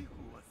ending.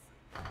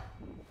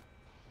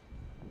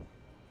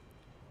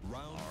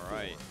 Round All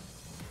right.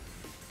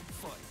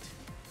 4.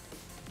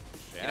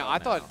 Fight. You know, I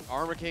thought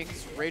Armor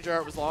King's rage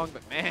art was long,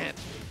 but man,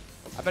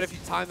 I bet if you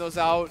time those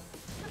out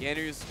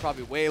Ganryu's is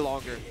probably way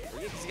longer.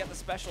 Because he's got the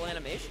special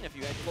animation if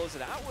you had to close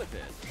it out with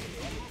it.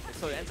 And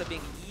so it ends up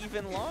being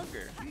even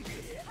longer.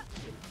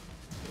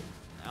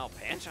 Now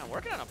Panchon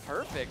working on a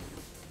perfect.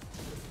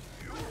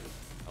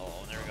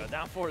 Oh, there we go.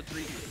 Down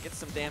 4-3. Gets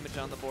some damage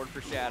on the board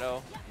for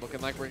Shadow. Looking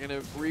like we're going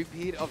to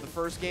repeat of the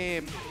first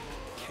game.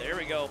 There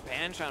we go.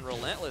 Panchon,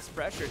 relentless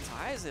pressure,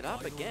 ties it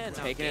up again.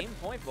 Now Taking game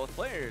point, both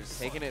players.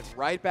 Taking it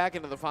right back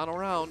into the final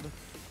round.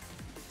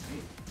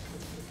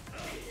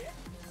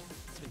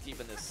 He's been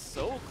keeping this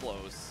so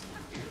close.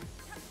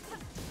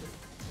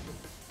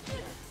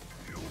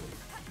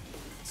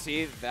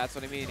 See, that's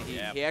what I mean.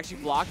 Yeah. He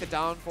actually blocked it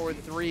down forward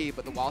 3,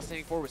 but the while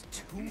standing forward was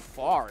too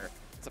far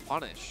to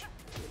punish.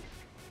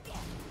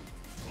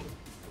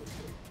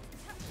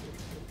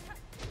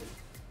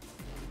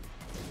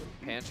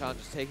 Panchon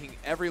just taking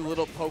every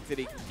little poke that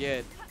he can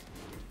get.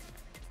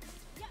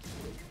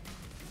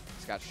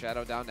 He's got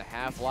Shadow down to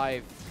half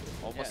life,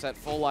 almost at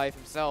full life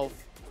himself.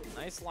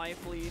 Nice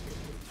life lead,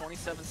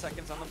 27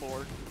 seconds on the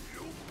board.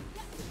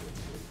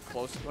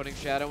 Close to putting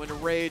Shadow into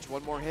rage,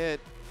 one more hit.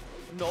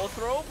 No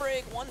throw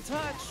break, one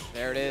touch.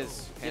 There it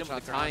is, Hit him Panchon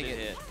with the tying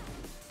grounded it. hit.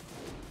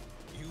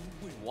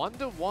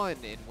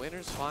 1-1 in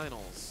winners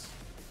finals.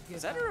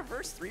 Is that a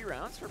reverse 3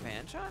 rounds for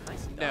Panchon?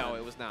 Nice done. No,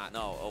 it was not.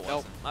 No, it Nope.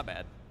 wasn't. My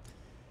bad.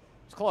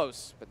 It's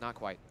close, but not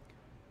quite.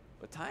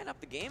 But tying up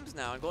the games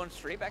now and going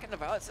straight back into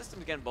Violet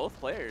Systems again, both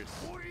players.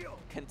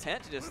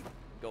 Content to just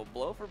go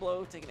blow for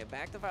blow, taking it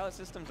back to Violet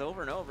Systems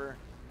over and over.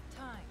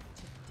 Time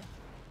to die.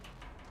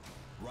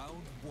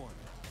 Round 1.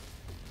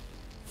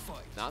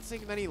 Fight. Not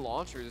seeing many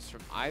launchers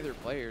from either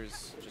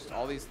players, just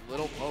all these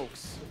little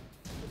pokes.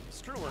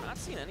 It's true, we're not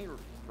seeing any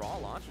raw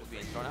launchers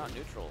being thrown out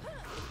neutral.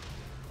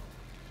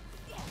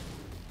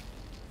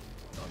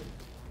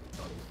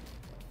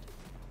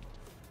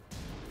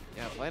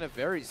 Yeah, playing a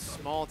very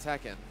small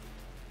Tekken.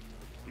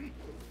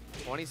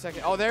 20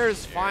 seconds. Oh,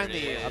 there's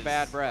finally a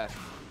bad breath.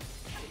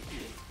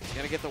 He's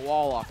going to get the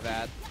wall off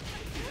that.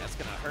 That's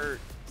going to hurt.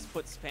 This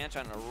puts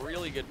Panchon in a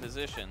really good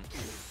position.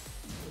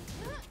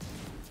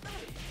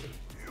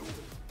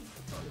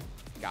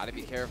 Got to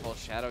be careful.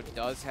 Shadow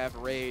does have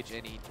rage,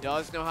 and he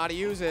does know how to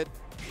use it.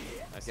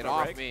 Nice Get throw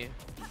off break. me.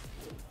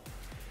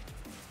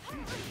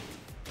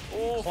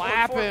 Oh,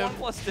 Clap 4-4,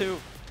 him. 1+2.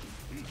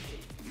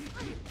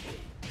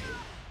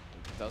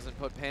 Doesn't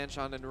put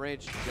Panchon in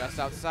rage, just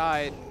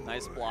outside.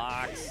 Nice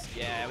blocks.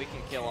 Yeah, we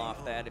can kill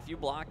off that. If you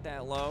block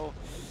that low,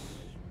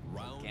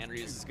 Round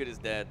Ganryu's as good as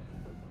dead.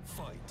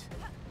 Fight.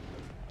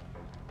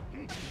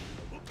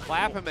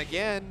 Clap him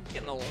again.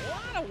 Getting a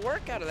lot of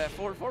work out of that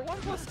 4-4,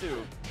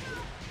 1+2.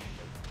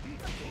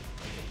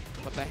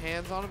 Put the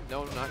hands on him.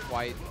 No, not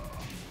quite.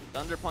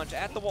 Thunder Punch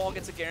at the wall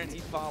gets a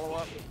guaranteed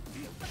follow-up.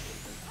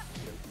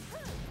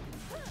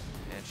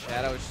 And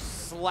Shadow is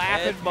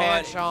slapping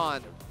Headbutt.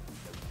 Panchon.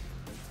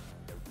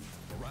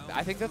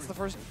 I think that's the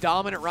first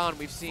dominant round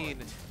we've seen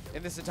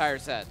in this entire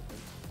set.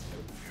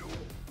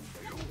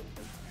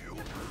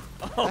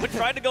 Oh,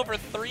 tried to go for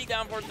 3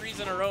 down 4-3s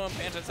in a row, and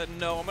Panchon said,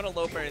 no, I'm going to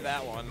low parry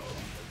that one.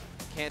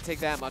 Can't take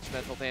that much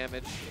mental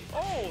damage.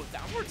 Oh,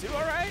 down 4-2,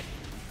 all right.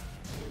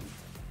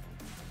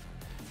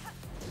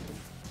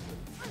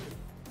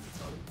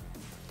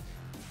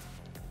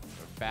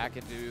 We're back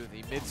into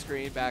the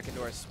mid-screen, back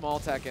into our small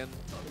Tekken.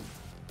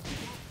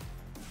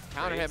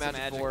 Counter hit Breaks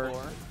magic Core.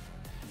 board.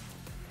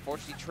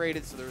 Fortunately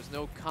traded, so there was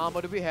no combo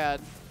to be had.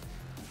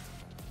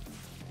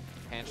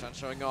 Panchon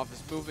showing off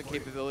his movement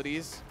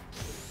capabilities.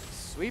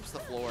 Sweeps the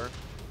floor.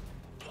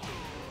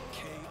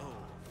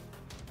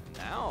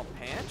 Now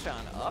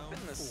Panchon up in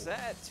the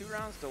set,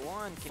 2-1.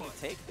 Can he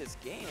take this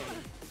game?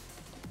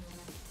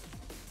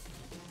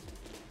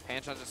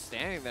 Panchon just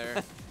standing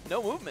there,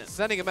 No movement.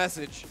 sending a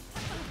message.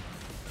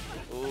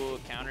 Ooh,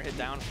 counter hit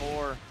down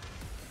 4.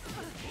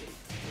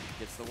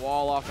 Gets the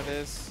wall off of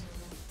this.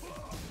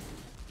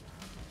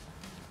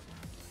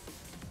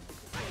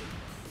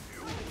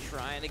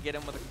 Trying to get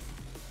him with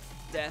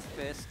a Death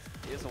Fist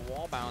is a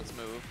wall bounce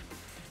move.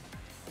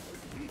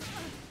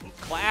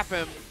 Clap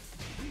him.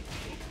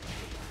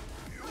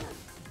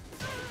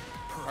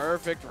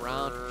 Perfect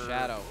round for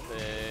Shadow.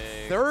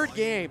 Perfect. Third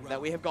game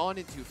that we have gone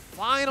into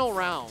final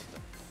round.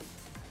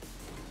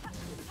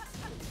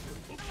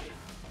 You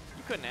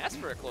couldn't ask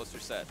for a closer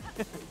set.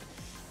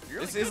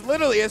 Really This is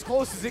literally as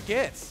close as it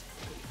gets.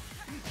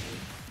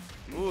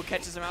 Ooh,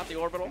 catches him out the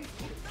orbital.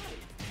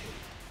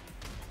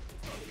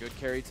 Good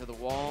carry to the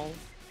wall.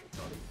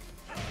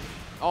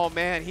 Oh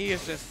man, he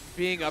is just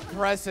being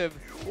oppressive.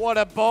 What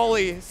a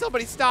bully.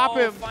 Somebody stop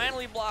him.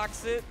 Finally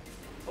blocks it.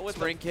 But with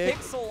Spring the kick.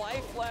 pixel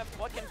life left,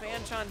 what can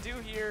Panchon do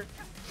here?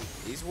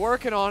 He's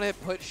working on it.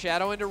 Put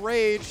Shadow into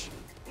rage.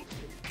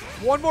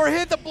 One more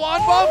hit. The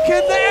blonde bomb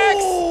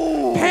connects.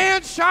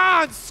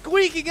 Panchon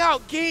squeaking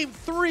out game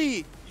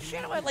 3.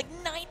 Shadow had like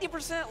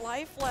 90%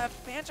 life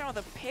left. Panchon with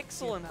a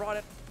pixel and brought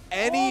it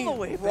Any all the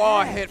way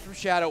raw back. hit from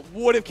Shadow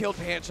would have killed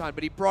Panchon,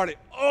 but he brought it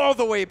all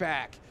the way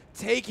back,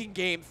 taking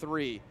game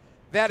 3.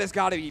 That has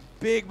got to be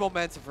big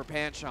momentum for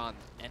Panchon.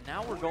 And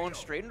now we're going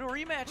straight into a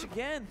rematch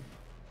again.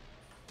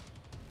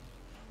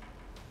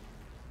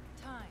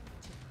 Time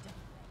to die.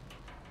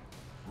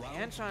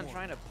 Panchon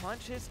trying to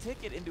punch his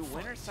ticket into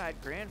Winterside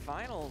Grand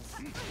Finals.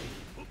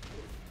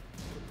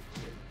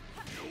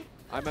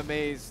 I'm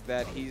amazed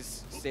that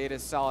he's stayed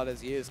as solid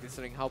as he is,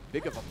 considering how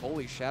big of a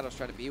bully Shadow's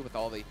trying to be with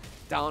all the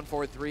down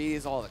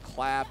 4-3s, all the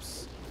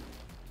claps.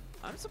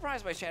 I'm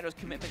surprised by Shadow's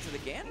commitment to the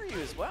Ganryu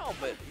as well,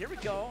 but here we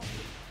go.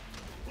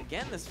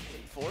 Again, this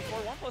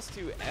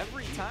 4-4-1+2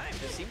 every time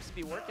just seems to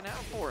be working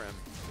out for him.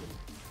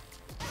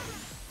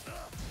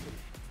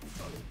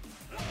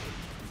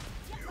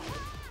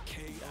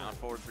 Down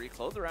 4-3,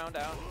 close the round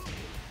out.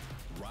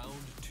 Round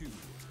 2.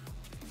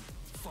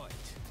 Fight.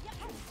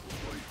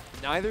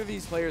 Neither of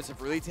these players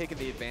have really taken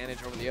the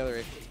advantage over the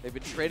other. They've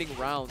been trading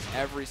rounds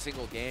every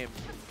single game.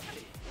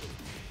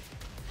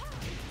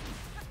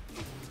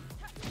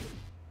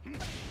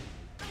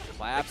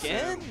 Claps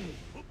Again?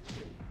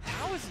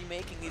 How is he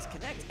making these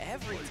connect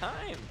every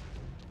time?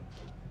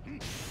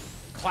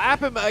 Clap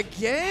him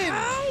again!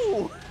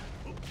 Ow!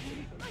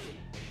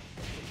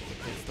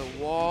 It's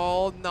the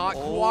wall, not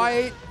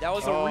quite. That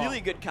was a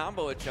really good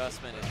combo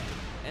adjustment. It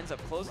ends up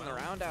closing the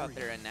round out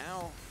there, and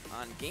now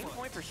on game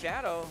point for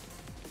Shadow.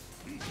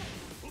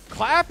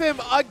 Clap him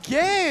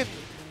again!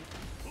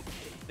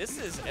 This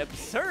is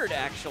absurd,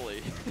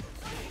 actually.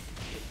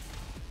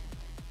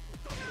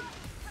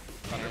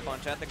 Thunder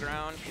punch at the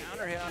ground,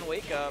 counter hit on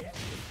wake up.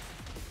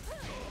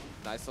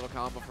 Nice little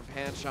combo from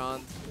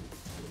Panchon.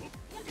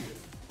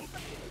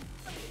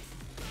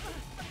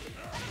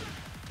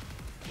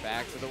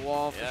 Back to the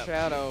wall for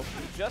Shadow.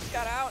 He just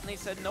got out, and they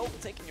said, nope,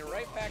 taking you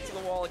right back to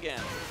the wall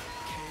again.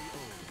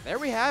 There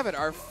we have it,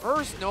 our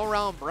first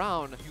no-round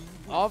Brown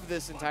of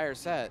this entire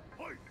set.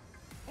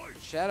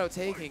 Shadow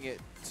taking it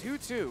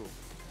 2-2.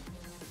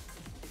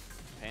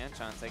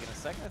 Panchon taking a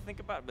second to think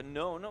about it, but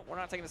no, we're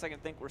not taking a second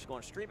to think. We're just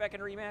going straight back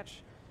into rematch.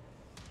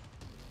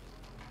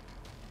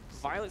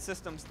 Violet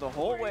systems the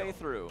whole way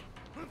through.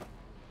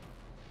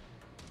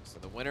 So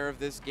the winner of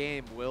this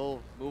game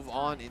will move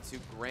on into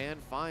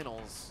grand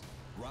finals.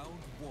 Round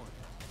 1.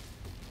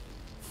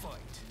 Fight.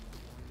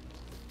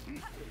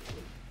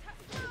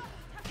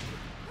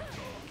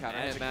 Counter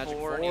hit magic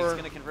four. 4. He's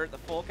going to convert the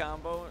full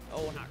combo.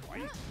 Oh, not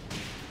quite.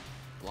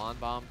 Blonde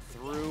bomb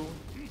through.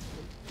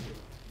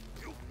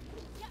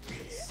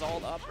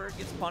 Salt upper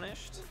gets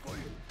punished.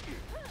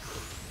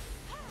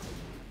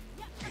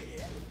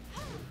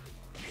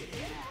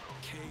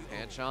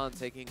 Panchon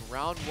taking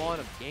round 1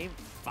 of game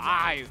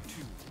 5.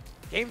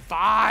 Game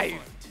 5!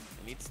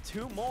 Needs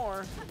 2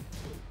 more.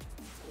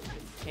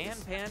 Can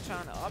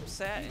Panchon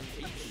upset and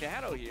beat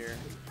Shadow here?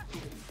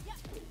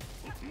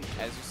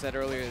 As you said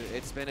earlier,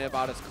 it's been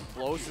about as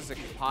close as it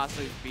could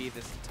possibly be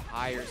this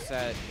entire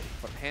set.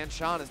 But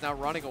Panchon is now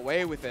running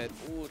away with it.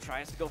 Ooh,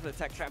 tries to go for the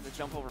tech trap to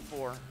jump over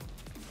 4.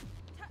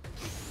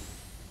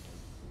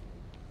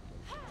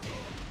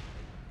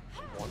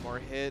 One more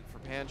hit for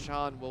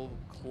Panchon will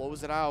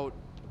close it out.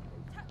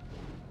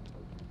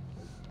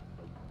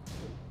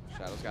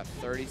 Shadow's got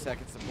 30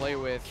 seconds to play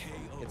with.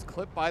 It's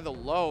clipped by the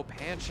low.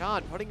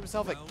 Panchon putting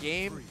himself at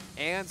game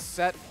and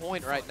set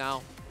point right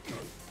now.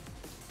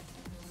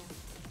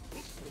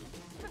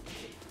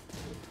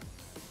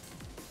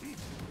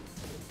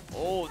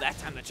 Oh, that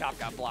time the chop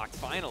got blocked,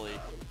 finally.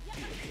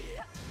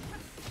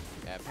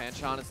 Yeah,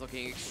 Panchon is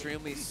looking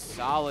extremely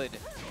solid.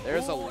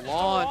 There's a Ooh,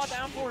 launch.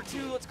 Down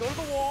 4-2, let's go to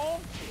the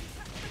wall.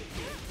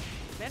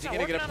 Is he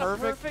gonna get a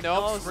perfect?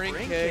 Nope, Oh, spring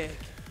kick.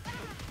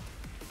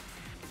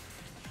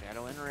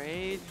 Shadow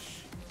Enrage.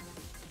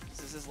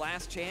 This is his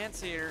last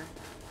chance here.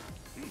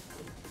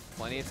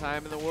 Plenty of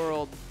time in the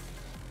world.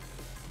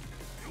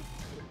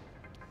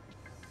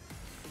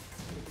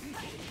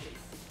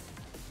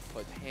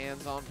 Put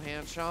hands on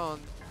Panchon.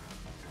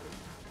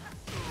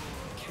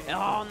 Oh,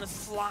 on the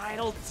slide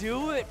will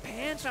do it.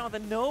 Panchon with a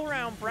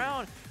no-round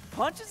Brown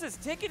punches his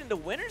ticket into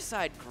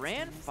Winterside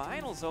Grand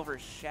Finals over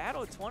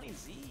Shadow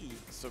 20Z.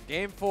 So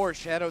game 4,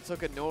 Shadow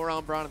took a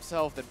no-round Brown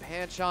himself, then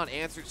Panchon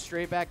answered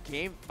straight back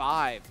game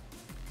 5.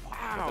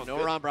 Wow, With a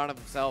no-round Brown of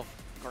himself.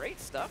 Great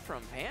stuff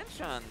from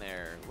Panchon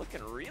there.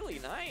 Looking really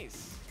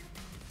nice.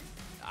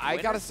 I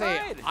gotta say,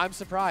 Winterside. I'm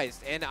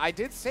surprised. And I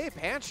did say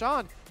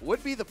Panchon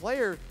would be the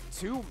player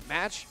to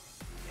match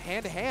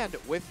hand-to-hand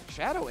with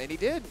Shadow, and he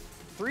did.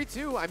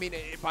 3-2, I mean,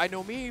 it by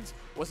no means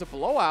was a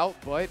blowout,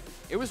 but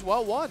it was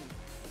well won.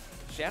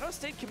 Shadow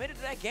stayed committed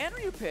to that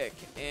Ganryu pick,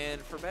 and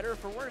for better or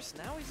for worse,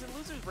 now he's in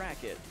loser's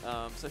bracket.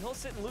 So he'll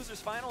sit in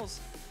loser's finals,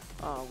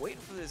 waiting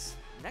for this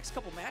next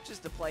couple matches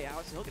to play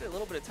out, so he'll get a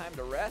little bit of time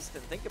to rest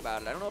and think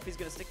about it. I don't know if he's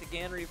going to stick to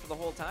Ganryu for the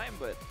whole time,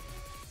 but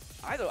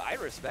I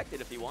respect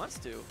it if he wants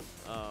to.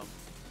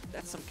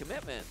 That's some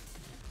commitment.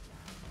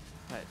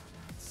 But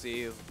let's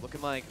see,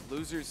 looking like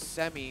losers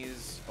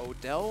semis,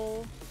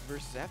 Odell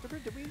versus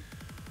Aftaburn, did we?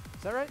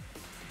 Is that right?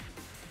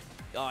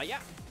 Yeah.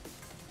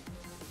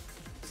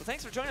 So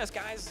thanks for joining us,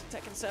 guys.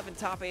 Tekken 7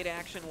 top 8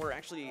 action. We're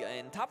actually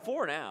in top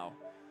 4 now.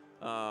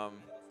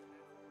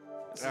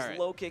 This is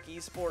Low Kick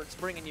eSports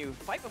bringing you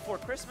Fight Before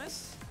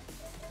Christmas.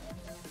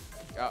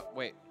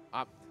 Wait.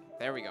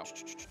 There we go.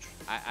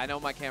 I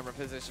know my camera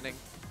positioning.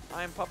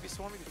 I'm Puppy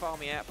Swarm. You can follow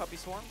me at Puppy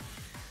Swarm.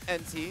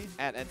 NT,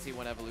 at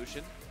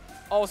NT1Evolution.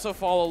 Also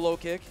follow Low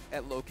Kick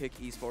at Low Kick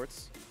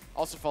eSports.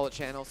 Also follow the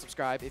channel,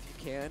 subscribe if you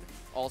can.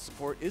 All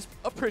support is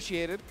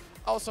appreciated.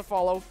 Also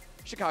follow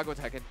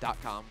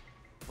ChicagoTekken.com,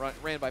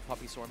 ran by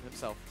Puppy Storm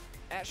himself.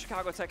 At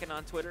Chicago Tekken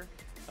on Twitter.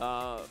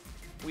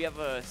 We have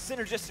a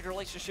synergistic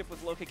relationship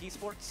with Low Kick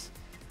eSports.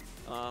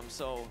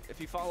 So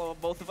if you follow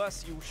both of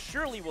us, you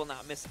surely will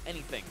not miss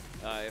anything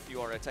if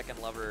you are a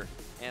Tekken lover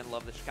and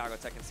love the Chicago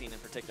Tekken scene in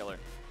particular.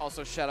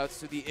 Also,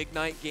 shout-outs to the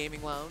Ignite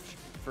Gaming Lounge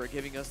for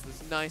giving us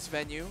this nice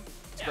venue.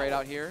 It's great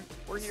out here.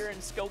 We're here in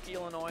Skokie,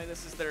 Illinois.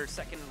 This is their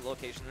second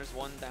location. There's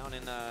one down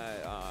in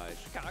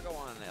Chicago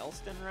on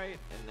Elston, right?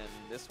 And then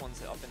this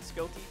one's up in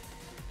Skokie.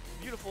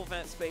 Beautiful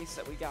event space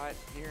that we got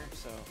here,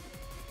 so.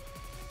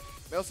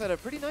 We also had a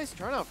pretty nice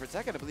turnout for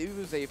Tekken. I believe it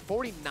was a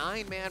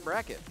 49-man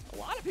bracket. A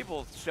lot of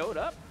people showed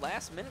up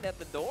last minute at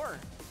the door.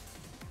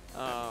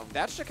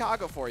 That's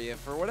Chicago for you.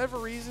 For whatever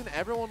reason,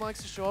 everyone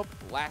likes to show up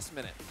last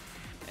minute.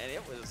 And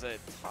it was a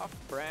tough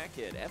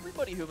bracket.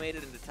 Everybody who made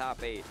it into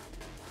top 8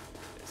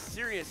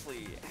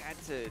 seriously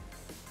had to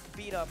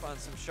beat up on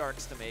some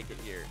sharks to make it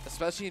here.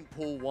 Especially in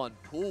Pool 1.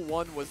 Pool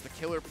 1 was the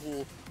killer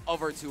pool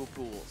of our 2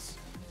 pools.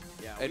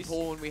 Yeah, in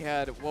Pool 1 we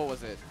had, what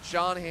was it?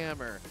 John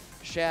Hammer,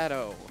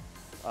 Shadow,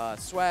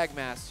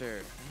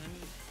 Swagmaster,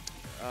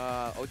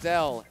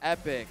 Odell,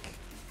 Epic,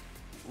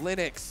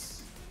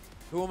 Linux.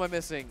 Who am I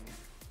missing?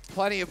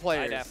 Plenty of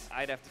players.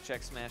 I'd have to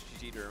check Smash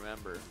GG to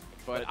remember.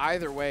 But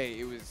either way,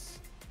 it was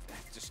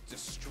just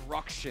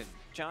destruction.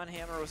 John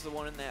Hammer was the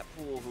one in that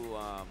pool who,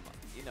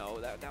 you know,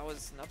 that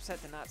was an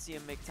upset to not see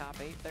him make top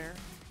 8 there.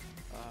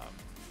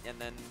 And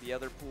then the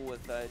other pool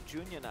with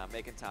Junior not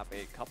making top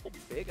 8, couple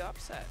big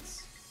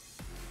upsets.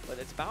 But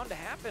it's bound to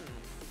happen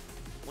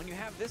when you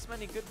have this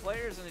many good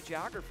players in a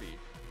geography.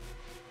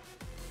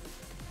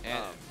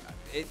 And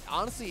it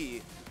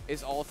honestly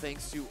is all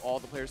thanks to all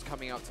the players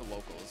coming out to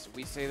locals.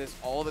 We say this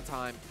all the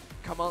time.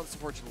 Come out and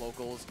support your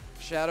locals.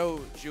 Shadow,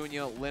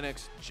 Junior,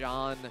 Linux,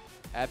 John,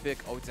 Epic,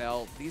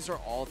 Odell, these are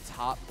all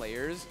top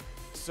players.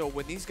 So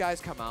when these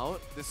guys come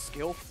out, the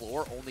skill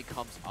floor only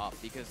comes up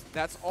because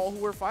that's all who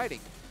we're fighting.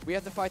 We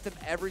have to fight them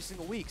every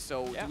single week.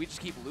 So do we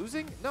just keep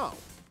losing? No.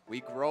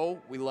 We grow,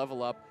 we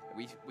level up,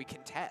 we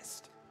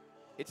contest.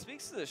 It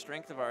speaks to the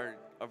strength of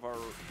our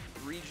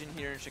region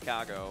here in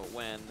Chicago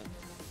when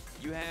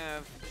you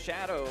have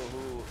Shadow,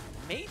 who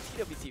made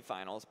TWT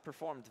finals,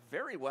 performed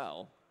very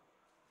well,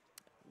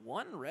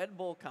 won Red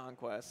Bull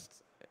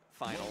Conquest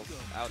finals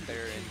out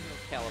there in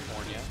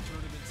California,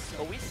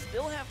 but we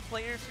still have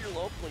players here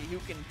locally who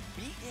can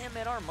beat him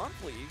at our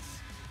monthlies.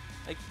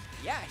 Like,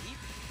 yeah,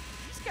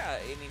 he's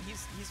got. I mean,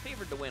 he's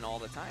favored to win all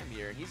the time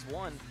here. He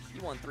won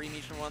 3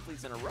 Michelin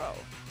monthlies in a row,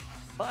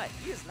 but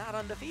he is not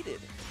undefeated.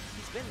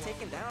 He's been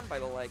taken down by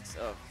the likes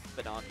of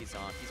Badonki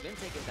Zonk. He's been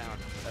taken down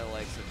by the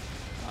likes of,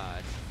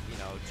 you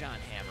know, John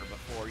Hammer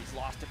before. He's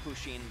lost to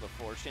Pushin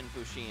before, Shin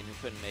Pushin, who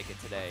couldn't make it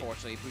today.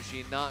 Unfortunately,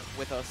 Pushin not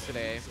with us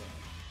today.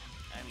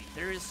 I mean,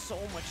 there is so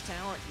much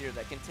talent here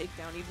that can take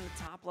down even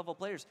the top-level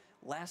players.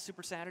 Last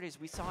Super Saturdays,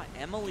 we saw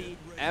Emily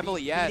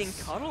beating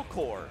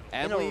Cuddlecore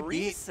in a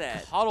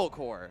reset.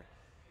 Cuddlecore.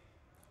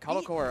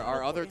 Cuddlecore,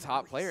 our other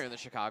top player in the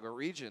Chicago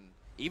region.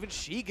 Even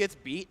she gets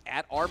beat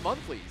at our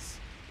monthlies.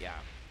 Yeah,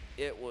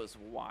 it was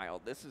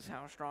wild. This is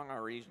how strong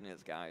our region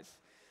is, guys.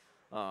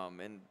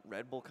 In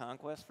Red Bull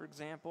Conquest, for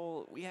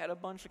example, we had a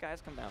bunch of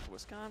guys come down from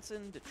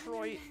Wisconsin,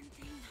 Detroit.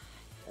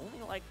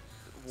 Only like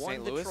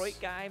one Detroit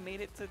guy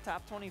made it to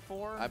top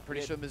 24. I'm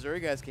pretty sure Missouri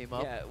guys came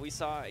up. Yeah, we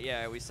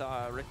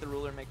saw Rick the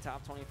Ruler make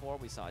top 24.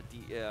 We saw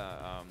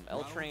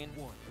L Train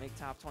make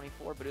top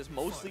 24, but it was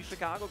mostly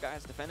Chicago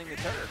guys defending the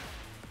turf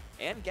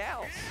and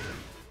gals.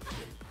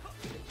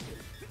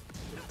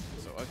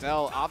 So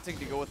Odell opting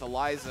to go with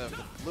Eliza for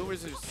the Blue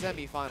Wizards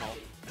semifinal.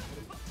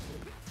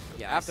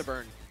 Yeah,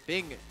 aftaburn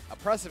being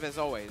oppressive as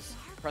always,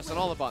 pressing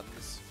all the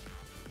buttons.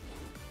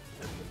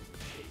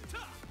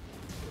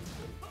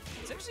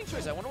 It's an interesting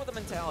choice. I wonder what the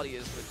mentality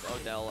is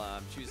with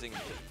Odell choosing,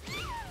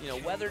 you know,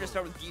 whether to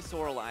start with Geese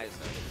or Eliza.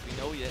 We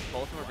know that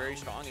both of them are very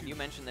strong, and you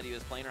mentioned that he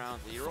was playing around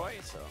with Leroy,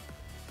 so.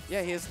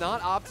 Yeah, he has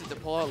not opted to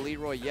pull out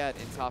Leroy yet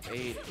in top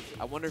 8.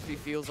 I wonder if he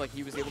feels like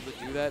he was able to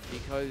do that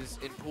because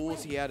in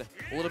pools he had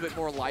a little bit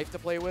more life to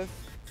play with.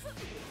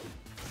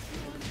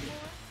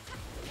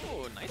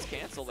 Oh, nice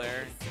cancel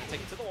there.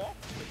 Take it to the wall.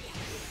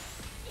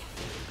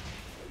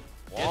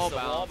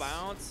 Wall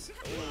bounce.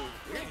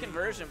 Ooh, weird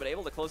conversion, but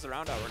able to close the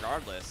round out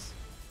regardless.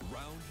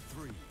 Round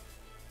 3.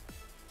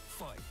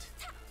 Fight.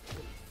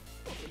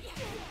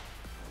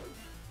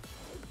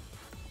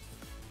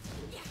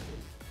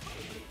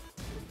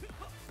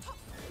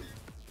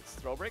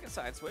 Throw break and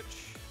side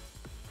switch.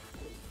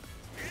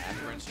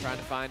 Afterburn's trying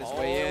to find his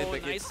way in,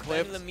 but nice gets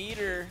clipped. The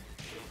meter.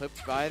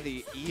 Clipped by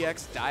the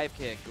EX dive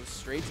kick. Goes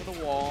straight to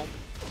the wall.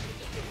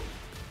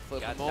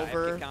 Flip him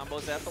over. Dive kick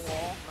combos at the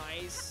wall.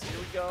 Nice. Here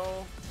we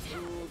go.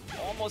 Ooh,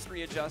 almost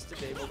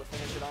readjusted, able to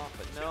finish it off,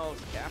 but no.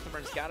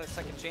 Afterburn's got a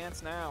second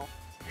chance now.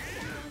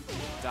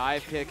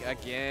 Dive kick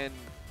again.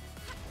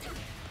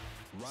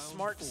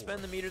 Smart to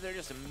spend the meter there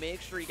just to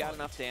make sure he got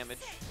enough damage.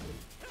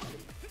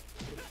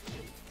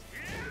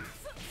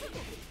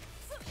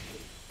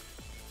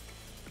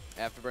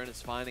 Afterburn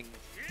is finding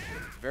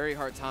a very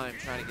hard time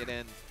trying to get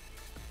in.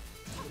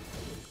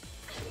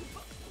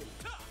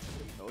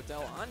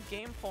 Odell on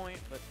game point,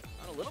 but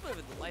on a little bit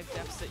of a life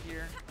deficit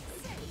here.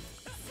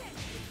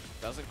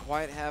 Doesn't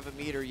quite have a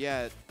meter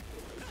yet.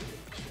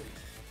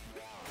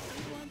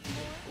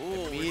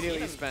 Ooh,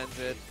 Immediately spends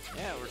it.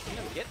 Yeah, we're seeing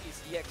him get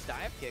these EX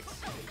dive kicks.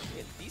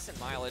 Get decent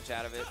mileage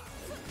out of it.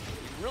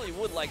 He really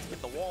would like to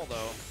hit the wall,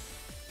 though.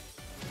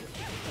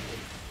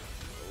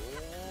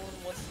 Oh,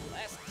 what's the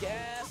last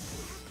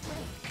gas?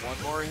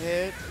 One more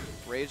hit.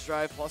 Rage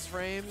drive plus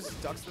frames.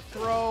 Ducks the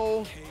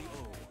throw.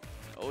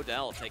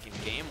 Odell taking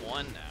game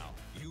 1 now.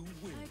 You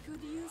win. I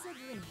could use a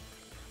drink.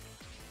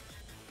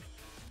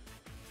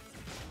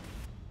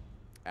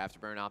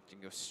 Afterburn opting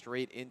to go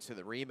straight into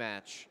the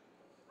rematch.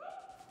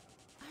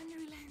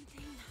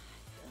 Unrelenting.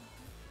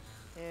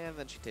 And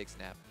then she takes a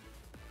nap.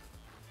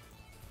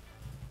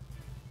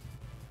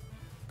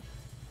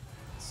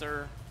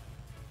 Sir,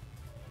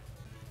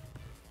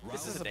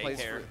 this is a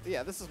place daycare. for,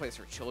 yeah, this is a place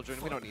for children.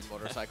 We don't need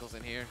motorcycles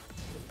in here.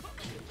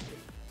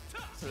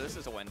 So this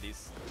is a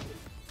Wendy's.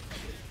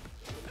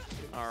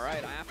 All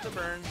right,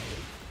 afterburn.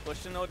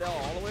 Pushing Odell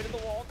all the way to the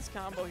wall. This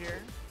combo here.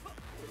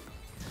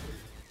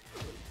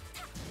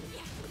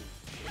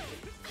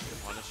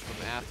 Punish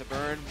from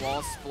Afterburn.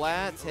 Wall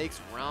splat takes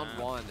round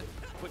 1.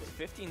 Quick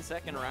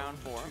 15-second round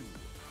for him.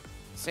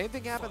 Same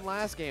thing happened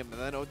last game, and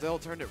then Odell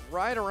turned it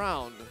right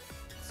around.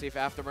 See if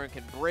Afterburn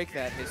can break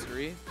that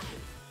history.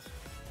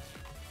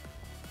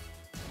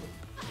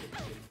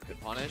 Good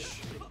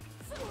punish.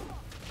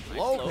 Nice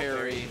Low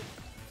parry.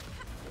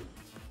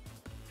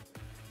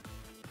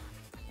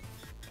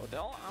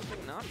 Odell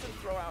opting not to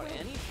throw out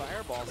any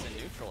fireballs in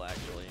neutral,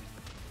 actually.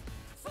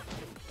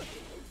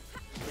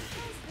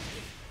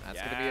 That's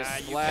going to be a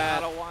splat. You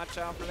gotta watch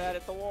out for that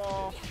at the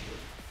wall.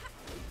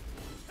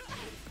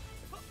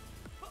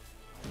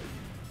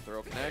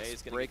 Throw connects,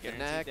 He's gonna break get the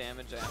guaranteed neck.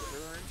 damage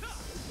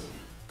afterwards.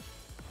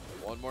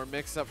 One more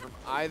mix-up from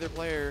either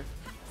player.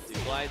 Do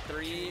glide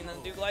 3 and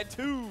then do glide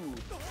 2.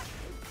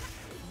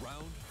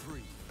 Round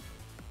 3.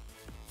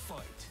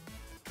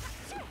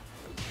 Fight.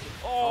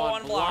 Oh,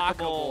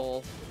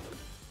 unblockable.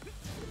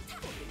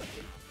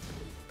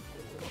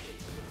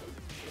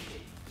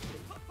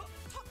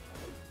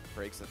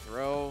 Breaks the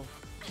throw.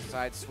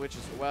 Side switch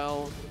as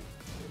well.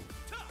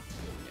 Yeah,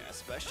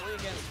 especially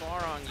against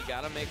Hwoarang, you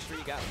gotta make sure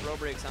you got throw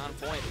breaks on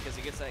point because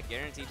he gets that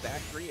guaranteed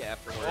back 3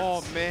 afterwards.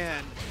 Oh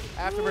man,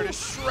 Afterburn is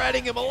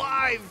shredding him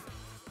alive.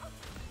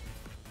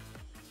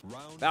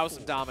 Round That was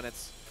some 4.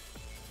 dominance.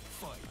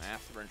 Fight.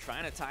 Afterburn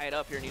trying to tie it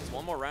up here, needs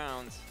one more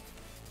round.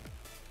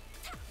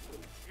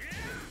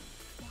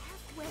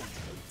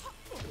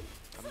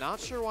 I'm not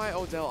sure why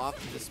Odell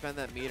opted to spend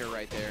that meter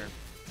right there.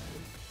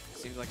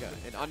 Seems like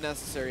an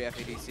unnecessary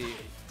FADC.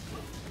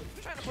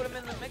 Trying to put him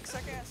in the mix,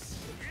 I guess.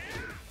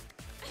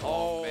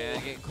 Oh man,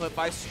 getting clipped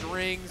by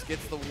strings,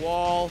 gets the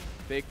wall,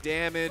 big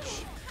damage.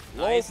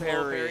 Nice Low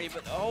parry.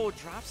 but oh,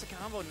 drops the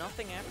combo,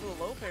 nothing after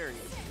the low parry.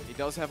 He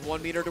does have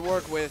 1 meter to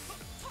work with.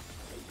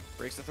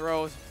 Breaks the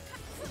throws.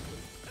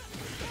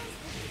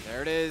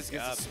 There it is,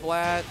 gets Yup. a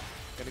splat.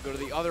 Gonna go to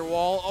the other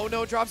wall. Oh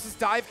no, drops his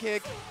dive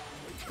kick.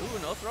 Ooh,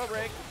 no throw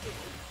break.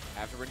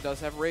 Afterburn does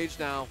have rage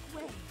now.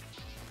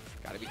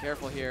 Gotta be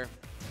careful here.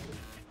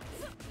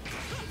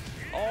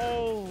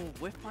 Oh,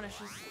 whiff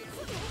punishes.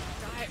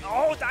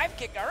 Oh, dive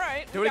kick, all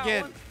right. Do we it got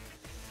again. one.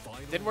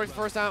 Final Didn't work the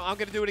round. first time, I'm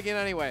gonna do it again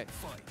anyway.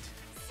 Fight.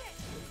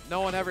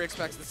 No one ever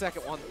expects the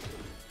second one.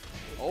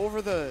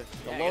 Over the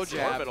Yeah, low it's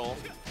jab. orbital.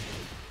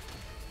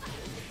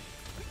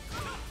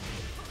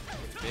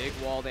 Big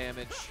wall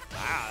damage.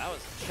 Wow, that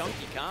was a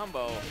chunky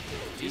combo.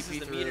 Geese DP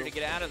the meter through. to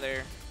get out of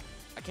there.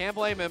 I can't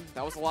blame him.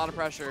 That was a lot of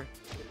pressure.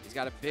 He's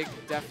got a big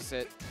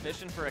deficit.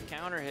 Fishing for a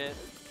counter hit.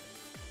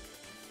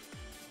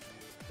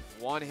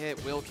 One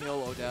hit will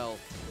kill Odell.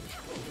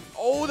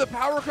 Oh, the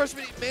power crush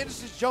manages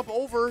to jump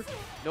over.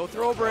 No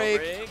throw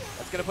break.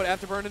 That's going to put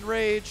Afterburn in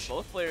rage.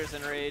 Both players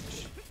in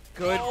rage.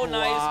 Good Oh, block.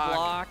 nice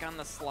block on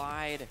the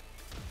slide.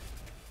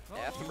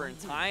 Afterburn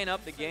tying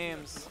up the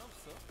games.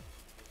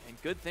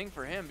 And good thing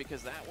for him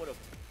because that would have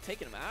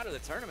taken him out of the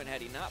tournament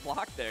had he not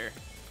blocked there.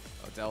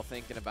 Odell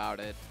thinking about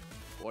it.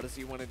 What does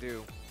he want to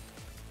do?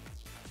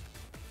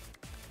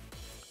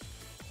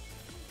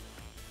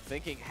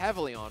 Thinking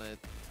heavily on it.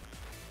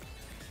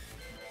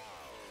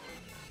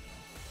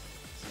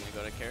 So you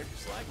go to character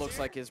select. Looks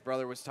here. like his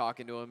brother was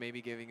talking to him,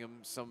 maybe giving him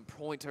some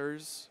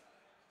pointers.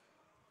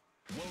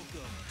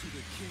 Welcome to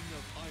the King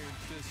of Iron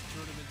Fist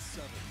Tournament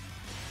 7.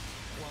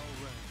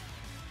 Hwoarang.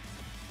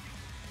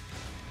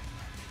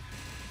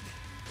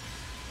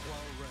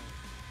 Hwoarang.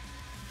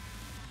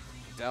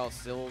 Odell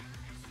still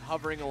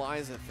hovering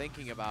Eliza,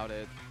 thinking about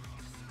it.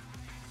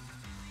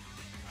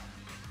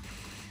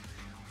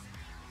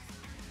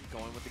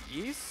 Going with the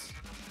Geese.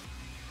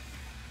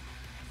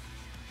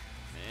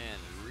 Man,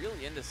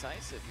 really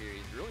indecisive here.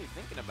 He's really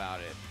thinking about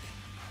it.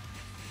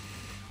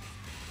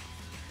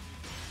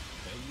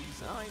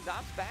 Eliza. No, he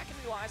opts back in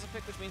the Eliza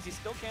pick, which means he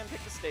still can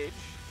pick the stage.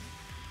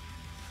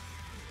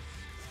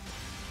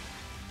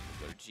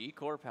 Go to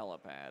G-Corp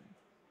helipad.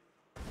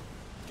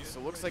 So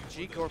it looks like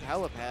G Corp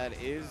Helipad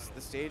is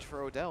the stage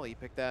for Odell. He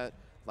picked that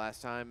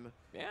last time.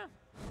 Yeah.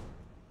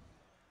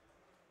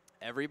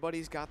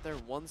 Everybody's got their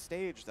one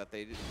stage that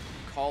they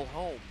call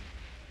home.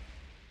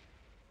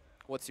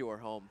 What's your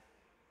home?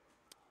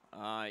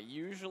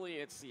 Usually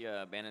it's the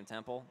Abandoned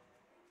Temple.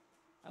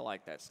 I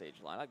like that stage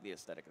a lot. I like the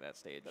aesthetic of that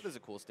stage. That is a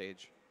cool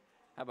stage.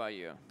 How about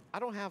you? I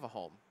don't have a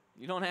home.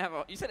 You don't have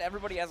a... You said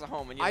everybody has a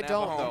home, and you I don't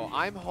don't, have a home. though.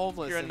 I'm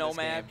homeless. You're a in this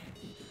nomad.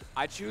 game.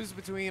 I choose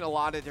between a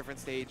lot of different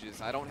stages.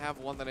 I don't have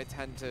one that I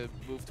tend to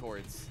move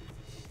towards.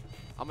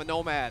 I'm a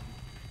nomad.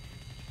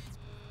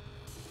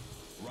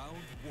 Round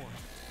 1.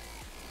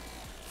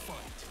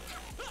 Fight.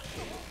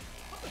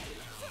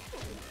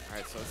 All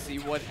right, so let's see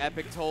what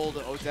Epic told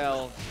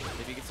Odell.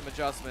 Maybe get some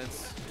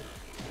adjustments.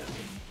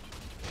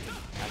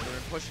 After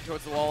pushing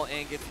towards the wall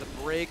and gets the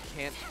break,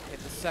 can't hit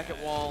the second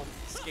wall.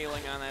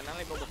 Scaling on that, not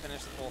able to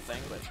finish the full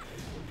thing, but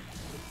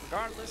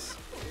regardless.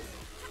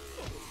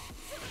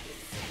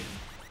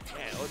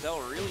 Man, Odell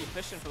really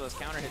fishing for those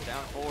counter hit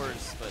down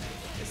fours, but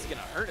this is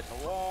gonna hurt at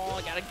the wall.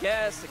 I gotta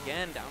guess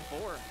again, down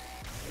 4.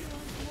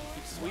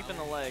 Keep sweeping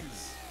the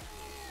legs.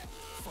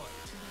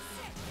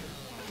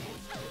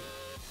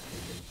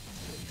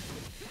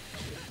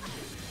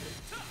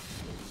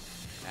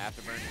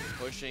 Aftaburn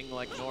pushing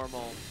like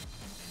normal.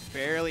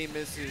 Barely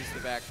misses the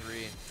back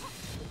 3.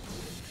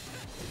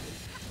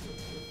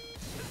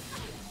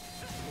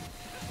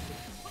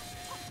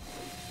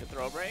 Good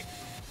throw break.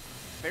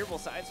 Favorable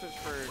side switch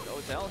for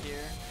Odell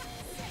here.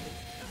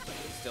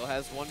 Still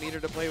has 1 meter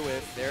to play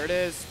with. There it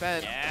is,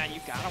 spent. Yeah,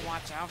 you gotta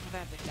watch out for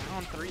that. The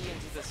down 3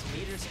 into this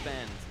meter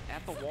spend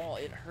at the wall.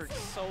 It hurts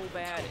so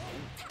bad.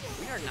 And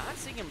we are not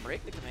seeing him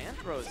break the command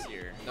throws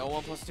here. No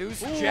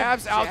 1+2. Ooh,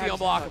 Jabs out the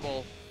jabs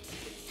unblockable.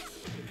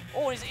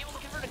 Oh, he's able to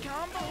convert a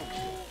combo.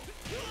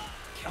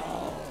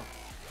 Oh.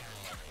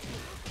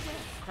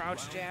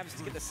 Crouch jabs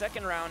to get the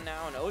second round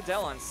now, and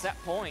Odell on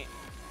set point.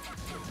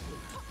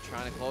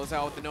 Trying to close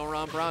out with the no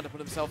round brown to put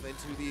himself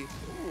into the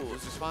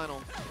losers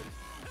final.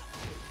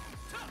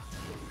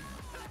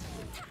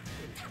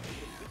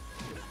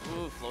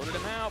 Ooh, floated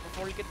him out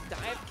before he could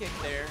dive kick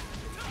there.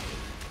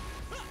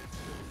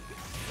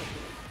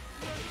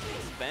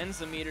 Bends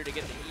the meter to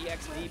get the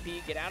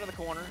EXVP, get out of the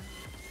corner.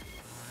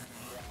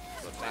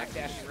 So back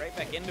dashing right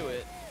back into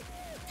it.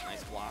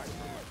 Nice block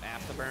from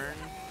aftaburn.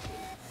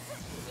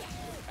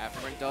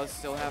 Aftaburn does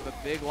still have a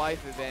big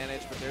life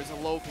advantage, but there's a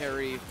low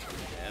parry.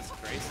 That's a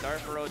great start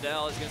for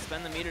Odell. He's going to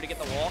spend the meter to get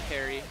the wall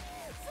carry.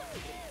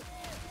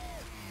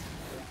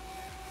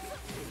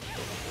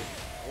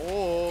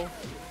 Oh.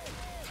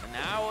 And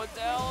now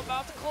Odell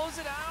about to close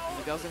it out.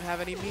 He doesn't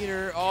have any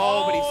meter.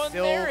 Oh, but he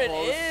still there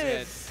closed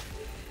it is.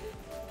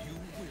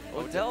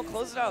 Odell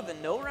closes it out with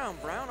a no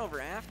round brown over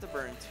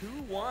aftaburn.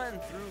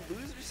 2-1 through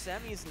loser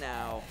semis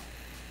now.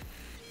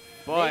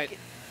 But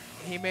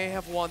he may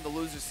have won the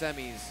loser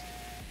semis.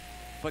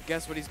 But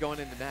guess what he's going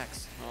into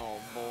next? Oh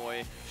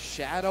boy.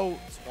 Shadow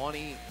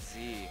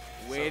 20Z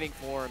waiting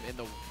for him in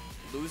the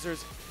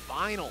losers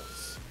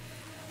finals.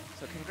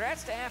 So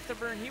congrats to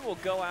aftaburn. He will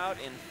go out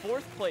in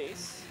 4th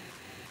place.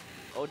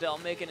 Odell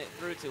making it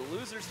through to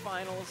losers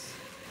finals.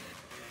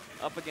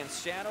 Up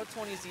against Shadow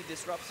 20Z,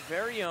 Disrupt's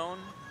very own.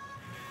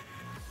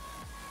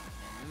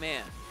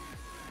 Man,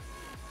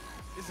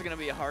 this is going to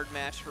be a hard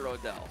match for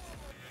Odell.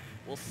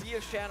 We'll see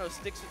if Shadow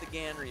sticks with the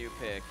Ganryu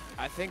pick.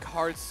 I think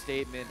hard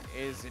statement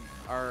is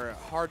or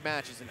hard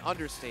match is an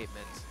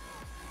understatement.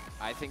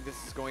 I think this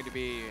is going to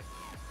be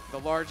the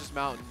largest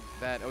mountain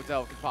that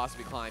Odell could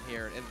possibly climb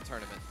here in the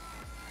tournament.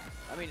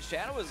 I mean,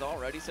 Shadow is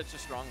already such a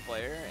strong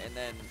player, and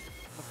then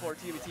before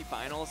TBT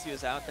Finals, he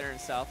was out there in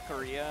South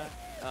Korea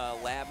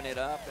labbing it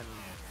up and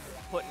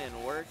putting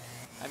in work.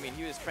 I mean,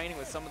 he was training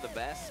with some of the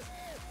best.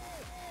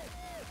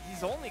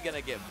 He's only going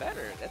to get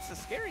better. That's the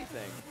scary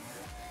thing.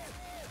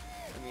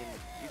 I mean,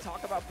 you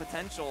talk about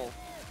potential.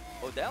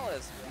 Odell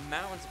has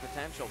mountains of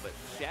potential, but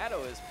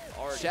Shadow is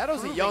already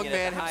Shadow's a young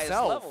man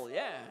himself. Level.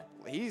 Yeah.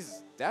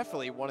 He's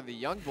definitely one of the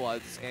young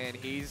bloods, and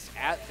he's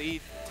at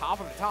the top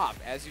of the top.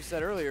 As you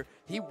said earlier,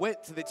 he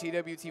went to the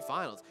TWT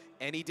finals,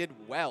 and he did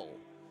well.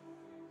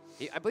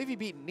 I believe he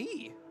beat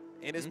Knee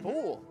in his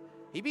pool.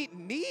 He beat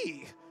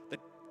Knee,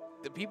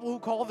 the people who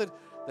call the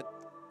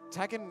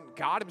Tekken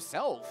god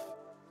himself.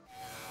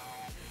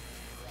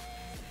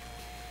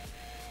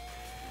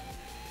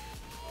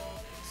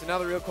 So now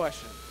the real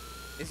question,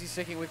 is he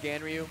sticking with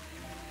Ganryu?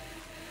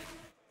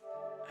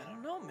 I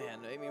don't know, man.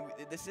 I mean,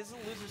 this is a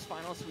loser's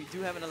final, so we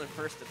do have another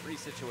 1st-to-3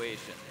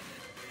 situation.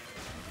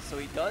 So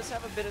he does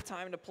have a bit of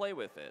time to play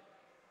with it.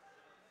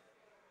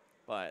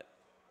 But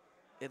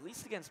at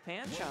least against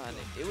Panchon,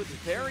 it was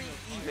very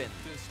even.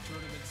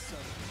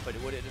 But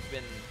would it have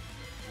been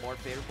more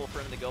favorable for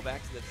him to go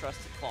back to the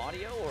trusted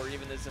Claudio or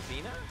even the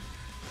Zafina?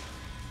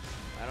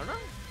 I don't know.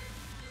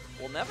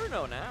 We'll never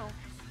know now,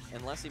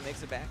 unless he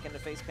makes it back into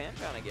face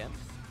Panchon again.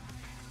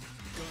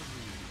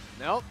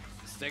 Nope,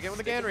 sticking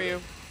with the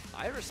Ganryu.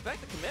 I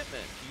respect the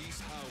commitment.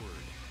 Geese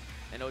Howard.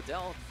 And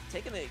Odell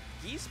taking the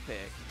Geese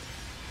pick.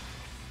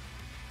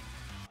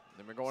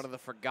 Then we're going to the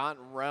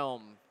Forgotten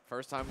Realm.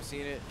 First time we've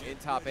seen it in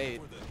top 8.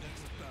 For the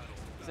next battle.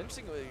 It's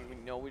interesting,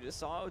 we just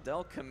saw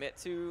Odell commit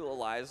to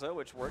Eliza,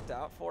 which worked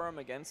out for him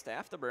against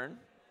aftaburn.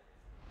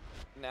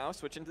 Now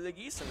switching to the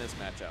Geese in this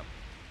matchup.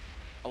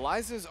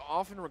 Eliza is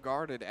often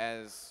regarded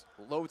as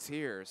low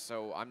tier,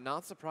 so I'm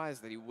not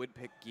surprised that he would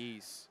pick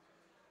Geese.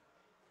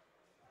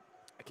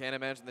 I can't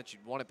imagine that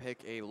you'd want to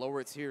pick a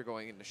lower tier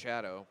going into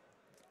Shadow.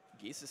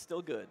 Geese is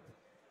still good.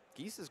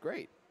 Geese is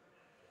great.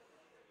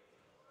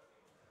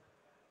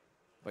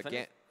 But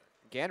Funny-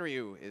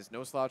 Ganryu is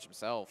no slouch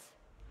himself.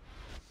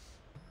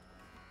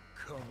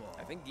 Come on.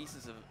 I think Geese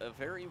is a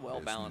very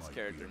well-balanced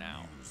character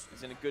now.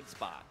 He's in a good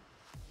spot.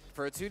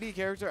 For a 2D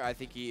character, I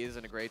think he is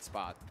in a great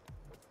spot.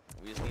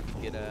 We just need to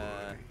get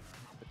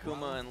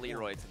Akuma and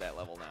Leroy to that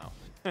level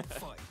now.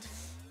 Fight.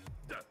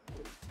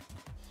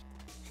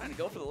 Trying to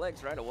go for the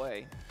legs right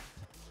away.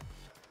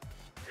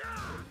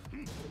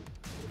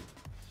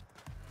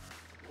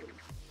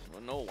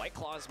 Well, no, White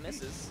Claws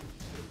misses.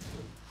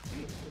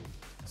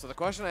 So the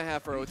question I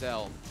have for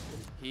Odell,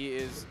 he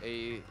is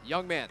a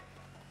young man.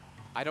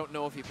 I don't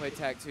know if he played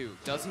Tag 2.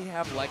 Does he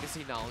have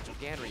legacy knowledge of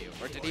Ganryu?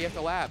 Or did he have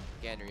to lab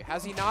Ganryu?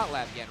 Has he not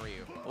labbed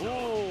Ganryu?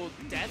 Ooh,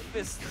 Death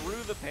Fist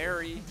through the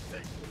parry.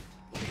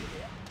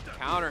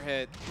 Counter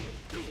hit.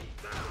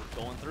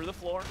 Going through the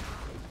floor.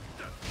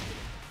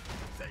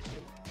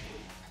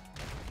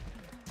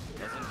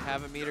 Doesn't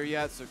have a meter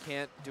yet, so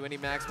can't do any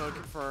max mode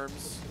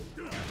confirms.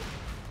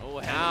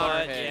 Oh, Counter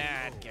headbutt. hit.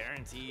 Yeah,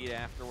 guaranteed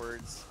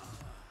afterwards.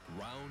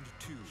 Round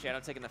 2. Shadow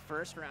taking the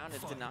first round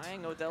and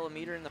denying Odell a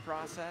meter in the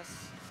process.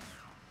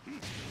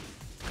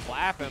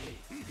 Clap him.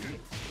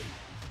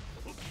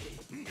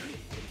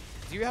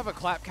 Do you have a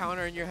clap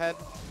counter in your head?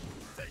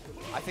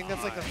 I think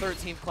that's like the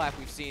 13th clap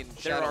we've seen.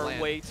 There Shadow are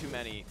land. way too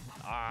many.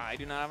 I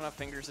do not have enough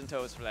fingers and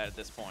toes for that at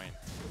this point.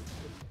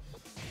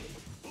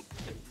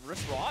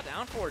 Wrist raw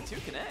down forward, 2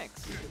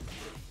 connects.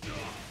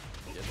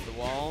 Gets the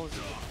wall.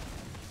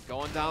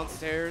 Going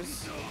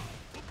downstairs.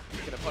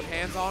 Gonna put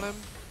hands on him.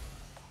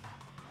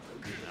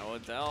 Now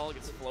Odell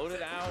gets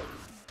floated out.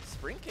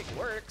 Spring kick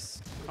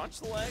works. Punch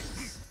the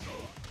legs.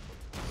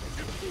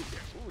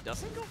 Ooh,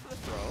 doesn't go for the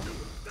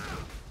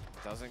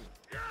throw. Doesn't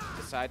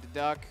decide to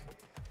duck.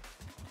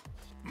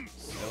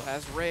 Still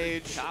has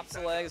rage. Chops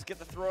the legs, get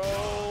the throw.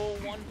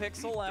 1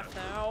 pixel left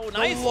now.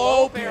 Nice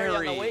low low parry on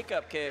the parry. wake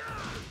up kick.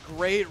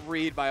 Great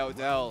read by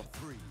Odell.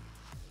 3.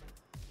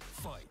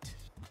 Fight.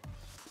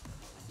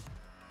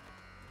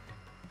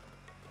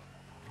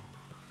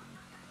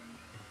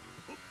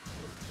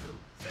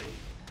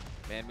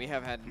 Man, we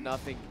have had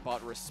nothing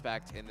but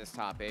respect in this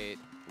top 8.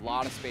 A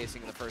lot of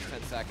spacing in the first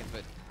 10 seconds,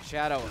 but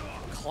Shadow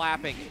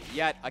clapping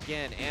yet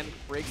again and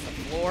breaks the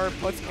floor,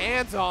 puts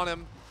hands on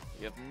him.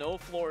 You have no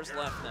floors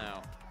left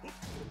now.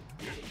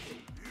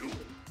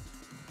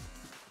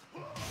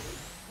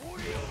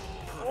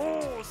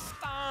 Oh,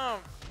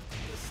 stomp!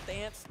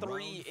 Stance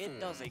 3, it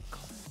does a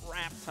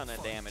crap ton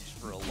of damage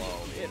for a low.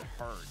 It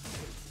hurts.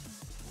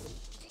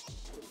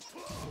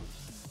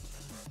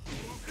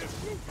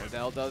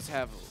 Odell does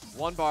have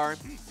 1 bar,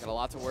 got a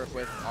lot to work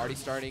with, already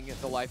starting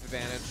the life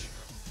advantage.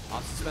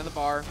 Off to spend the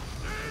bar.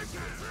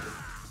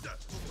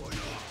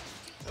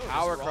 Oh,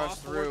 Power just raw crush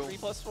 4, through.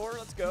 3+4,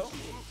 let's go.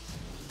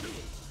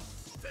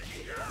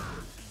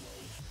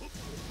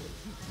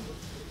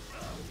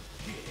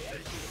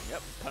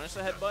 Yep, punish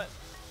the headbutt.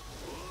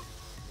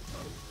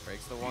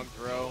 Breaks the 1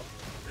 throw.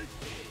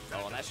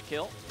 Oh, and that should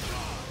kill.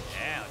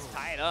 Yeah, let's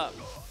tie it up.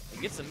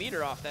 He gets the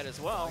meter off that as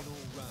well.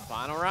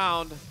 Final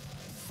round.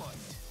 Fight.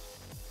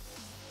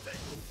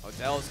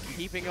 Odell's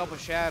keeping up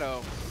with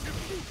Shadow.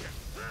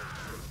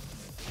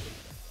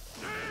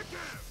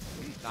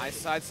 Nice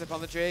side step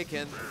on the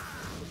Jaken.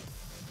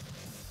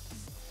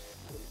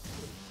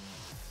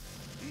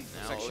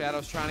 Looks like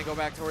Shadow's trying to go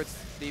back towards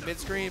the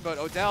mid-screen, but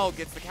Odell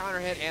gets the counter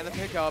hit and the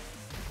pickup.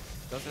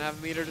 Doesn't have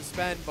a meter to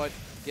spend, but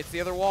gets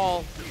the other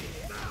wall.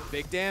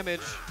 Big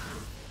damage.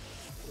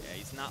 Yeah,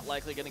 he's not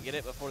likely going to get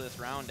it before this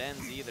round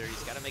ends either.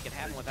 He's got to make it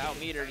happen without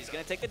meter. He's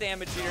going to take the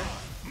damage here.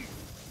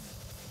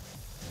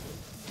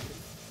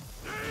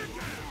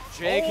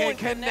 Jaken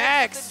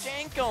connects. The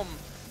Jankum.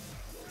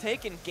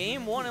 Taking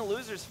game 1 in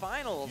losers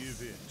finals.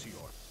 Give in to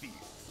your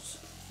fears.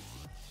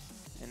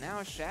 And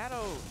now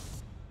Shadow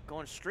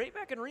going straight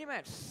back in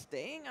rematch,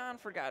 staying on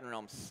Forgotten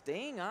Realms,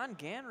 staying on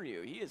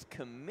Ganryu. He is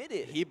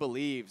committed. He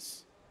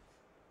believes.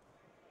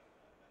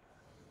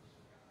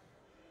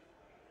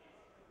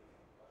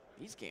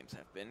 These games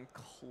have been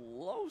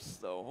close,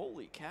 though.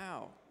 Holy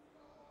cow.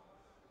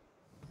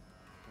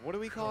 What do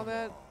we call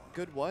that?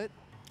 Good what?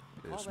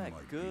 We call This that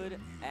might be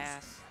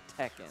good-ass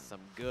Tekken. Some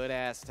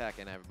good-ass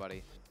Tekken,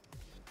 everybody.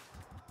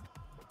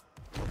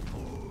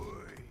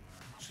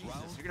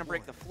 Jesus, you're going to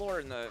break the floor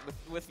in the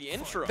with the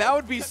intro. That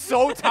would be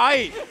so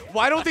tight.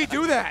 Why don't they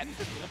do that?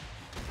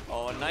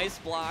 Oh, a nice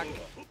block.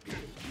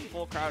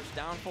 Full crouch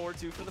down forward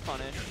 2 for the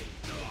punish.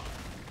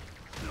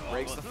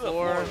 Breaks the Through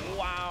floor.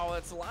 Wow,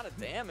 that's a lot of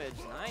damage.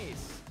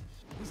 Nice.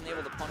 Wasn't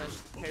able to punish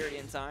parry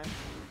in time.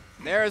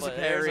 There's a But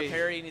parry. There's a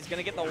parry, and he's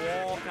going to get the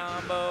wall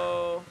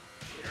combo.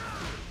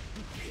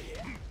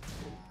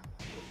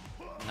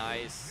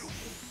 Nice.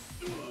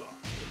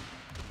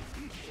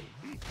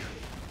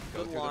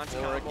 Go Good through launch the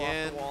floor combo off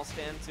again. the wall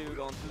stand too,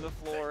 going through the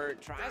floor.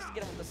 Tries to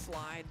get him with the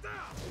slide.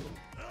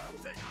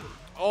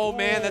 Oh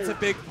man, that's a Ooh.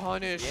 big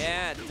punish.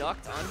 Yeah,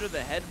 ducked under the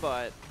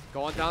headbutt.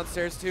 Going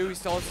downstairs too. He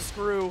still has a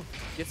screw.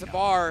 Gets a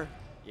bar.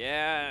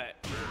 Yeah.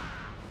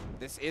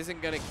 This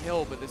isn't gonna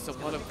kill, but this will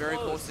put him very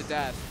close to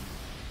death.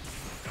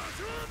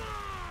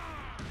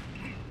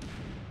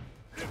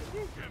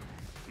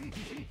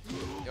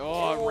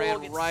 Oh,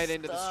 ran gets right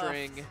into the stuffed.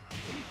 string.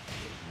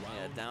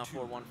 Yeah, down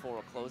 4-1-4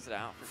 will close it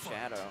out for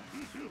Shadow.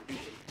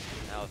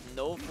 Now with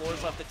no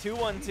floors left, the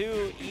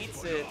 2-1-2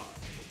 eats it.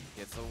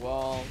 Gets the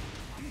wall.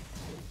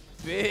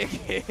 Big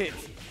hit.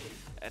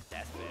 At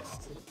Death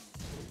Fist.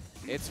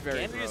 It's very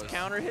Ganryu's gross.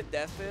 counter hit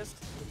Death Fist.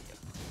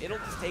 It'll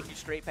just take you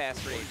straight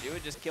past range. It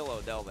would just kill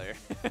Odell there.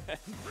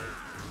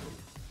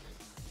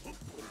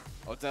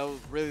 Odell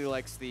really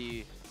likes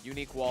the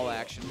unique wall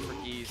action for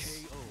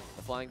Geese.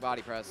 The flying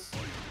body press.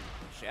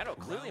 Shadow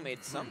clearly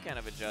made some kind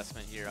of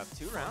adjustment here. Up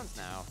 2 rounds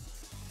now.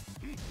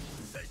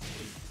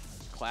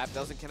 Clap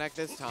doesn't connect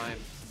this time.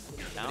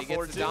 Down But he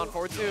gets the down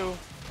 4-2.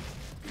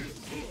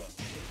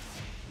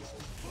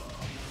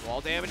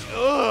 Wall damage.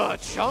 Ugh,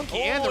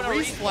 chunky and the and a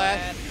resplat.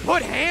 resplat.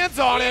 Put hands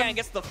on Yeah, him. and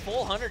gets the full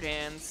 100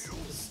 hands.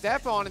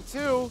 Step on him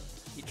too.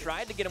 He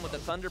tried to get him with the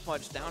Thunder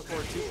Punch down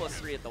forward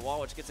 2+3 at the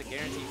wall, which gets a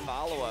guaranteed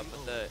follow-up.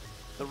 But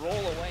the roll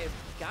away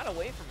got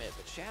away from it.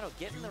 But Shadow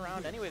getting the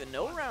round anyway. The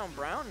no round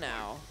Brown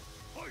now,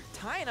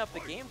 tying up the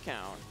game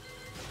count.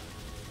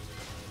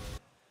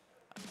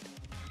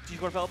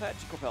 G-Core Pelpad,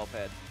 G-Core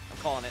Pelpad. I'm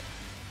calling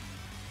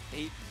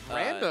it.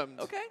 Random.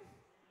 Okay.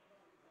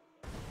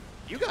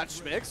 You got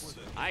schmixed.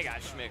 I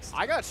got schmixed.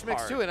 I got schmixed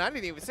hard. too, and I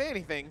didn't even say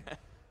anything.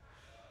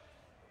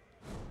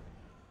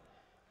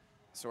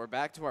 So we're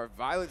back to our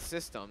Violet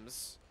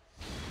systems.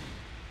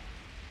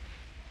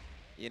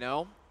 You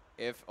know,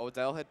 if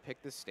Odell had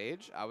picked this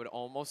stage, I would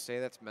almost say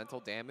that's mental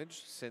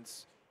damage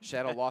since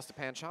Shadow lost to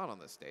Panchon on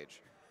this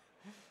stage.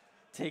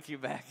 Take you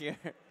back here.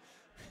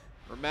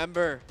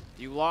 Remember,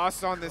 you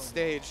lost on this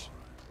stage.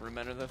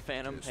 Remember the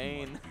Phantom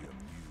Pain.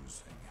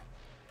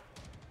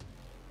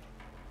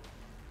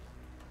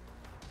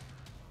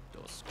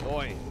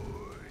 Boy,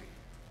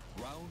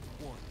 Round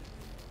 1.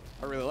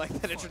 I really like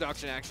that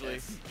introduction, actually.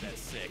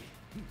 That's sick.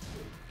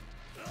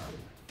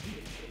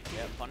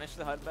 Yeah, punish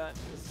the headbutt.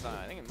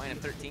 I think it might have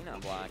 13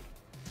 on block.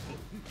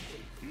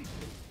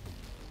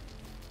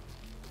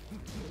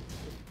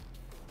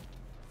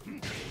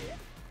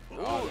 Ooh,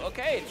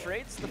 okay,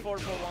 trades the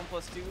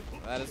 4-4-1+2.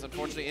 That is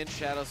unfortunately in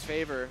Shadow's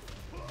favor.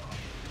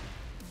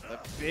 The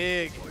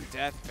big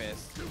Death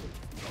Fist.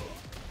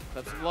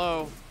 Puts him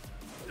low.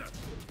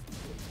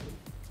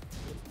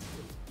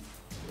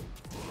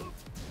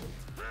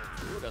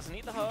 Ooh, doesn't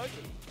need the hug.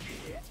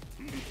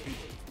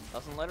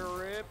 Doesn't let her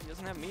rip. He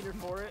doesn't have meter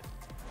for it.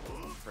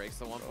 Breaks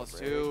the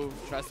 1+2.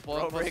 Tries to pull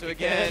Bro up break +2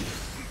 again. again.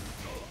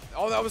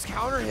 Oh, that was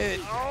counter hit.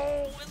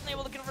 Oh, isn't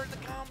able to convert the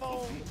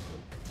combo.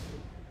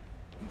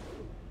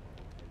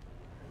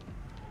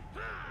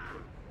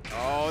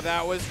 Oh,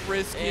 that was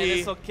risky. And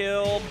this will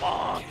kill.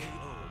 Bonk.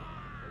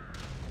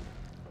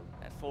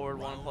 That forward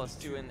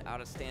 1+2 and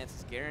out of stance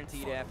is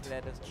guaranteed after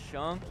that. Does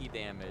chunky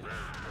damage.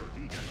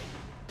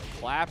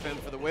 Clap him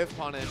for the whiff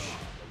punish.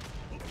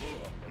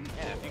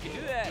 Yeah, if you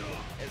can do that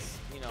as,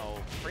 you know,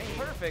 frame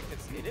perfect,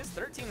 it is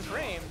 13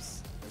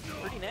 frames.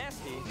 Pretty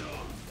nasty.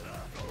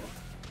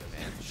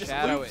 Man, Just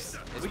Shadow loops.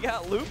 is We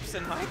got loops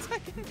in my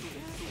Tekken.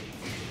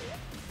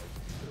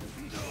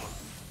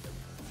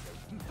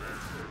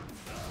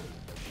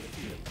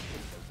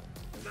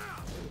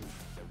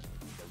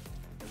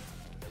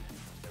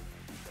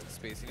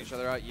 spacing each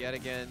other out yet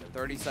again.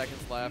 30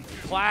 seconds left.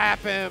 Clap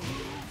him.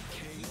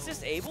 He's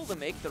just able to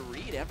make the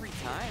read every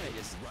time and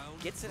just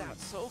gets it out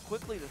so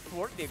quickly to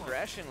thwart the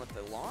aggression with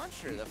the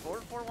launcher, the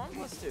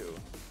 4-4-1+2.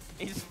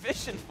 He's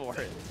fishing for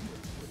it.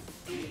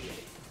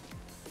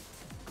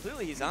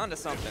 Clearly he's onto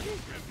something.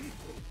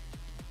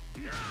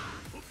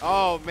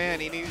 Oh man,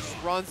 he just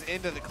runs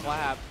into the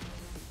clap.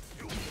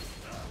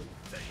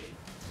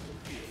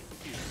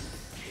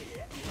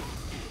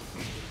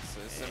 So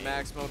this is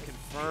Maximo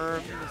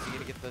confirmed. Is he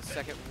gonna get the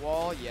second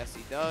wall? Yes,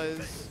 he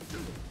does.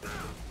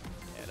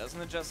 Yeah, doesn't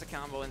adjust the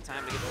combo in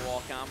time to get the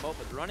wall combo,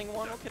 but the running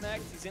one will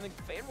connect. He's in a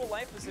favorable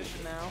life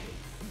position now.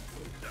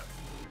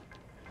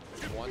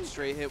 One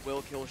straight hit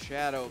will kill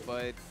Shadow,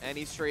 but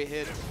any straight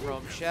hit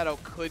from Shadow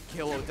could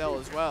kill Odell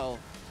as well.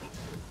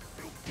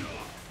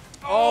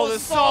 Oh, the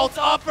salt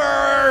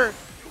upper!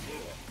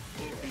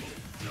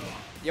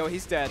 Yo,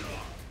 he's dead.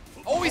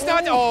 Oh, he's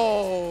not.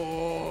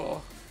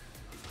 Oh!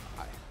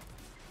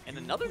 And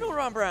another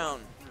no-run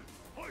Brown.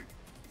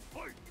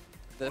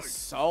 The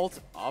salt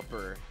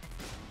upper.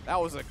 That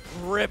was a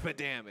grip of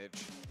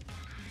damage.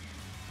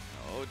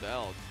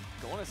 Odell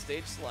going to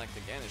stage select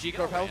again. Is he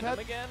G-Corp going to helipad?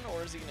 random again,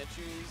 or is he going to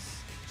choose?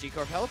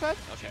 G-Corp helipad?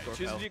 Okay, G-Corp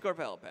choose hel- the G-Corp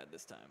helipad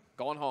this time.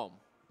 Going home.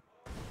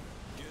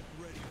 Get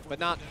ready for But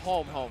not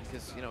home,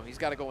 because, you know, he's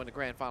got to go into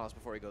grand finals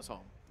before he goes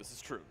home. This is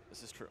true.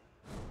 This is true.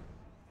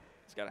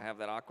 He's got to have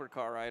that awkward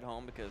car ride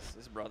home because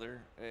his brother,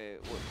 he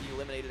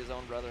eliminated his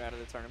own brother out of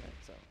the tournament.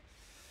 So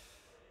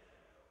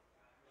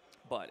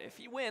But if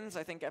he wins,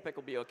 I think Epic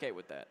will be okay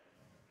with that.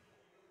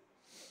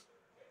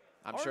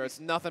 I'm sure it's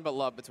nothing but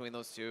love between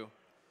those two.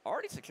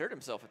 Already secured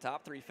himself a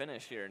top 3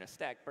 finish here in a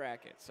stacked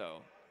bracket, so.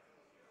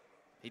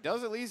 He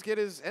does at least get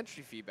his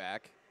entry fee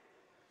back.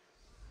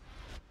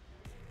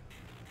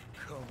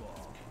 Come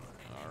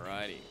on.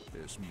 Alrighty.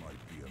 This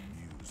might be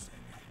amusing.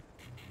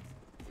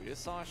 We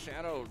just saw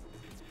Shadow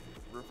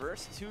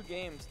reverse 2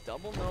 games,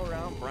 double no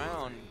round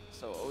Brown.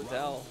 So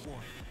Odell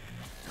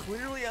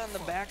clearly on the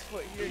back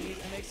foot here. He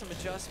needs to make some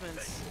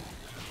adjustments.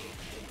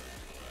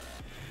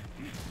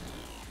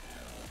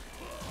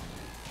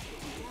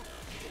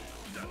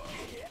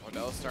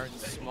 Odell's starting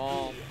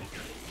small.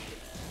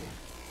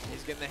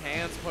 He's getting the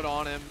hands put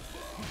on him.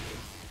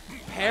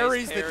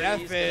 Parries Nice the parry. death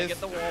He's gonna fist.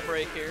 get the wall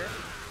break here.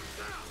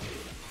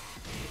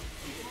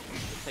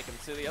 Take him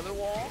to the other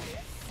wall.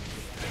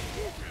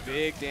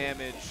 Big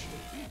damage.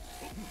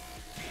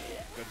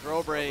 Good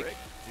throw break.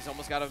 He's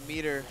almost got a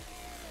meter.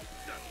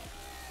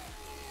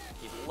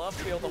 He'd love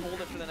to be able to hold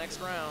it for the next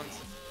round.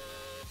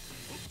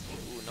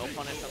 Ooh, no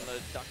punish on the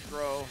duck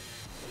throw.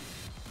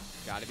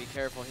 Got to be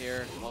careful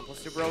here.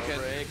 1+2 broken.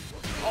 Break.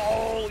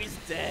 Oh, he's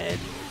dead.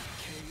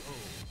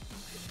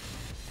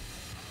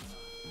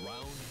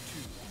 Round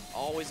 2.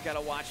 Always got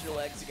to watch your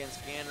legs against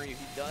Ganryu. He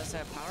does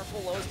have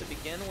powerful lows to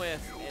begin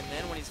with, and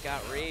then when he's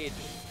got rage,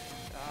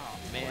 oh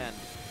man.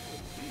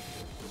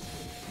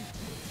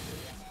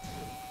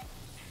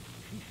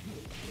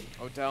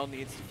 Odell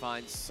needs to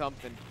find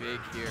something big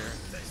here.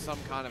 Some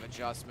kind of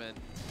adjustment.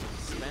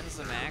 Spends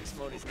the max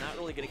mode. He's not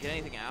really going to get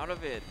anything out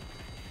of it.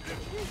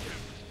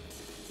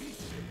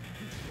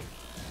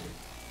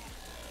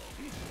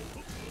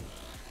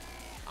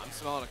 I'm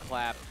smelling a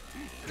clap.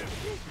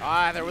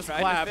 Ah, there was a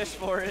Tried clap. to fish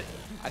for it.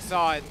 I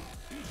saw it.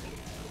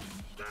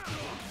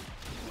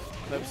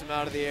 Clips him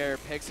out of the air,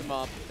 picks him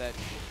up. That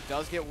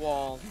does get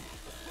wall.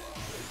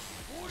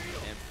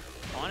 And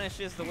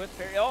punishes the whip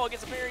parry. Oh,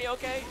 gets a parry,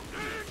 okay.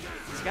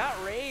 He's got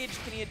rage.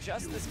 Can he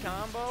adjust this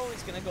combo?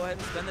 He's going to go ahead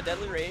and spend the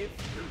deadly rave.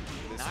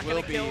 This Not will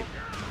going to be kill.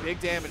 big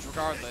damage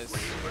regardless.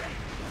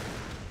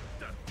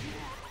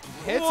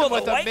 Hits Ooh, him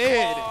with the a white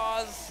mid.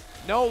 claws.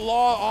 No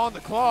law on the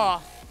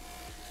claw.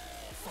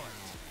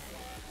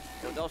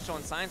 Odell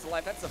showing signs of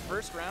life. That's the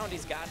first round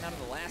he's gotten out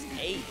of the last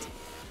 8.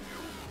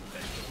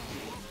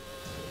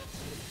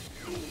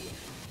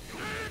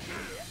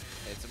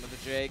 Hits him with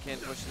the J,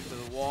 can't push him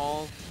to the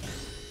wall.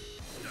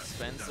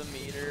 Spends a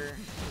meter.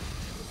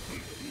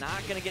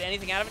 Not going to get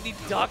anything out of it.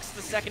 He ducks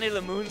the second hit of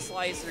the Moon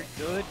Slicer.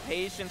 Good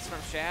patience from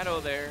Shadow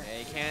there. Yeah,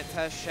 you can't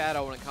test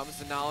Shadow when it comes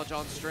to knowledge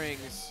on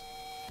strings.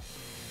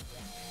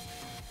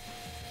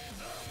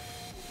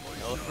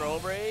 No throw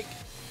break.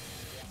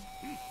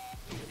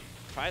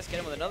 Tries to get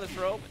him with another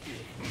throw,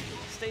 but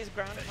stays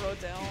grounded for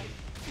Odell.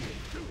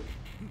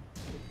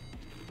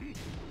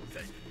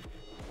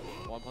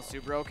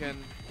 1+2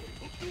 broken.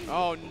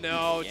 Oh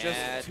no, Yeah.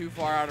 just too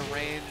far out of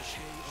range.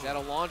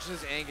 Shadow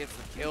launches and gets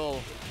the kill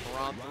for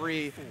round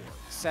 3.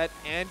 Set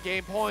and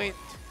game point.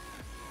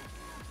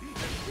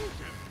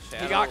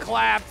 Shadow He got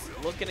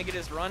clapped. looking to get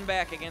his run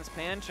back against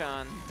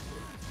Panchon.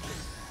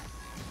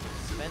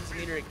 Spends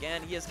meter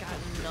again. He has gotten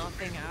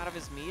nothing out of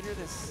his meter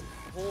this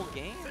whole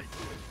game.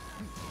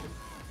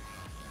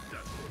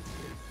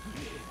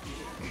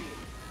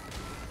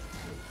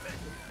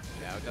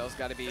 Yeah, Odell's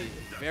got to be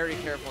very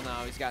careful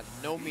now. He's got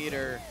no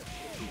meter.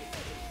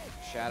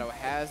 Shadow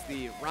has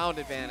the round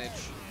advantage.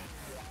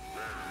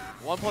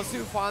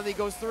 1+2 finally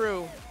goes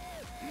through.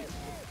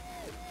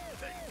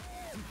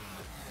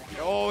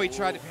 Oh, he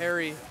tried to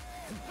parry.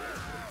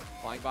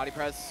 Flying body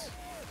press.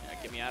 Yeah,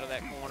 get me out of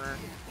that corner.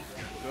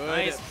 Good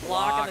Nice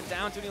block on the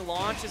down two. He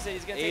launches it.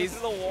 He's going to take it He's-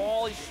 to the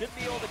wall. He should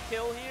be able to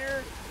kill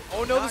here.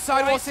 Oh no, the Not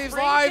sidewall quite. saves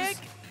Spring lives.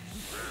 kick.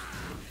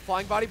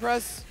 Flying body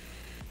press.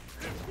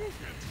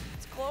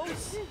 It's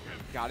close.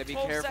 Got to be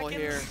 12 careful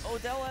seconds. here.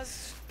 Odell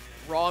has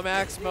Raw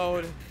max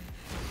mode.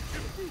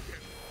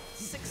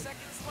 6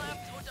 seconds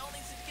left. Odell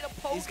needs to get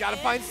a poke. He's got to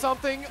in. find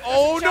something.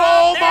 Oh shot.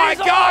 no, There my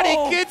he's- God,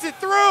 oh. he gets it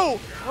through.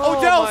 Oh,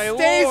 Odell my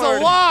stays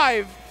Lord.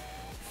 alive.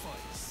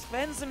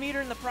 Spends the meter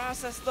in the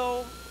process,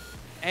 though.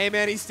 Hey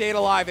man, he stayed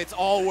alive. It's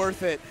all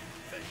worth it.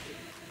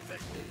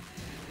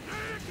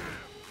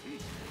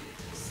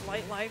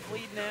 Slight life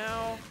lead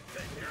now.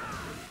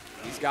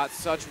 He's got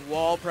such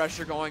wall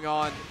pressure going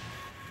on.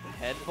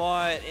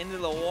 Headbutt into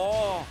the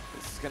wall.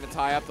 This is going to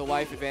tie up the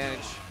life advantage.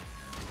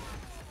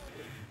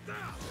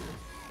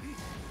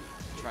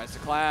 Tries to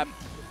clap.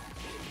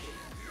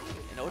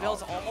 And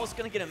Odell's almost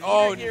going to get a meter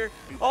Oh, here.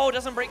 Oh,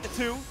 doesn't break the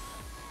 2.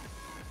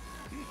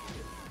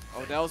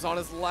 Odell's on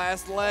his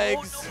last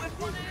legs. Oh, no whip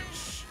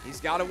punish. He's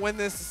got to win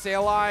this to stay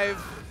alive.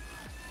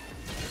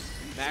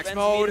 Max Spends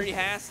mode. meter, he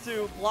has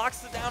to. Blocks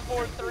the down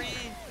forward 3.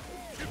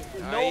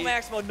 No Right.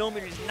 max mode, no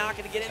meter. He's not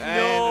going to get it. And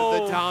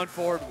No. the down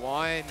forward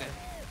 1.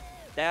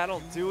 That'll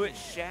do it.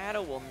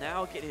 Shadow will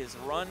now get his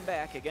run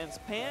back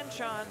against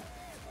Panchon,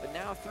 but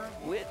now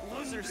through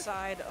loser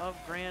side of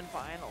Grand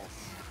Finals.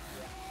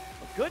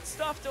 Good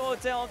stuff to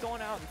Odell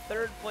going out in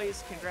 3rd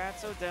place.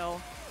 Congrats,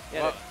 Odell. He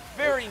had Well, a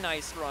very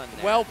nice run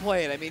there. Well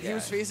played. I mean, he Yeah.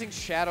 was facing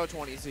Shadow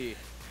 20Z.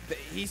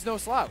 he's no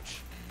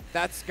slouch.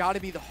 That's got to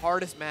be the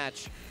hardest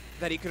match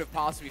that he could have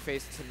possibly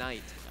faced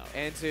tonight.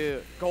 And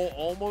to go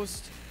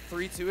almost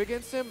 3-2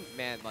 against him,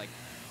 man, like.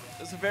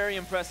 It was a very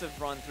impressive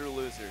run through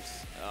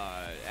losers.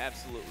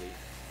 Absolutely.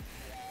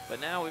 But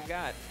now we've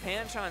got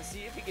Panchon, see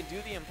if he can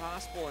do the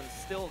impossible and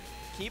still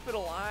keep it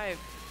alive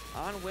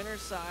on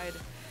winner's side.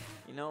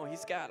 You know,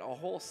 he's got a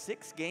whole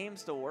 6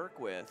 games to work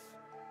with.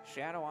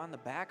 Shadow on the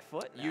back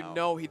foot now. You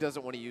know he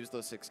doesn't want to use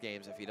those 6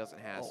 games if he doesn't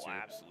have to. Oh,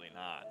 absolutely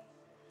not.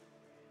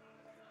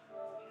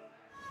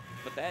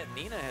 But that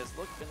Nina has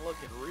been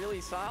looking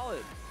really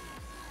solid.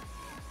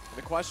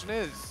 The question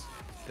is,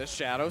 does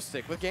Shadow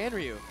stick with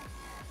Ganryu?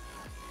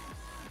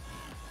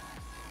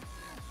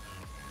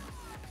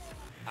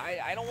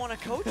 I don't want to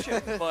coach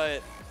him,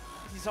 but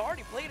he's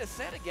already played a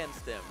set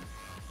against him.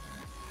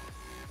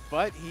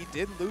 But he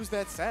did lose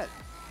that set.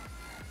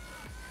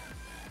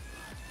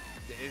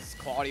 Is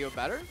Claudio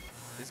better?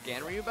 Is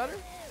Ganryu better?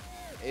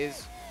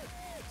 Is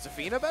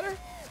Zafina better?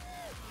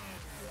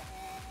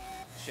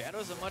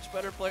 Shadow's a much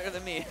better player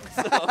than me.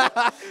 So.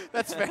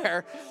 That's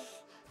fair.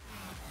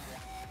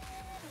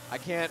 I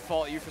can't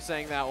fault you for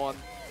saying that one.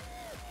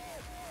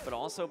 But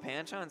also,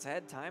 Panchon's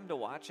had time to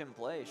watch him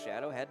play.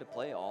 Shadow had to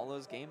play all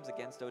those games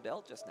against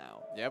Odell just now.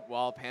 Yep,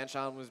 while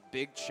Panchon was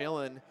big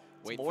chillin',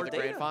 waiting for the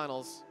grand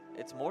finals.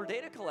 It's more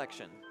data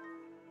collection.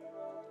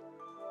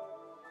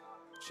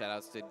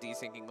 Shoutouts to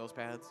desyncing those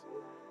pads.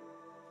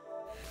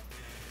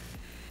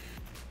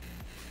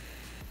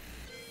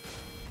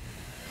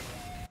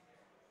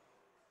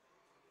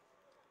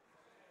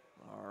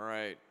 All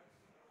right.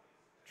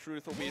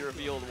 Truth will be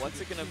revealed. What's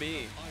it going to be?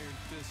 Iron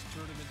Fist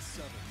Tournament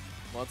 7.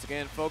 Once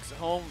again, folks at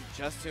home,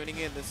 just tuning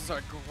in, this is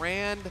our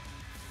grand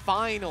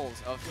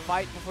finals of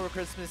Fight Before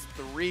Christmas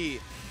 3.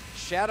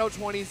 Shadow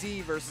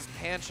 20Z versus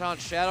Panchon.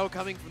 Shadow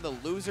coming from the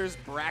losers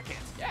bracket.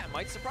 Yeah, it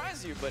might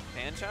surprise you, but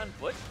Panchon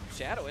put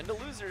Shadow into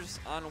losers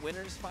on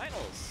winners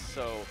finals.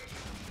 So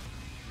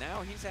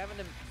now he's having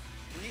to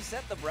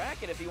reset the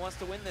bracket if he wants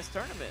to win this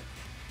tournament.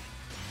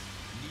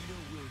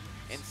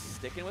 And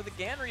sticking with the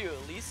Ganryu,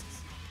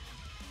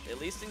 at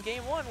least in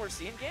game 1, we're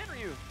seeing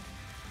Ganryu.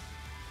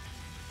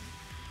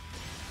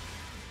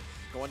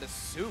 Going to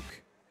Sook,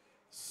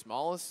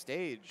 smallest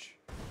stage.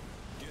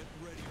 Get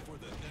ready for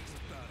the next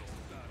battle.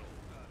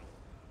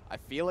 I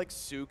feel like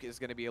Sook is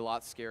going to be a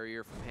lot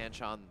scarier for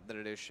Panchon than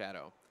it is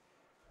Shadow.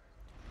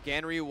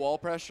 Ganryu wall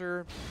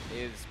pressure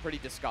is pretty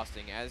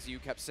disgusting. As you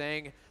kept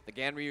saying, the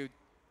Ganryu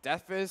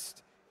Death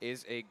Fist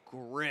is a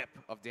grip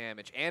of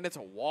damage, and it's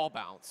a wall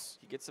bounce.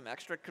 He gets some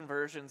extra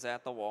conversions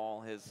at the wall.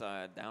 His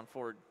down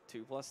forward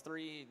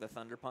 2+3, the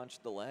Thunder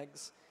Punch, the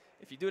legs.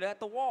 If you do it at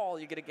the wall,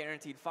 you get a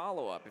guaranteed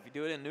follow-up. If you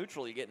do it in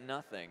neutral, you get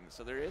nothing.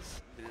 So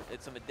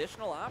it's some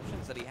additional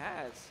options that he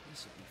has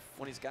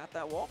when he's got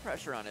that wall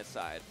pressure on his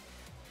side.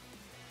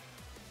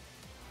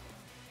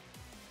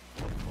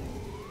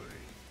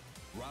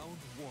 Round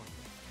 1.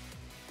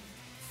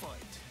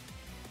 Fight.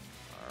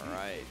 All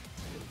right.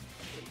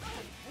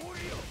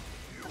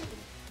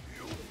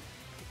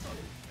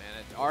 Man,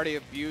 it's already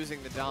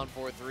abusing the down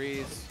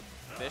 4-3s.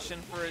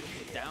 Fishing for a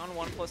down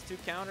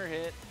 1+2 counter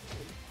hit.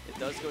 It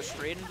does go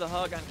straight into the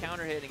hug on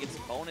counter hit and gets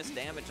bonus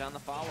damage on the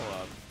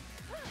follow-up.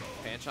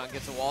 Panchon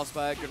gets a wall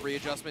splat, good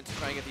readjustment to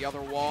try and get the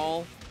other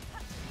wall.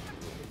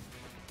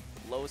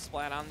 Low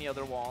splat on the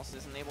other wall, so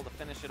isn't able to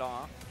finish it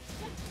off.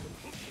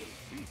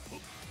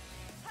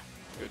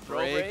 Good Throw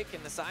break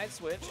and the side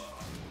switch.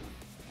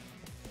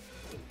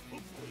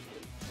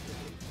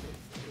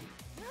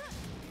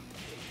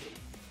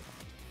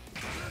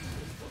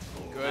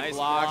 Good nice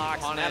block,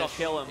 blocks, and that'll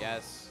kill him.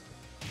 Yes.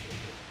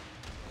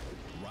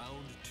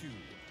 Round 2.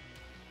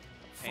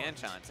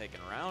 Panchon taking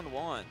round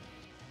 1.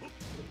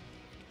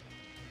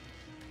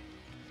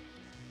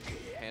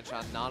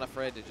 Panchon not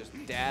afraid to just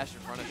dash in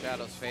front of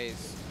Shadow's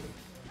face.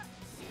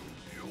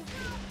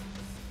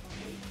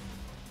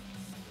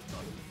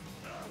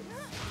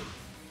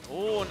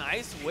 Oh,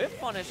 nice whip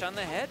punish on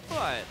the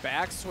headbutt.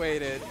 Back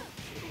swayed.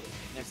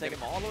 Let's take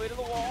him all the way to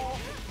the wall.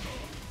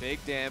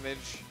 Big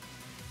damage.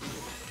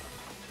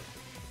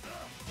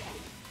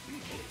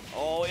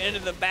 Oh, into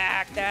the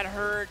back. That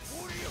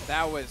hurts.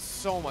 That was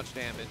so much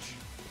damage.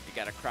 You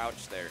got to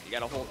crouch there. You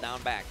got to hold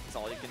down back. That's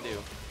all you can do.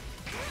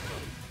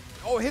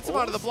 Oh, hits him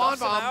out of the blonde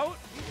bomb. Out.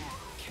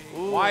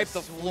 Ooh, Wipe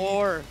the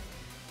floor.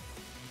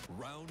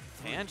 Round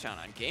 3. Panchon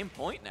on game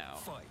point now.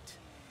 Fight.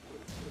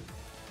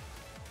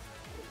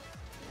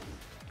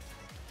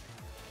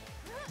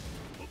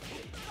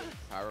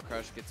 Power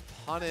Crush gets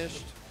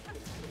punished.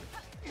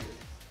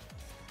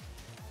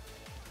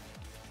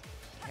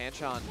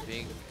 Panchon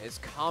being as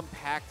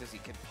compact as he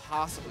can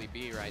possibly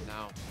be right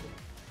now.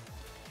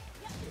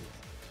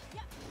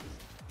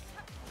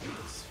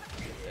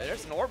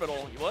 There's an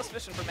orbital. He was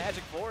fishing for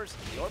magic fours.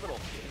 The orbital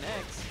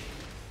connects.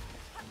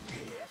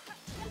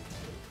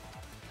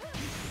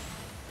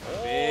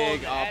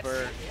 Big that's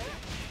upper.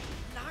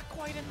 Not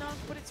quite enough,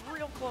 but it's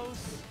real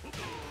close.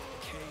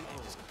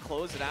 And just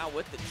close it out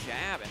with the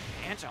jab, and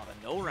Panchon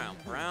the no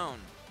round Brown.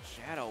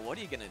 Shadow, what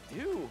are you gonna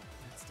do?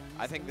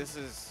 I think this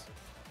is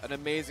an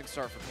amazing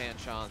start for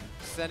Panchon,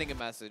 sending a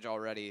message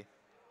already.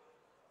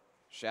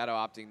 Shadow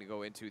opting to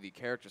go into the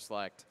character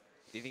select.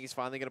 Do you think he's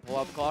finally going to pull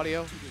out the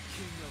Claudio?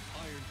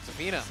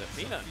 Zafina.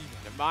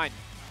 Never mind.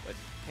 But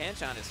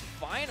Panchon has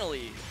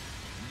finally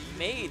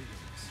made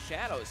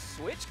Shadow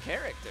switch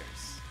characters.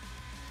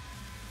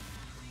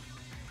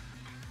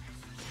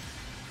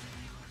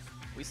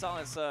 We saw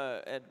this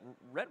at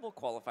Red Bull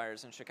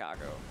qualifiers in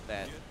Chicago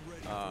that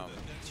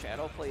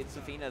Shadow played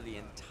Zafina the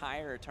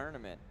entire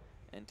tournament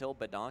until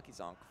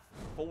Badonkeyzonk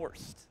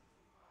forced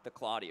the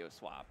Claudio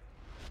swap.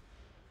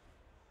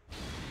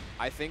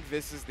 I think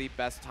this is the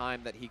best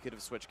time that he could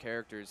have switched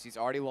characters. He's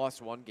already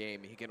lost 1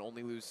 game. He can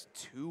only lose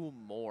 2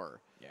 more.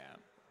 Yeah.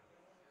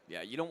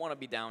 Yeah, you don't want to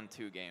be down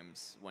 2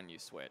 games when you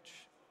switch,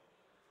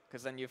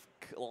 because then you've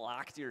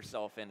locked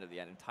yourself into the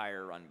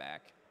entire run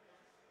back.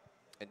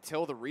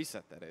 Until the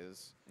reset, that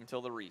is.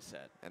 Until the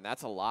reset. And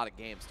that's a lot of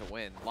games to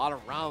win. A lot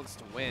of rounds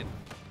to win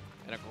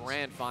in a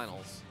grand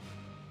finals.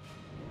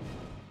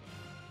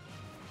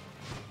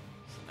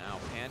 So now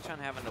Panchon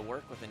having to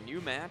work with a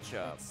new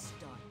matchup.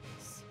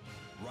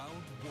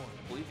 Round 1.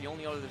 I believe the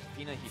only other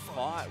Zafina he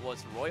fought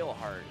was Royal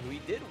Heart, who he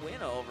did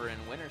win over in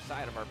winner's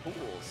side of our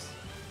pools.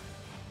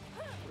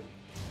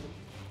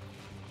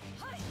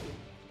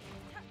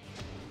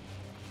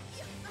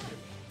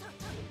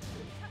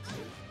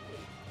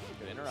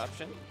 Good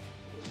interruption.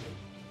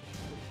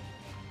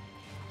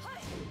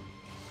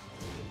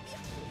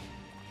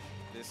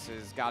 This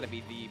has got to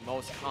be the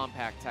most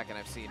compact Tekken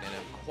I've seen in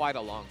quite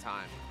a long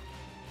time.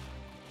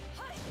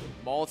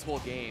 Multiple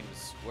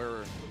games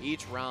where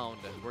each round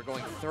we're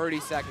going 30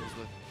 seconds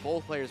with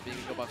both players being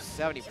above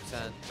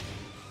 70%.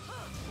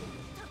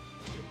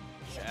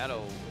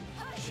 Shadow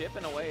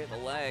chipping away at the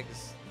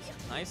legs.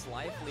 Nice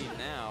life lead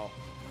now.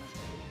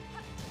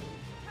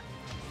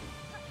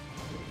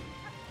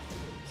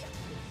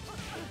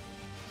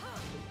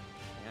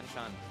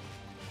 Panchon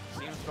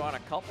seems to throw out a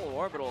couple of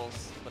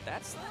orbitals, but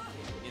that's,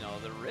 you know,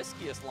 the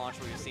riskiest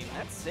launcher we've seen.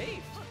 That's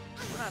safe.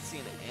 We're not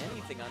seeing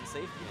anything unsafe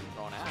being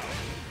thrown out.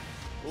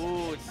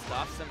 Ooh, it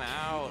stuffs him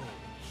out.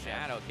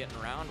 Shadow getting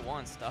round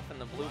 1, stuffing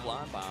the blue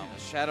blonde bomb.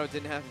 Shadow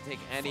didn't have to take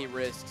any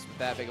risks with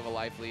that big of a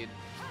life lead.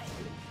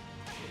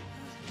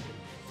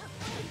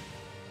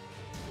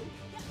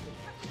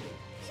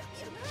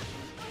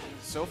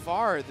 So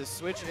far, the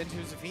switch into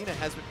Zafina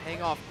has been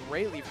paying off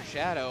greatly for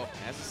Shadow.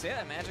 As I say,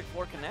 that Magic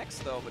 4 connects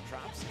though, but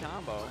drops the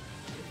combo.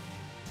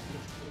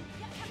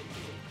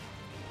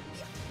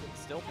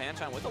 Still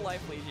Panchon with a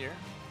life lead here.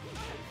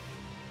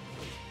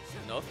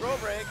 No throw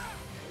break.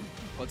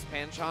 Puts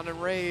Panchon in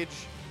rage.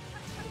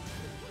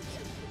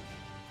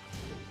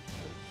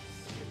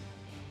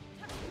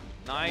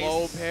 Nice.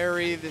 Low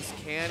parry. This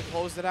can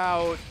close it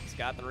out. He's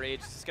got the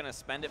rage. He's going to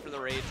spend it for the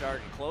rage art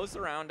and close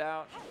the round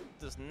out.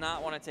 Does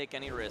not want to take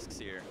any risks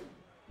here.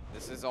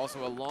 This is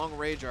also a long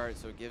rage art,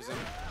 so it gives him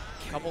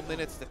a couple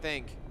minutes to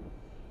think.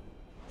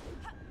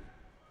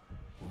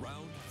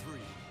 Round 3.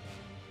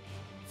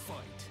 Fight.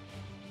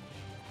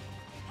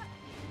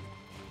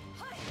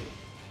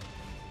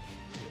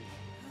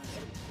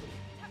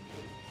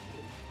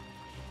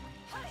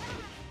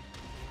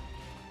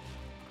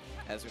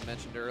 As we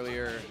mentioned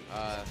earlier,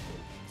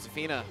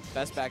 Zafina,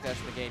 best backdash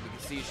in the game. You can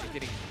see she's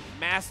getting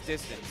mass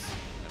distance.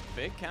 A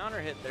big counter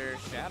hit there.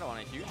 Shadow on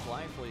a huge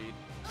life lead.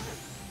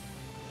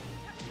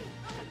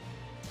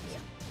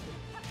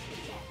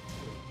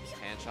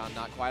 Panchon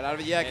not quite out of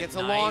it yet. Gets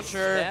a nice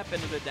launcher. Step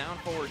into the down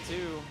forward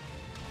 2.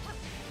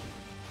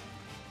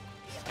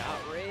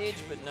 Got rage,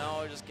 but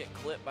no, just get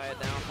clipped by a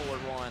down forward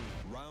 1.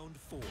 Round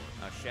 4.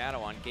 Now Shadow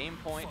on game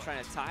point,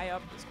 trying to tie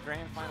up his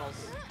grand finals.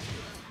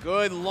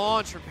 Good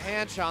launch for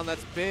Panchon.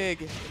 That's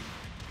big.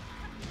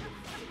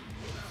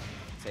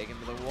 Taken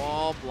to the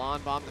wall.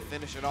 Blonde bomb to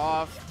finish it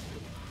off.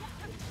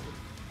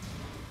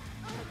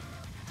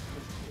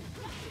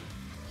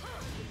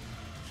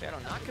 Shadow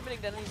not committing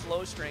to any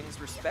low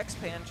strings, respects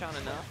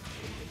Panchon enough.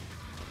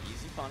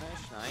 Easy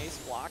punish, nice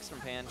blocks from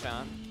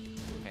Panchon.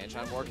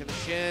 Panchon working the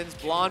shins.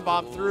 Blonde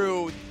bomb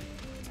through.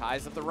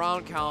 Ties up the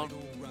round count.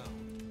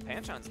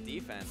 Panchon's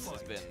defense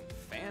has been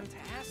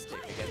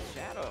fantastic against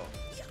Shadow.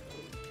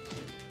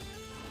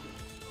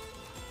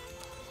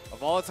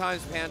 Of all the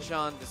times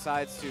Panchon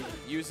decides to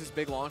use his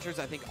big launchers,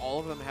 I think all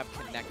of them have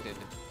connected.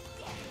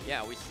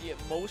 Yeah, we see it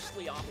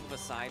mostly off of a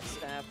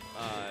sidestep,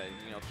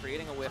 you know,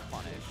 creating a whiff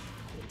punish.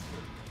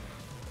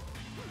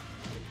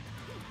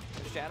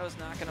 If Shadow's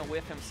not going to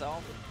whiff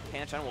himself,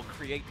 Panchon will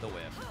create the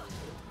whiff.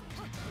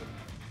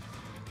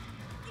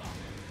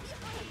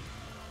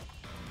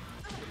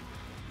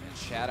 And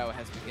Shadow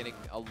has been getting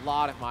a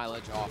lot of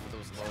mileage off of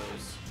those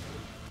lows.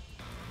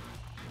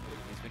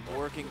 He's been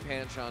working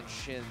Panchon's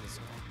shins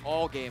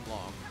all game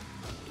long.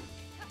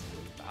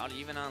 About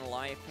even on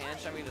life.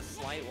 Panchon with a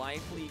slight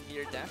life lead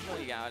here.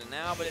 Definitely got it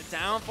now, but it's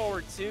down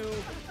forward 2.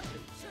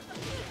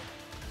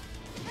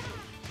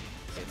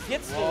 It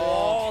hits the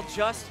wall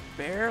just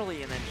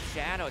barely, and then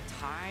Shadow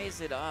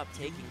ties it up,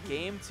 taking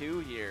game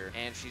 2 here.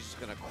 And she's just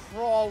going to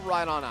crawl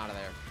right on out of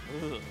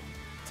there. Ugh.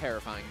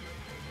 Terrifying.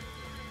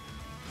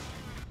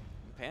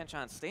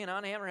 Panchon staying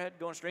on Hammerhead,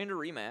 going straight into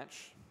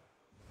rematch.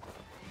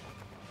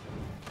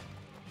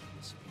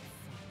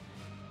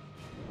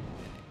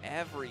 And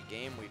every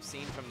game we've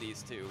seen from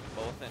these two,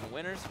 both in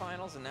winners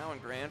finals and now in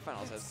grand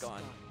finals, has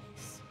gone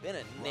been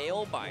a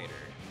nail biter.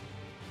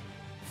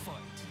 Fight.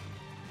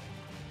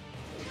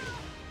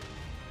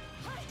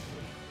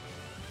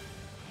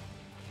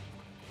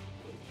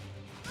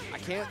 I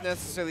can't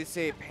necessarily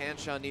say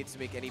Panchon needs to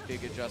make any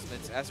big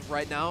adjustments. As of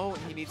right now,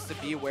 he needs to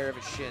be aware of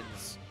his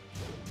shins.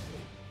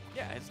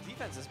 Yeah, his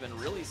defense has been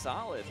really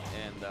solid,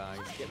 and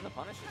he's getting the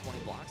punishes when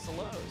he blocks the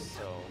lows,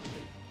 so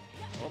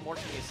what more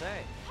can you say?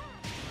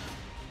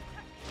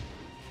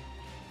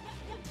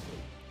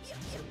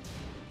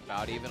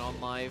 About even on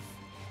live.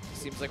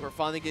 Seems like we're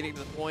finally getting to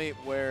the point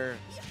where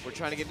we're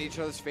trying to get in each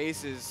other's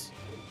faces.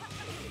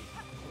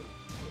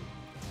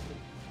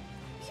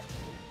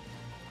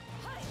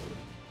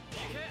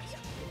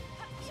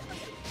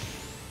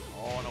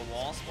 Oh, and a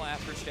wall splat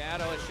for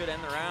Shadow. It should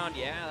end the round.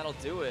 Yeah, that'll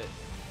do it.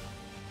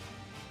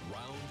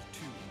 Round 2.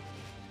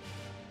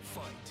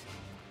 Fight.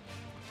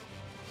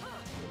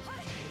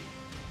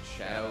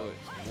 Shadow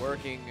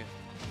working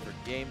for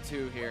game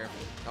 2 here.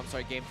 I'm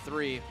sorry, game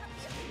 3.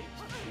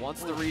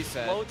 Wants the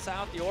reset. Floats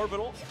out the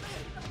orbital.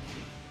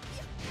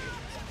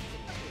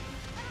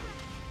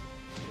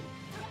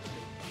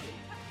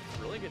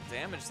 Really good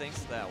damage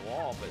thanks to that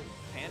wall, but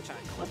Panchon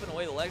clipping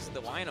away the legs of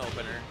the wine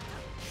opener.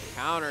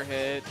 Counter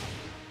hit.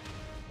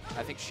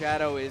 I think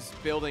Shadow is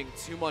building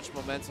too much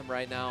momentum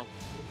right now.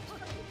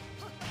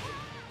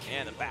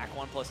 And the back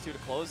 1+2 to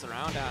close the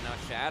round out. Now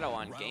Shadow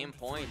on game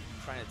point,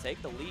 trying to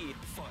take the lead.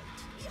 Fight.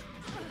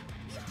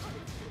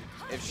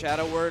 If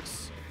Shadow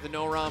works the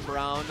no round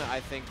Brown, I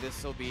think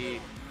this will be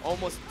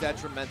almost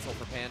detrimental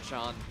for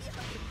Panchon.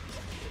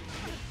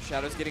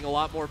 Shadow's getting a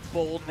lot more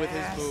bold with his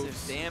Massive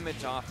moves.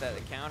 damage off that.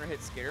 The counter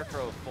hit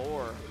Scarecrow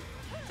 4,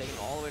 taking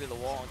all the way to the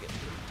wall. And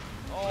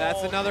oh,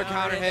 That's another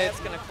counter hit. That's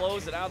going to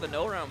close it out. The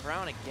no round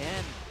Brown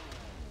again.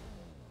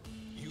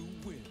 You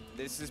win.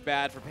 This is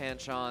bad for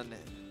Panchon.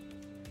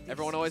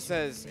 Everyone always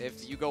says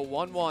if you go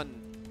 1-1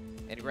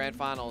 in grand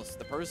finals,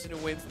 the person who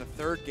wins the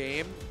third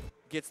game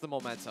gets the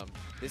momentum.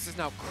 This is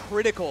now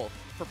critical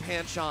for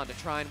Panchon to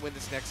try and win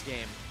this next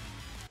game.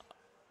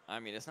 I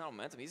mean, it's not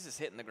momentum. He's just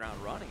hitting the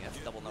ground running. That's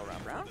a double no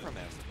round Brown from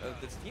him.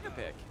 The Zafina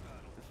pick.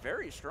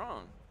 Very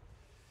strong.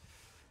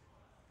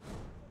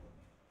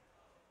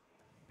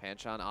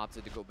 Panchon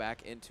opted to go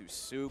back into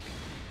soup.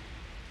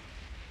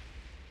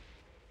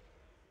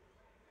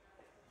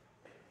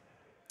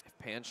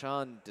 If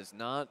Panchon does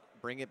not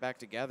bring it back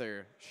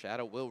together,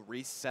 Shadow will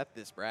reset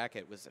this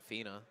bracket with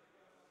Zafina.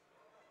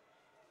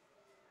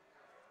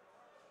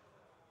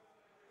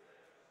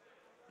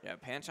 Yeah,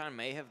 Panchon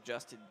may have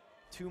adjusted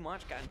too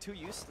much, gotten too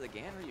used to the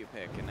Ganryu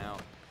pick, and now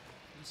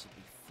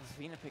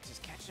Zafina picks is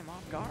catching him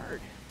off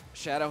guard.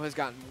 Shadow has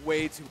gotten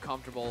way too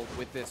comfortable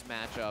with this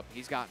matchup.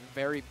 He's gotten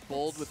very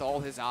bold with all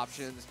his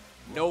options.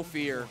 No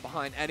fear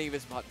behind any of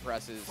his button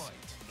presses.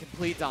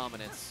 Complete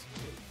dominance.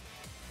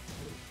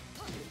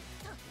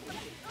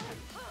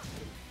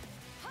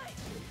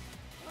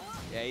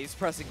 Yeah, he's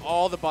pressing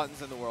all the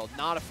buttons in the world.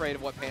 Not afraid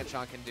of what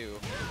Panchon can do.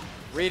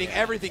 Reading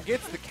everything,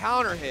 gets the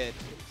counter hit.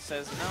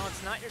 Says, no,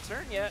 it's not your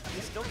turn yet.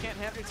 You still can't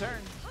have your turn.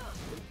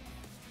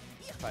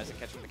 Tries to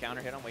catch him with the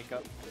counter hit on Wake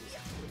Up.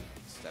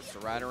 Steps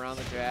right around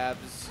the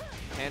jabs.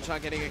 Panchon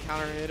getting a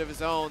counter hit of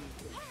his own.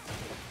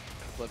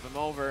 Flip him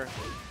over.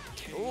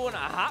 Ooh, and a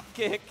hop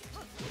kick.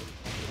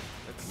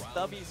 That's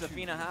stubby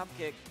Zafina hop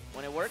kick.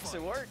 When it works,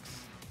 it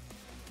works.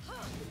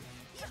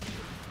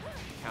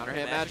 Counter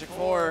hit Magic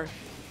 4.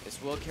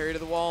 This will carry to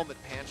the wall, but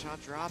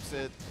Panchon drops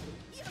it.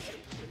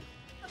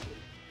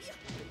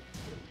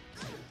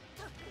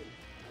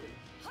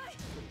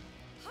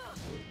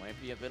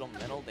 Might be a bit of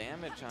mental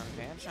damage on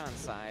Panchon's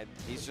side.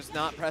 He's just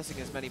not pressing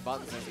as many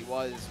buttons as he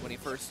was when he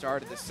first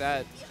started the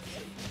set.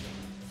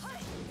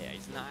 Yeah,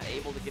 he's not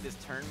able to get his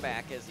turn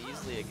back as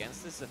easily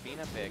against the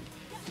Zafina pick.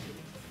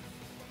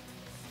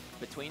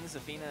 Between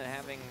Zafina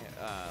having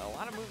a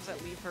lot of moves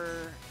that leave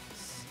her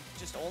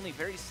just only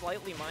very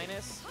slightly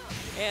minus,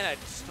 and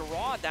just a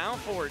raw down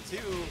forward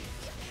too.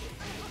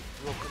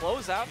 Will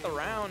close out the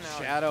round now.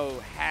 Shadow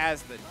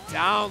has the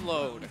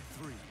download.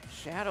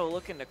 Shadow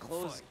looking to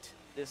close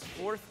this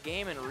fourth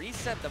game and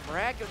reset the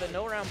bracket of the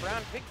no round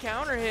Brown. Big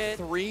counter hit.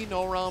 3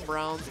 no round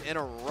Browns in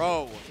a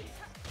row.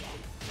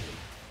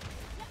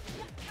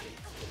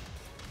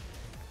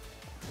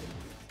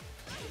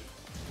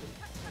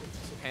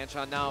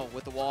 Panchon now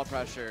with the wall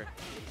pressure.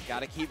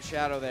 Got to keep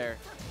Shadow there.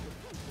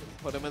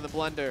 Put him in the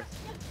blender.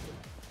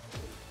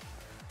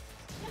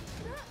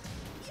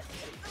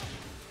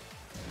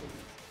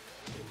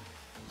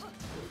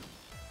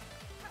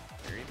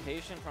 Very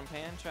patient from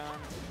Panchon.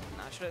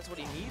 Not sure that's what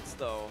he needs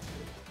though.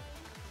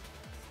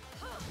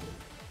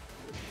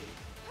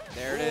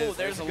 There it Ooh, is.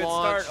 there's a the good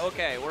launch. start.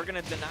 Okay, we're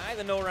gonna deny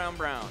the no round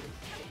Brown.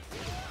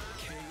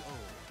 KO.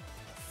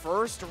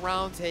 First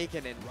round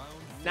taken in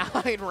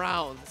 9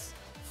 rounds.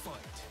 Fight.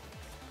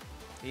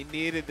 He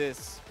needed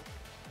this.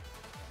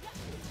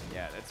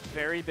 Yeah, that's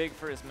very big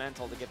for his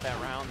mental to get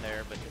that round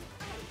there, but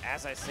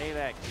As I say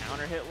that,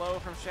 counter hit low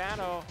from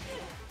Shadow.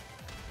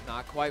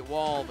 Not quite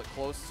wall, but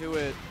close to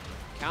it.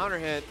 Counter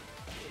hit.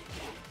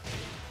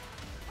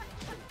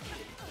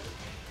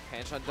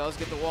 Panchon does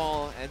get the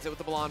wall, ends it with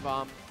the Blonde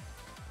Bomb.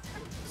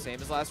 Same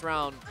as last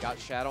round, got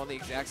Shadow on the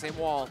exact same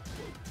wall.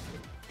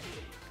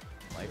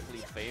 Likely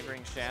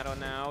favoring Shadow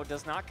now.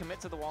 Does not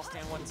commit to the wall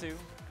stand 1-2.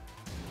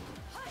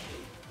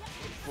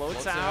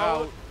 Floats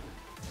out.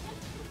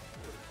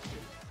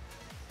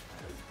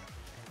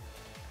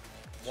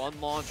 One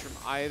launch from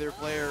either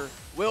player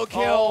will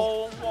kill.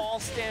 Oh, wall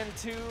stand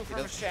 2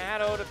 from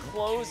Shadow to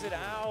close it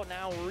out.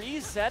 Now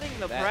resetting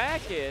the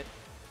bracket.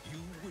 You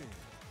win.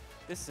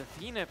 This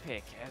Zafina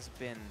pick has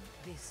been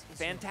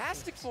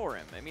fantastic for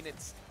him. I mean,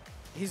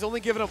 He's only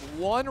given up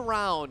one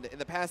round in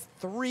the past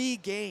 3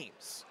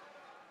 games.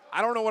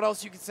 I don't know what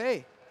else you could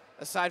say,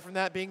 aside from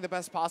that being the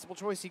best possible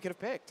choice he could have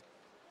picked.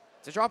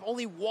 To drop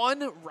only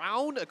 1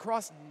 round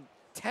across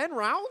 10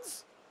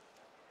 rounds?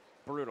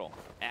 brutal.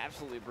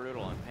 Absolutely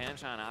brutal. And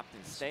Panchon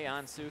opting to stay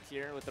on Suk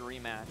here with the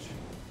rematch.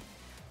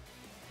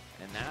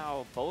 And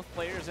now both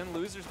players in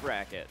loser's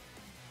bracket.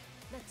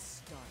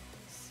 Let's start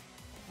this.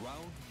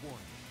 Round 1.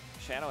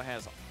 Shadow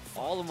has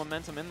all the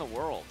momentum in the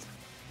world.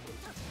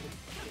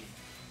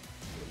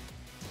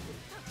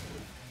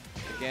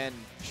 Again,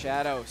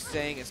 Shadow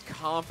staying as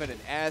confident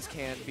as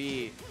can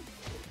be.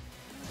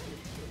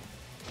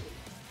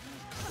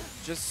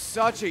 Just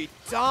such a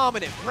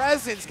dominant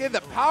presence. Getting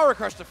the power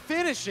crush to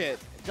finish it.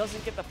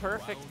 Doesn't get the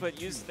perfect, but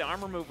the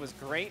armor move was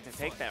great to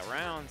take that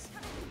round.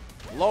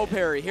 Low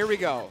parry, here we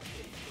go.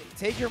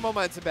 Take your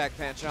momentum back,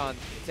 Panchon.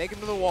 Take him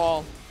to the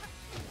wall.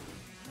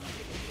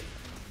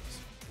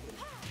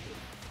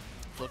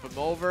 Flip him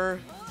over.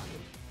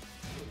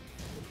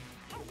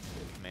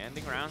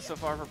 Commanding round so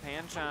far for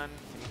Panchon.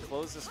 Can he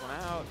close this one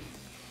out?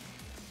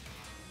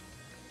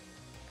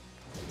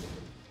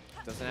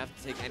 Doesn't have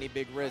to take any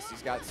big risks.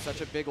 He's got such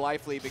a big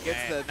life lead, but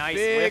gets the nice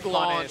big whip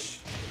launch. punish.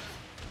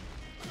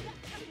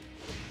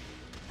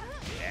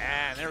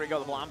 Yeah, there we go.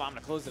 The Blonde Bomb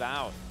to close it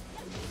out.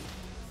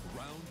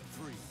 Round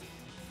 3.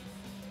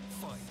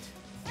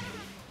 Fight.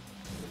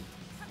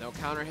 No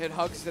counter hit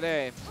hugs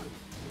today.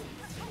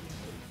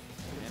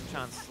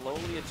 Panchon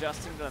slowly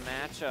adjusting to the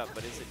matchup,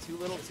 but is it too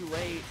little too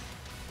late?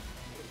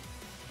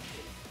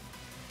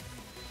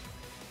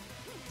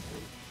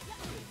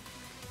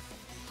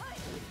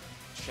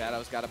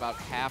 Shadow's got about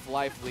half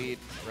life lead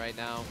right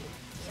now.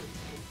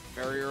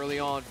 Very early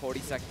on, 40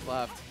 seconds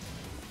left.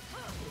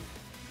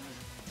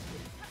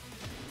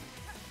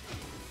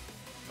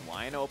 The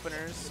line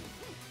openers,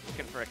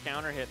 looking for a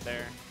counter hit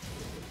there.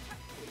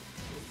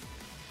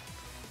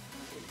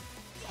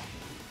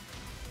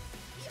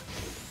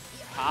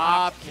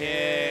 Hop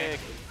kick.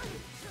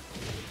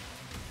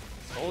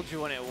 Told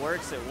you when it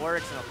works, and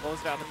it'll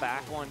close it out the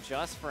back one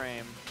just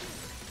frame.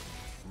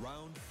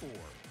 Round 4.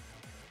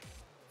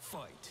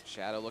 Fight.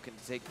 Shadow looking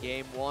to take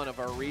game 1 of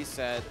our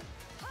reset.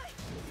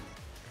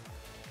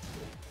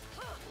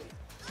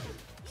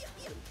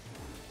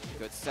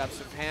 Good steps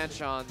from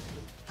Panchon.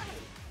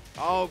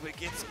 Oh, but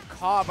gets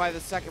caught by the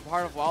second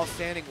part of while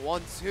standing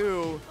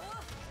 1-2.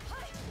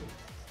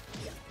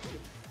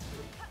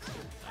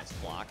 Nice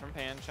block from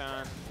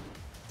Panchon.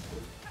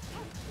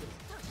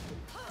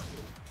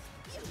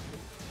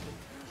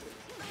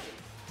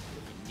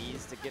 He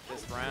needs to get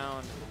this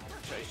round.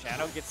 If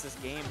Shadow gets this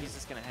game, he's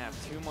just going to have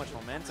too much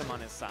momentum on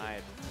his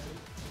side.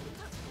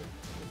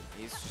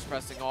 He's just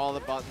pressing all the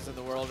buttons in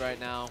the world right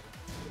now.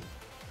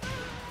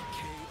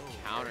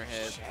 Counter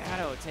hit.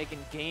 Shadow taking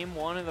game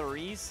 1 of the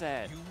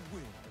reset. You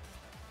win.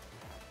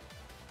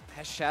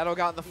 Has Shadow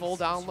gotten the full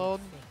This is your download?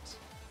 fate.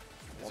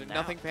 Is there now-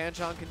 nothing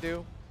Panchon can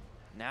do?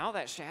 Now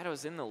that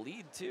Shadow's in the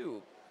lead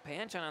too,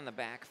 Panchon on the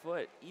back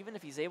foot, even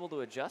if he's able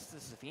to adjust to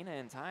Zafina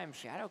in time,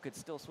 Shadow could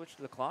still switch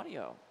to the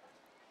Claudio.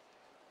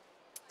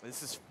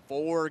 This is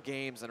 4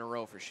 games in a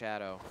row for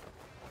Shadow.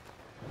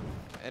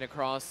 And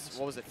across,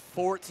 what was it,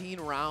 14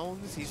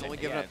 rounds? He's only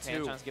given up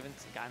 2. Panchon's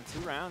gotten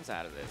 2 rounds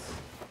out of this.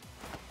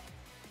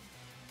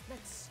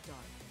 Let's start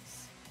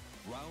this.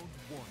 Round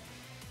 1.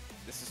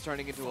 This is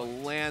turning into a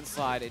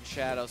landslide in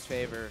Shadow's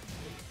favor.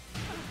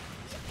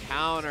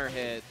 Counter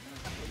hit.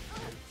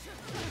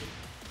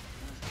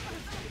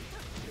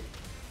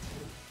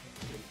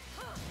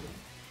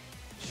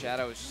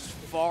 Shadow is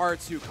far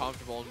too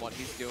comfortable in what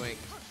he's doing.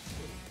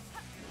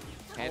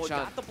 Oh,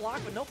 got the block,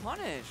 but no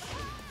punish.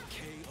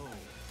 KO.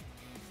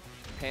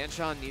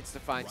 Panchon needs to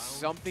find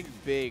something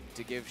big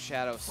to give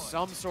Shadow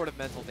some sort of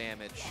mental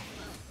damage.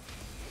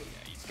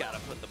 Yeah, he's got to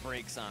put the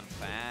brakes on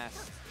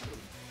fast.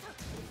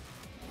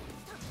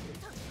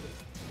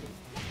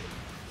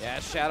 Yeah,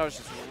 Shadow's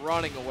just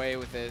running away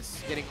with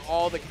this, getting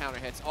all the counter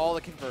hits, all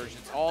the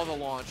conversions, all the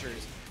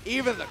launchers,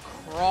 even the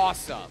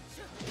cross-up.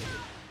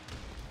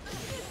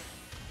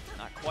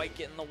 Not quite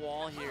getting the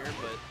wall here,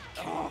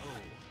 but oh,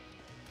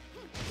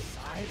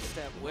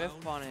 sidestep whiff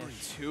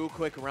punish. 2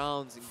 quick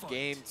rounds in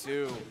game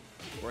 2.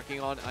 Working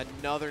on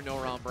another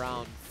no-round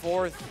Brown.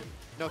 Third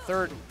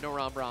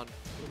no-round Brown.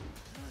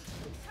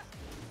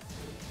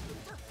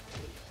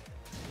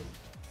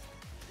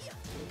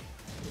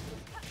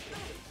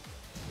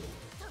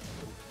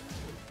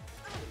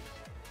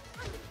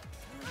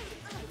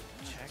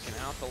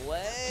 Out the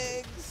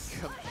legs.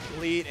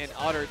 Complete and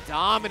utter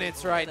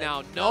dominance right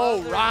now.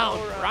 No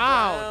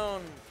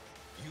round.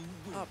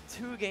 Up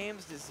 2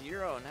 games to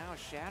 0. Now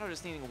Shadow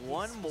just needing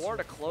one more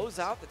to close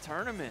out the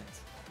tournament.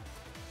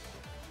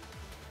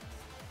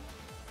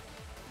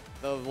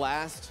 The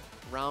last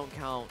round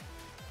count,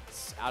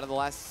 out of the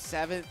last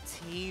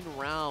 17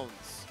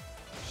 rounds,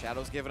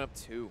 Shadow's given up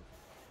 2.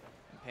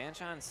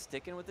 Panchon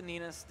sticking with the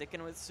Nina,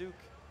 sticking with Suk.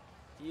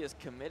 He is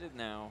committed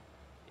now.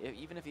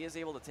 Even if he is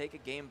able to take a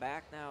game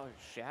back now,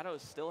 Shadow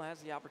still has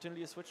the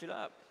opportunity to switch it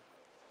up.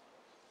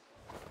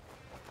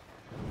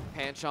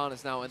 Panchon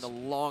is now in the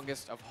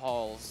longest of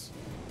hauls.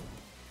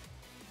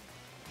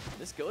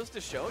 This goes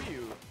to show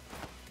you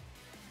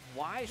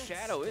why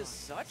Shadow is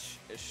such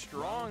a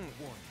strong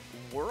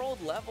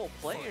world-level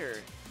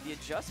player. The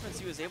adjustments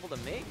he was able to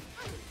make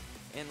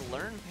and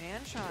learn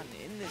panchon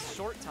in this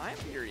short time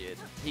period.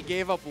 He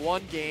gave up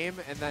 1 game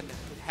and then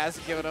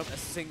hasn't given up a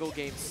single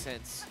game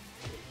since.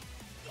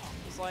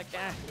 He's like,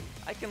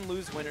 I can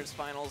lose winners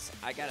finals.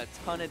 I got a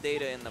ton of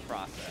data in the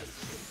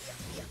process.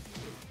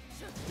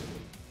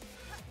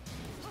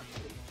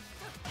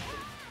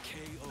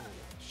 KO.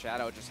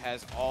 Shadow just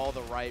has all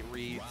the right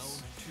reads.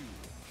 Round 2.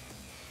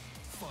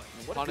 Fight.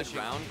 What a good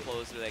round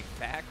closer, like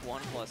back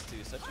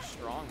 1+2, such a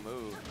strong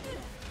move.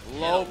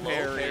 Low And a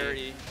parry. Low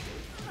parry.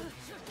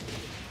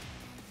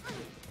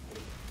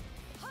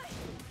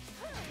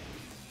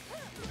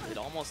 It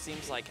almost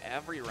seems like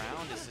every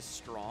round is just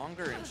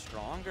stronger and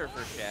stronger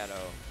for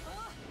Shadow.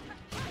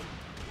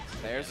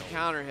 There's a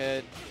counter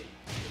hit.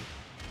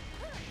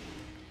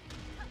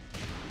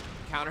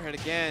 Counter hit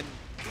again.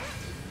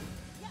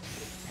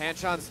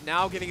 Panchon's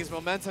now getting his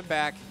momentum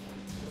back.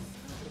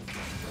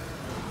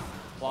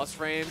 Plus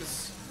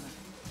frames.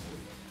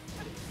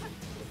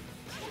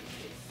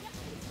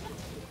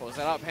 Close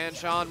that out,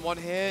 Panchon, 1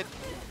 hit.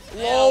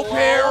 Low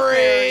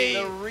parry!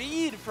 The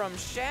read from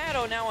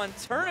Shadow now on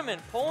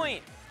tournament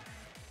point.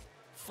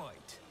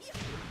 Fight.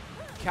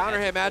 Counter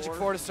hit, Magic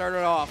 4 to start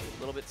it off. A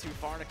little bit too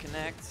far to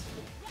connect.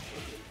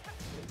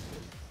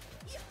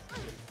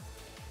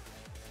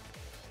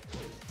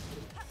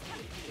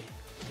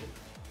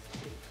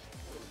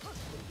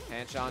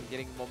 Panchon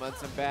getting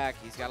momentum back.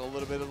 He's got a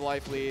little bit of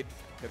life lead.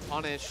 Good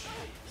punish.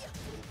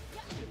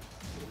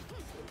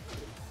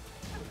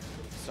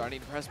 Starting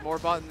to press more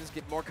buttons,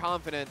 get more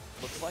confident.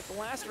 Looks like the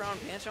last round,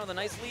 Panchon with a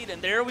nice lead,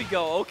 and there we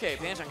go. Okay,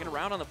 Panchon getting a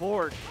round on the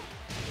board.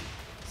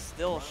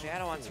 Still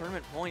Shadow on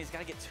tournament point. He's got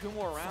to get 2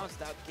 more rounds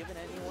without giving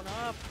anyone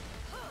up.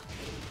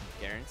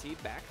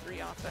 Guaranteed back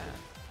 3 off that.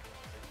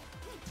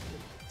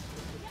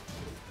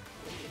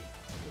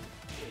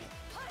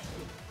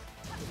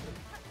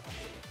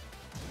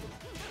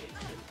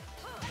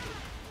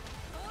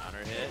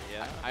 Counter hit,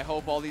 yeah. I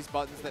hope all these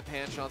buttons that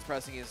Panchon's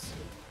pressing is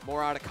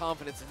more out of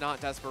confidence and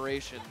not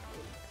desperation.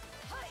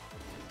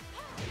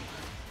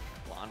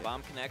 Blonde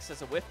Bomb connects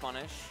as a whiff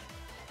punish.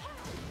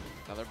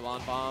 Another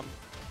Blonde Bomb.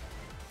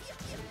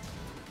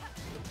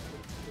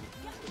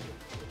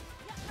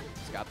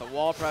 He's got the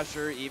wall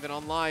pressure, even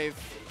on live.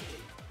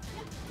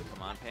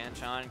 Come on,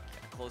 Panchon.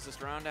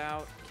 Closest round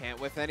out. Can't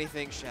whiff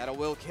anything. Shadow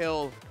will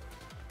kill.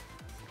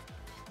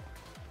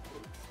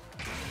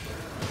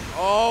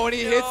 Oh, and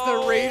he hits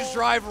the Rage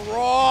Drive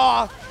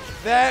raw.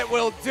 That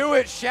will do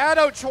it.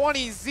 Shadow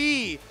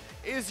 20Z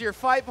is your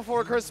Fight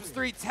Before Christmas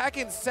 3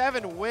 Tekken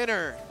 7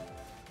 winner.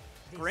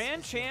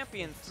 Grand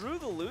champion through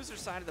the loser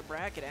side of the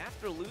bracket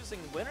after losing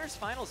winners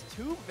finals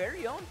to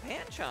very own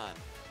Panchon.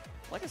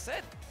 Like I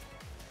said,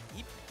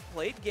 he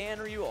played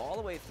Ganryu all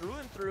the way through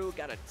and through,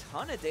 got a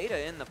ton of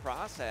data in the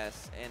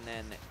process, and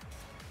then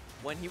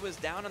when he was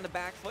down on the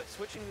back foot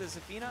switching to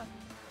Zafina,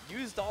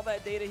 used all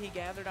that data he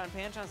gathered on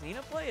Panchon's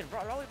Nina play and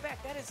brought it all the way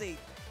back. That is a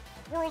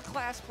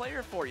world-class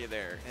player for you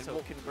there. And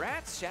so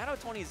congrats, Shadow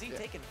 20Z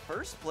taking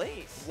first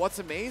place. What's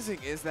amazing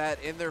is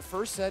that in their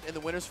first set in the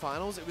winners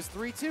finals, it was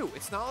 3-2.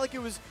 It's not like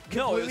it was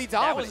completely dominant.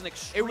 That was an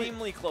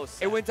extremely close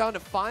set. It went down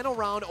to final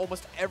round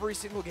almost every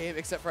single game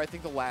except for I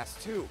think the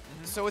last 2.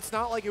 So it's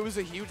not like it was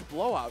a huge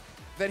blowout.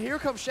 Then here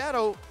comes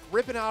Shadow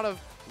ripping out of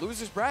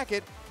loser's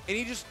bracket, and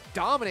he just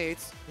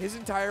dominates his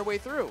entire way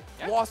through.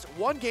 Yeah. Lost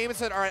 1 game and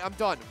said, all right, I'm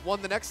done.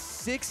 Won the next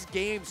 6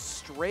 games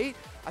straight.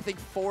 I think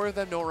 4 of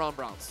them no round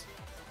Browns.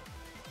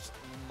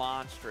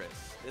 Monstrous.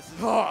 This is,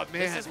 oh,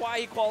 man. This is why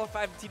he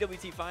qualified for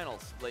TWT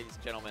finals, ladies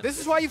and gentlemen. This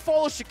is why you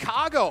follow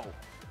Chicago.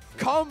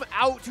 Come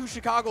out to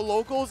Chicago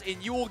locals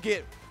and you will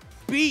get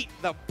beat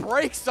the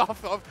brakes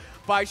off of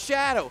by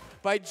Shadow,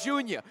 by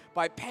Junya,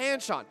 by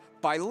Panchon,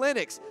 by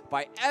Linux,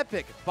 by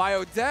Epic, by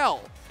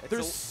Odell.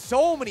 There's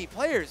so many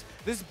players.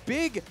 This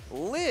big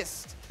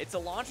list. It's a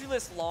laundry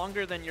list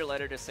longer than your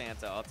letter to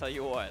Santa, I'll tell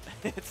you what.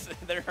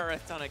 There are a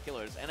ton of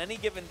killers. And any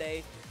given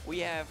day, we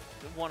have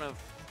one of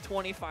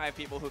 25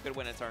 people who could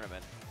win a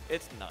tournament.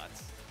 It's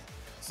nuts.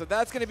 So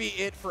that's going to be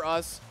it for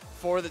us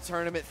for the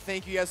tournament.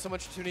 Thank you guys so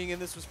much for tuning in.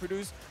 This was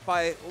produced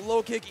by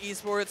Low Kick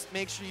Esports.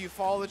 Make sure you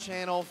follow the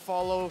channel,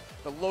 follow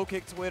the Low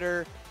Kick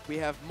Twitter. We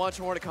have much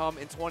more to come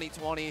in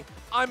 2020.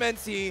 I'm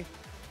NT.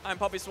 I'm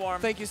Puppy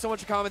Swarm. Thank you so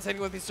much for commentating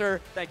with me, sir.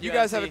 Thank you, You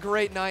guys MC. have a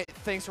great night.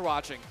 Thanks for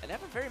watching. And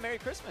have a very Merry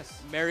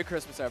Christmas. Merry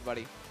Christmas,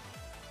 everybody.